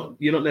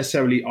 you're not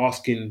necessarily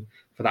asking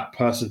for that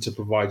person to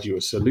provide you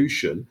a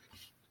solution.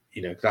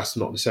 You know, that's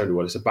not necessarily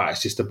what it's about.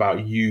 It's just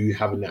about you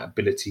having that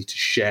ability to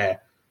share,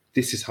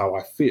 this is how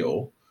I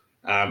feel.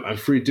 And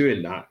through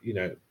doing that, you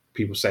know,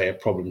 people say a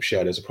problem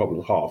shared is a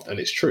problem halved. And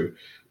it's true,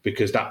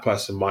 because that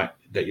person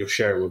that you're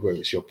sharing with, whether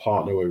it's your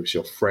partner, whether it's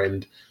your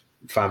friend,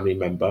 family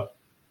member,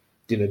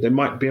 they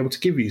might be able to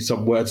give you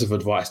some words of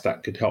advice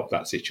that could help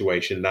that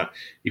situation that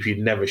if you'd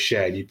never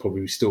shared, you'd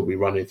probably still be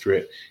running through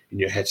it in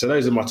your head. So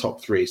those are my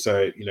top three.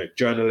 So,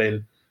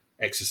 journaling,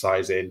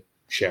 exercising,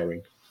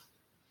 sharing.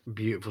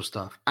 Beautiful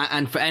stuff.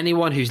 And for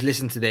anyone who's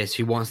listened to this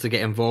who wants to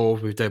get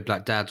involved with Dope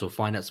Black Dads or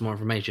find out some more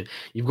information,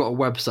 you've got a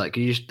website.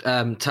 Can you just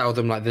tell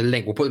them like the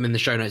link? We'll put them in the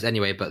show notes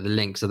anyway, but the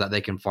link so that they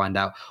can find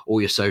out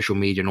all your social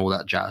media and all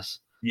that jazz.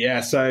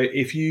 Yeah, so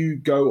if you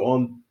go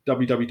on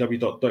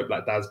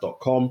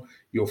www.dopeblackdads.com,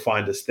 you'll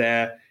find us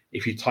there.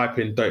 If you type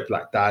in Dope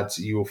Black Dads,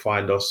 you will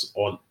find us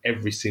on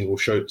every single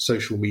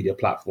social media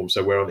platform.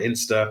 So we're on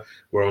Insta,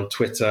 we're on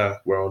Twitter,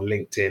 we're on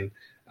LinkedIn,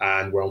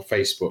 and we're on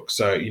Facebook.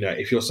 So,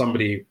 if you're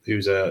somebody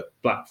who's a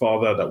Black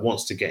father that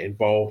wants to get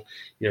involved,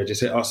 just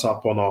hit us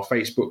up on our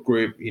Facebook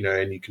group,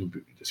 and you can,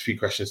 there's a few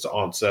questions to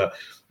answer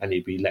and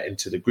you'll be let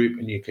into the group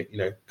and you can,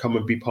 come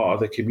and be part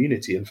of the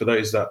community. And for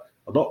those that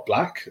are not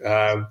Black,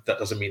 that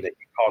doesn't mean that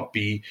you can't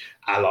be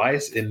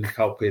allies in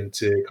helping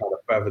to kind of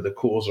further the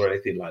cause or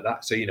anything like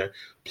that. So,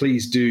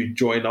 please do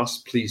join us.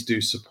 Please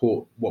do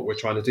support what we're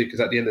trying to do,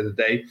 because at the end of the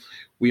day,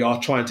 we are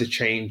trying to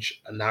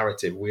change a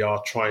narrative. We are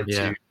trying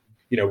to,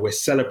 we're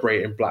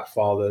celebrating Black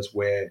fathers,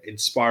 we're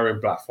inspiring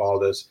Black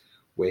fathers,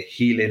 we're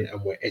healing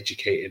and we're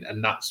educating.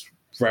 And that's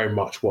very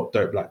much what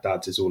Dope Black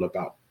Dads is all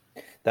about.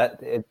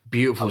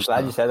 Beautiful I'm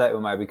glad you said that,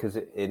 Umar, because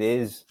it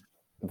is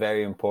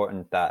very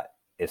important that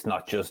it's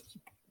not just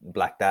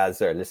Black dads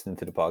that are listening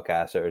to the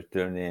podcast or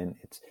tuning in.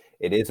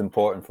 It is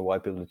important for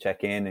white people to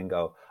check in and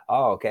go,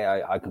 oh,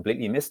 okay, I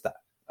completely missed that.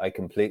 I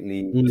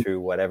completely,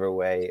 through whatever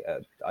way,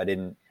 I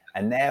didn't.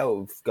 And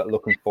now,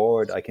 looking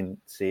forward, I can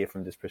see it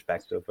from this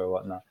perspective or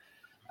whatnot.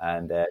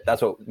 And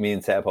that's what me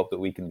and Seb hope that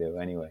we can do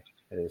anyway.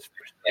 It is.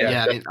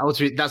 Yeah, I mean,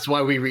 ultimately, that's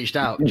why we reached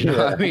out. Do you know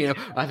what I mean?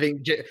 I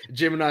think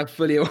Jim and I are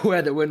fully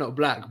aware that we're not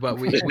Black, but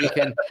we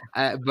can.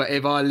 But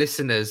if our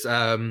listeners, we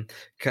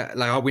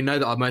know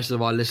that most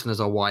of our listeners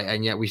are white,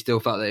 and yet we still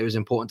felt that it was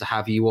important to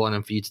have you on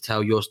and for you to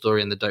tell your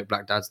story and the Dope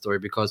Black Dad story,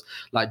 because,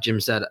 like Jim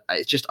said,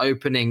 it's just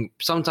opening.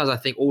 Sometimes I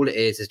think all it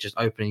is just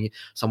opening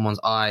someone's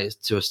eyes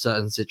to a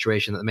certain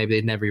situation that maybe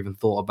they'd never even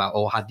thought about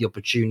or had the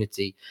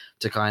opportunity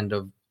to kind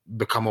of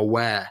become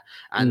aware.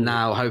 And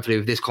now hopefully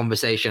with this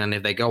conversation, and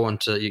if they go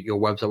onto your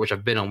website, which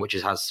I've been on, which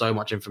has so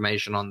much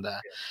information on there,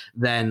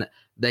 then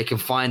they can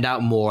find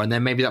out more, and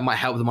then maybe that might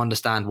help them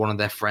understand one of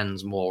their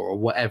friends more or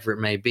whatever it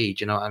may be.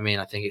 Do you know what I mean?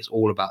 I think it's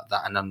all about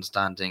that and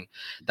understanding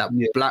that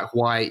Black,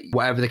 white,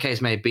 whatever the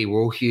case may be,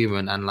 we're all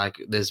human, and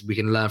we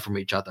can learn from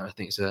each other. I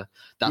think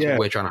that's what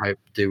we're trying to hope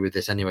to do with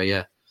this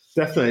anyway.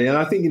 Definitely. And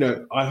I think,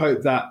 I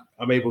hope that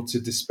I'm able to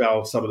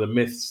dispel some of the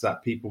myths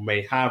that people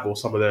may have, or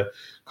some of the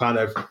kind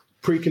of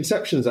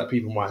preconceptions that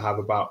people might have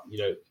about,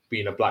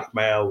 being a Black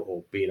male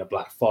or being a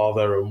Black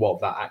father and what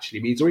that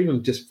actually means, or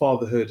even just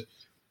fatherhood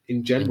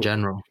in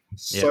general.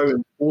 It's so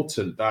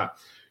important that,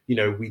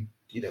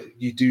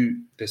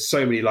 there's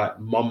so many like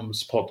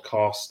mums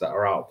podcasts that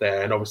are out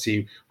there. And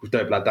obviously with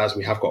Dope Black Dads,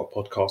 we have got a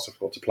podcast. I've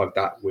got to plug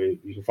that.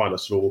 You can find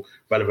us on all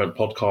relevant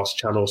podcast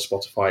channels,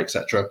 Spotify,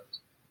 etc.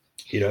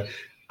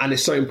 And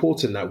it's so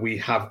important that we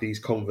have these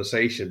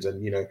conversations,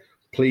 and,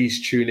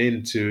 please tune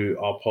in to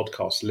our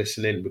podcast,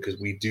 listen in, because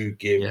we do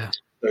give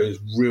those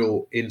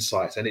real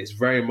insights. And it's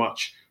very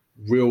much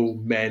real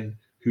men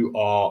who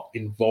are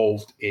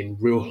involved in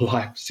real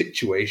life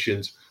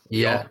situations.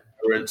 We are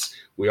parents,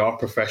 we are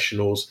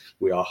professionals,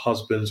 we are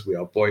husbands, we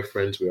are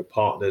boyfriends, we are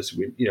partners,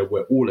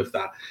 we're all of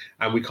that.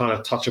 And we kind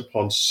of touch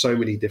upon so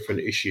many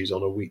different issues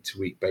on a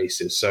week-to-week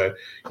basis. So,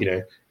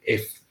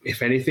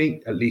 if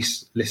anything, at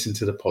least listen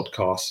to the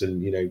podcast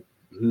and,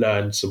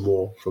 learn some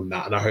more from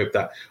that. And I hope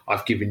that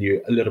I've given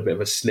you a little bit of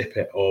a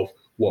snippet of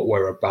what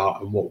we're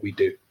about and what we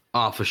do.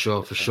 Oh, for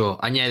sure.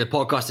 And the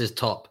podcast is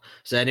top.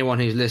 So anyone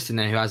who's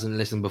listening who hasn't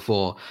listened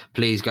before,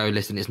 please go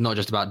listen. It's not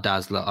just about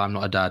dads. Look, I'm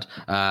not a dad.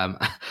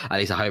 At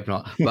least I hope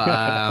not. But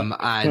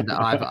and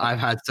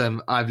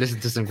I've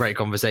listened to some great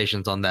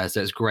conversations on there.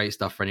 So it's great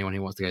stuff for anyone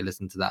who wants to go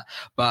listen to that.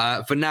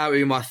 But for now,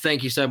 Umar,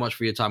 thank you so much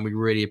for your time. We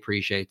really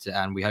appreciate it,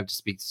 and we hope to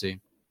speak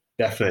soon.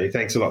 Definitely.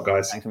 Thanks a lot,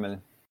 guys. Thanks a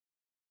million.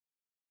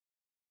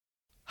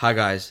 Hi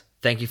guys,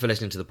 thank you for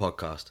listening to the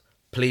podcast.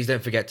 Please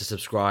don't forget to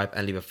subscribe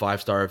and leave a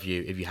 5-star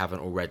review if you haven't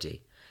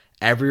already.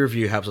 Every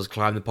review helps us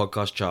climb the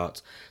podcast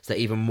charts so that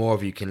even more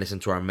of you can listen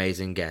to our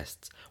amazing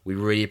guests. We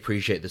really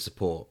appreciate the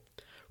support.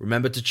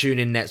 Remember to tune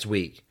in next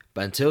week,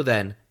 but until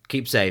then,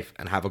 keep safe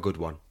and have a good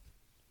one.